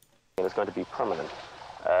 It's going to be permanent.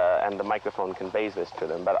 And the microphone conveys this to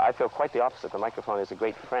them. But I feel quite the opposite. The microphone is a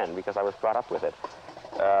great friend because I was brought up with it.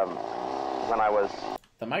 When I was...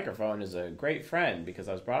 the microphone is a great friend because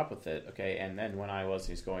I was brought up with it. Okay, and then when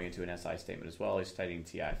he's going into an SI statement as well. He's studying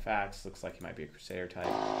TI facts. Looks like he might be a Crusader type.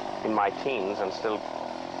 In my teens and still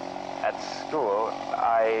at school,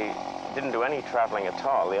 I didn't do any traveling at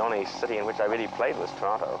all. The only city in which I really played was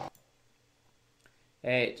Toronto.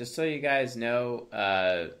 Hey, just so you guys know,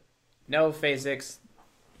 no Phasix.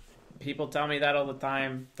 People tell me that all the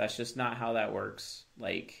time. That's just not how that works.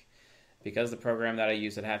 Like, because the program that I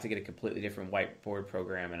use, I'd have to get a completely different whiteboard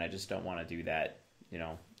program, and I just don't want to do that, you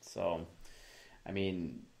know. So, I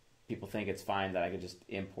mean, people think it's fine that I could just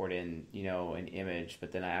import in, you know, an image,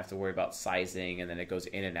 but then I have to worry about sizing, and then it goes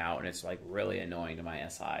in and out, and it's like really annoying to my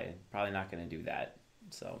SI. Probably not going to do that.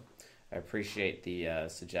 So, I appreciate the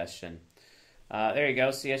suggestion. There you go,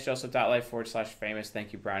 csjoseph.life/famous.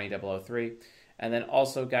 Thank you, Brownie003. And then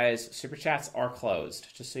also, guys, Super Chats are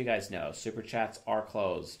closed. Just so you guys know, Super Chats are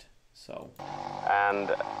closed. So. And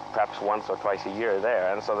perhaps once or twice a year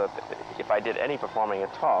there. And so that if I did any performing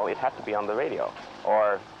at all, it had to be on the radio.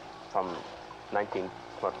 Or from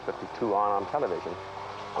 1952 on television,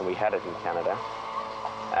 when we had it in Canada.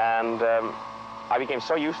 And I became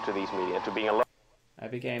so used to these media, to being alone. I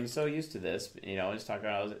became so used to this, you know, just talking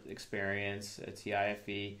about his experience at TIFE.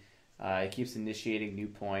 He keeps initiating new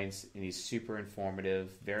points, and he's super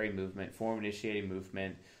informative, very form-initiating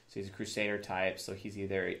movement. So he's a Crusader type, so he's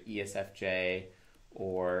either ESFJ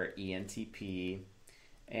or ENTP.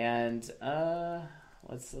 And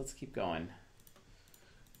let's keep going.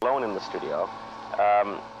 Alone in the studio,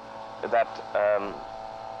 and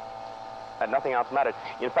nothing else mattered.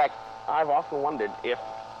 In fact, I've often wondered if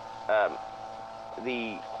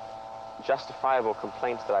the justifiable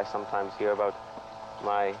complaints that I sometimes hear about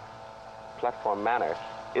my platform manner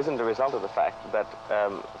isn't a result of the fact that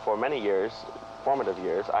for many years, formative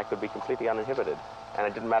years, I could be completely uninhibited, and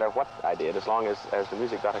it didn't matter what I did as long as the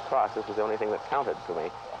music got across. This was the only thing that counted for me,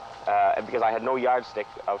 because I had no yardstick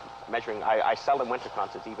of measuring. I seldom went to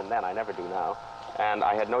concerts even then. I never do now, and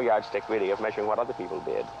I had no yardstick really of measuring what other people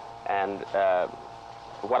did, and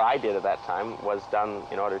what I did at that time was done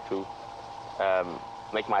in order to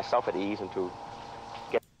make myself at ease and to.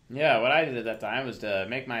 Yeah, what I did at that time was to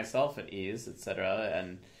make myself at ease, etc.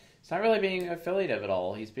 And it's not really being affiliative at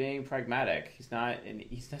all. He's being pragmatic. He's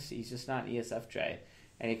just not ESFJ.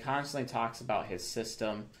 And he constantly talks about his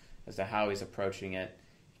system as to how he's approaching it.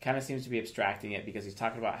 He kind of seems to be abstracting it because he's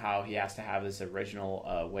talking about how he has to have this original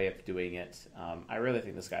way of doing it. I really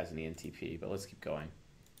think this guy's an ENTP, but let's keep going.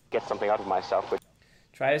 Get something out of myself.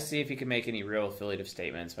 Try to see if he can make any real affiliative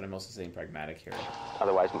statements, but I'm mostly saying pragmatic here.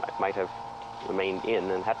 Otherwise, might have remained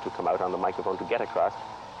in and had to come out on the microphone to get across.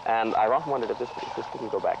 And I often wondered if this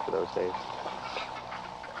didn't go back to those days.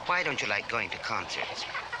 Why don't you like going to concerts?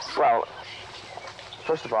 Well,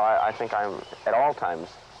 first of all, I think I'm at all times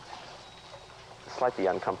slightly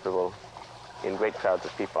uncomfortable in great crowds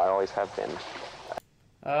of people. I always have been.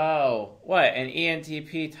 Oh, what? An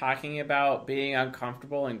ENTP talking about being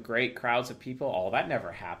uncomfortable in great crowds of people? Oh, that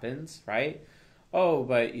never happens, right? Oh,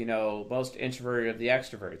 but, you know, most introverted of the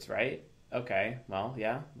extroverts, right? Okay, well,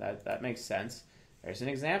 yeah, that makes sense. There's an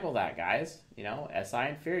example of that, guys. You know, SI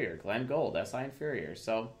inferior, Glenn Gould, SI inferior.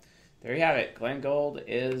 So there you have it. Glenn Gould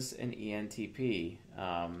is an ENTP.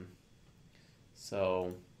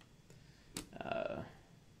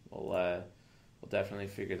 We'll definitely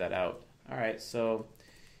figure that out. All right, so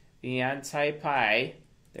ENTP,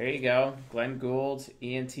 there you go. Glenn Gould,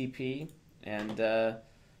 ENTP, and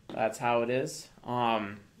that's how it is.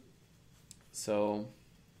 So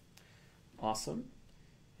awesome.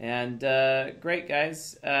 And great,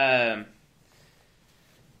 guys. That's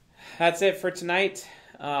it for tonight.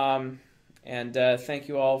 And thank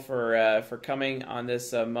you all for coming on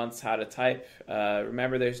this month's How to Type.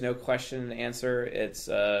 Remember, there's no question and answer. It's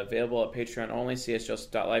available at Patreon only,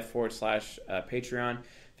 csjoseph.life/Patreon.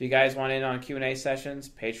 If you guys want in on Q&A sessions,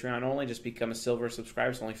 Patreon only, just become a silver subscriber.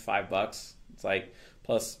 It's only $5. It's like,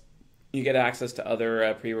 plus you get access to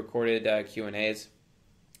other pre-recorded Q&As.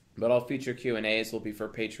 But all future Q&As will be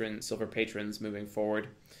for silver patrons moving forward.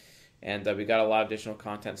 And we got a lot of additional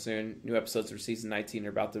content soon. New episodes for Season 19 are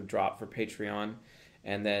about to drop for Patreon.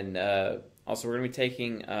 And then also we're going to be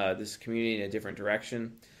taking this community in a different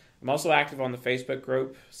direction. I'm also active on the Facebook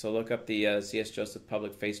group, so look up the CS Joseph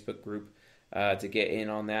Public Facebook group to get in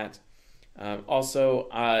on that. Also,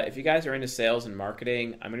 if you guys are into sales and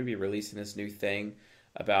marketing, I'm going to be releasing this new thing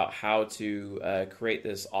about how to create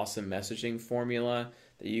this awesome messaging formula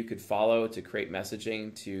that you could follow to create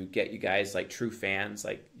messaging to get you guys like true fans,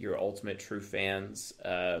 like your ultimate true fans.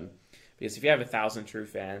 Because if you have 1,000 true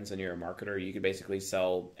fans and you're a marketer, you could basically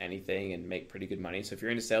sell anything and make pretty good money. So if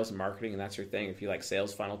you're into sales and marketing and that's your thing, if you like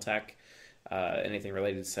sales funnel tech, anything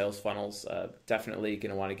related to sales funnels, definitely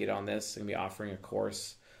going to want to get on this. I'm going to be offering a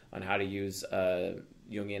course on how to use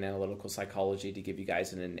Jungian analytical psychology to give you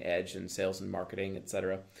guys an edge in sales and marketing,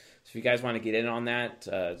 etc. So if you guys want to get in on that,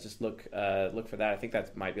 just look for that. I think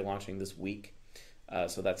that might be launching this week,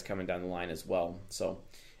 so that's coming down the line as well. So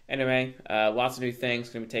anyway, lots of new things.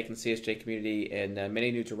 Going to be taking the CSJ community in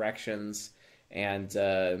many new directions, and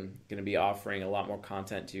going to be offering a lot more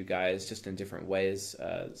content to you guys just in different ways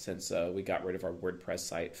since we got rid of our WordPress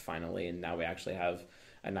site finally, and now we actually have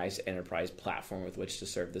a nice enterprise platform with which to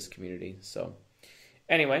serve this community. So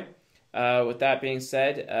anyway, with that being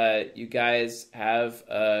said, you guys have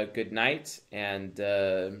a good night, and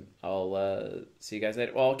I'll see you guys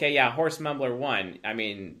later. Well, okay, yeah, Horse Mumbler 1. I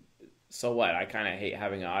mean, so what? I kind of hate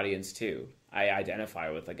having an audience too. I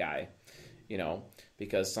identify with the guy, you know,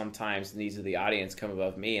 because sometimes the needs of the audience come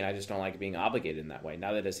above me, and I just don't like being obligated in that way.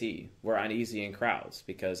 Neither does he. We're uneasy in crowds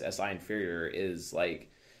because SI Inferior is like,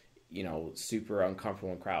 you know, super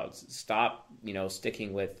uncomfortable in crowds. Stop, you know,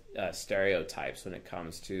 sticking with stereotypes when it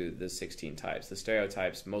comes to the 16 types. The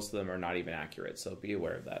stereotypes, most of them are not even accurate, so be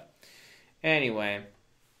aware of that. Anyway,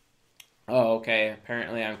 oh, okay,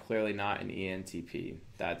 apparently I'm clearly not an ENTP.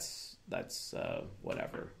 That's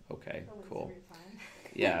whatever. Okay, cool.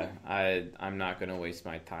 Yeah, I'm not going to waste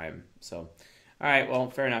my time. So, all right, well,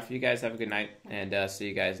 fair enough. You guys have a good night, and see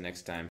you guys next time.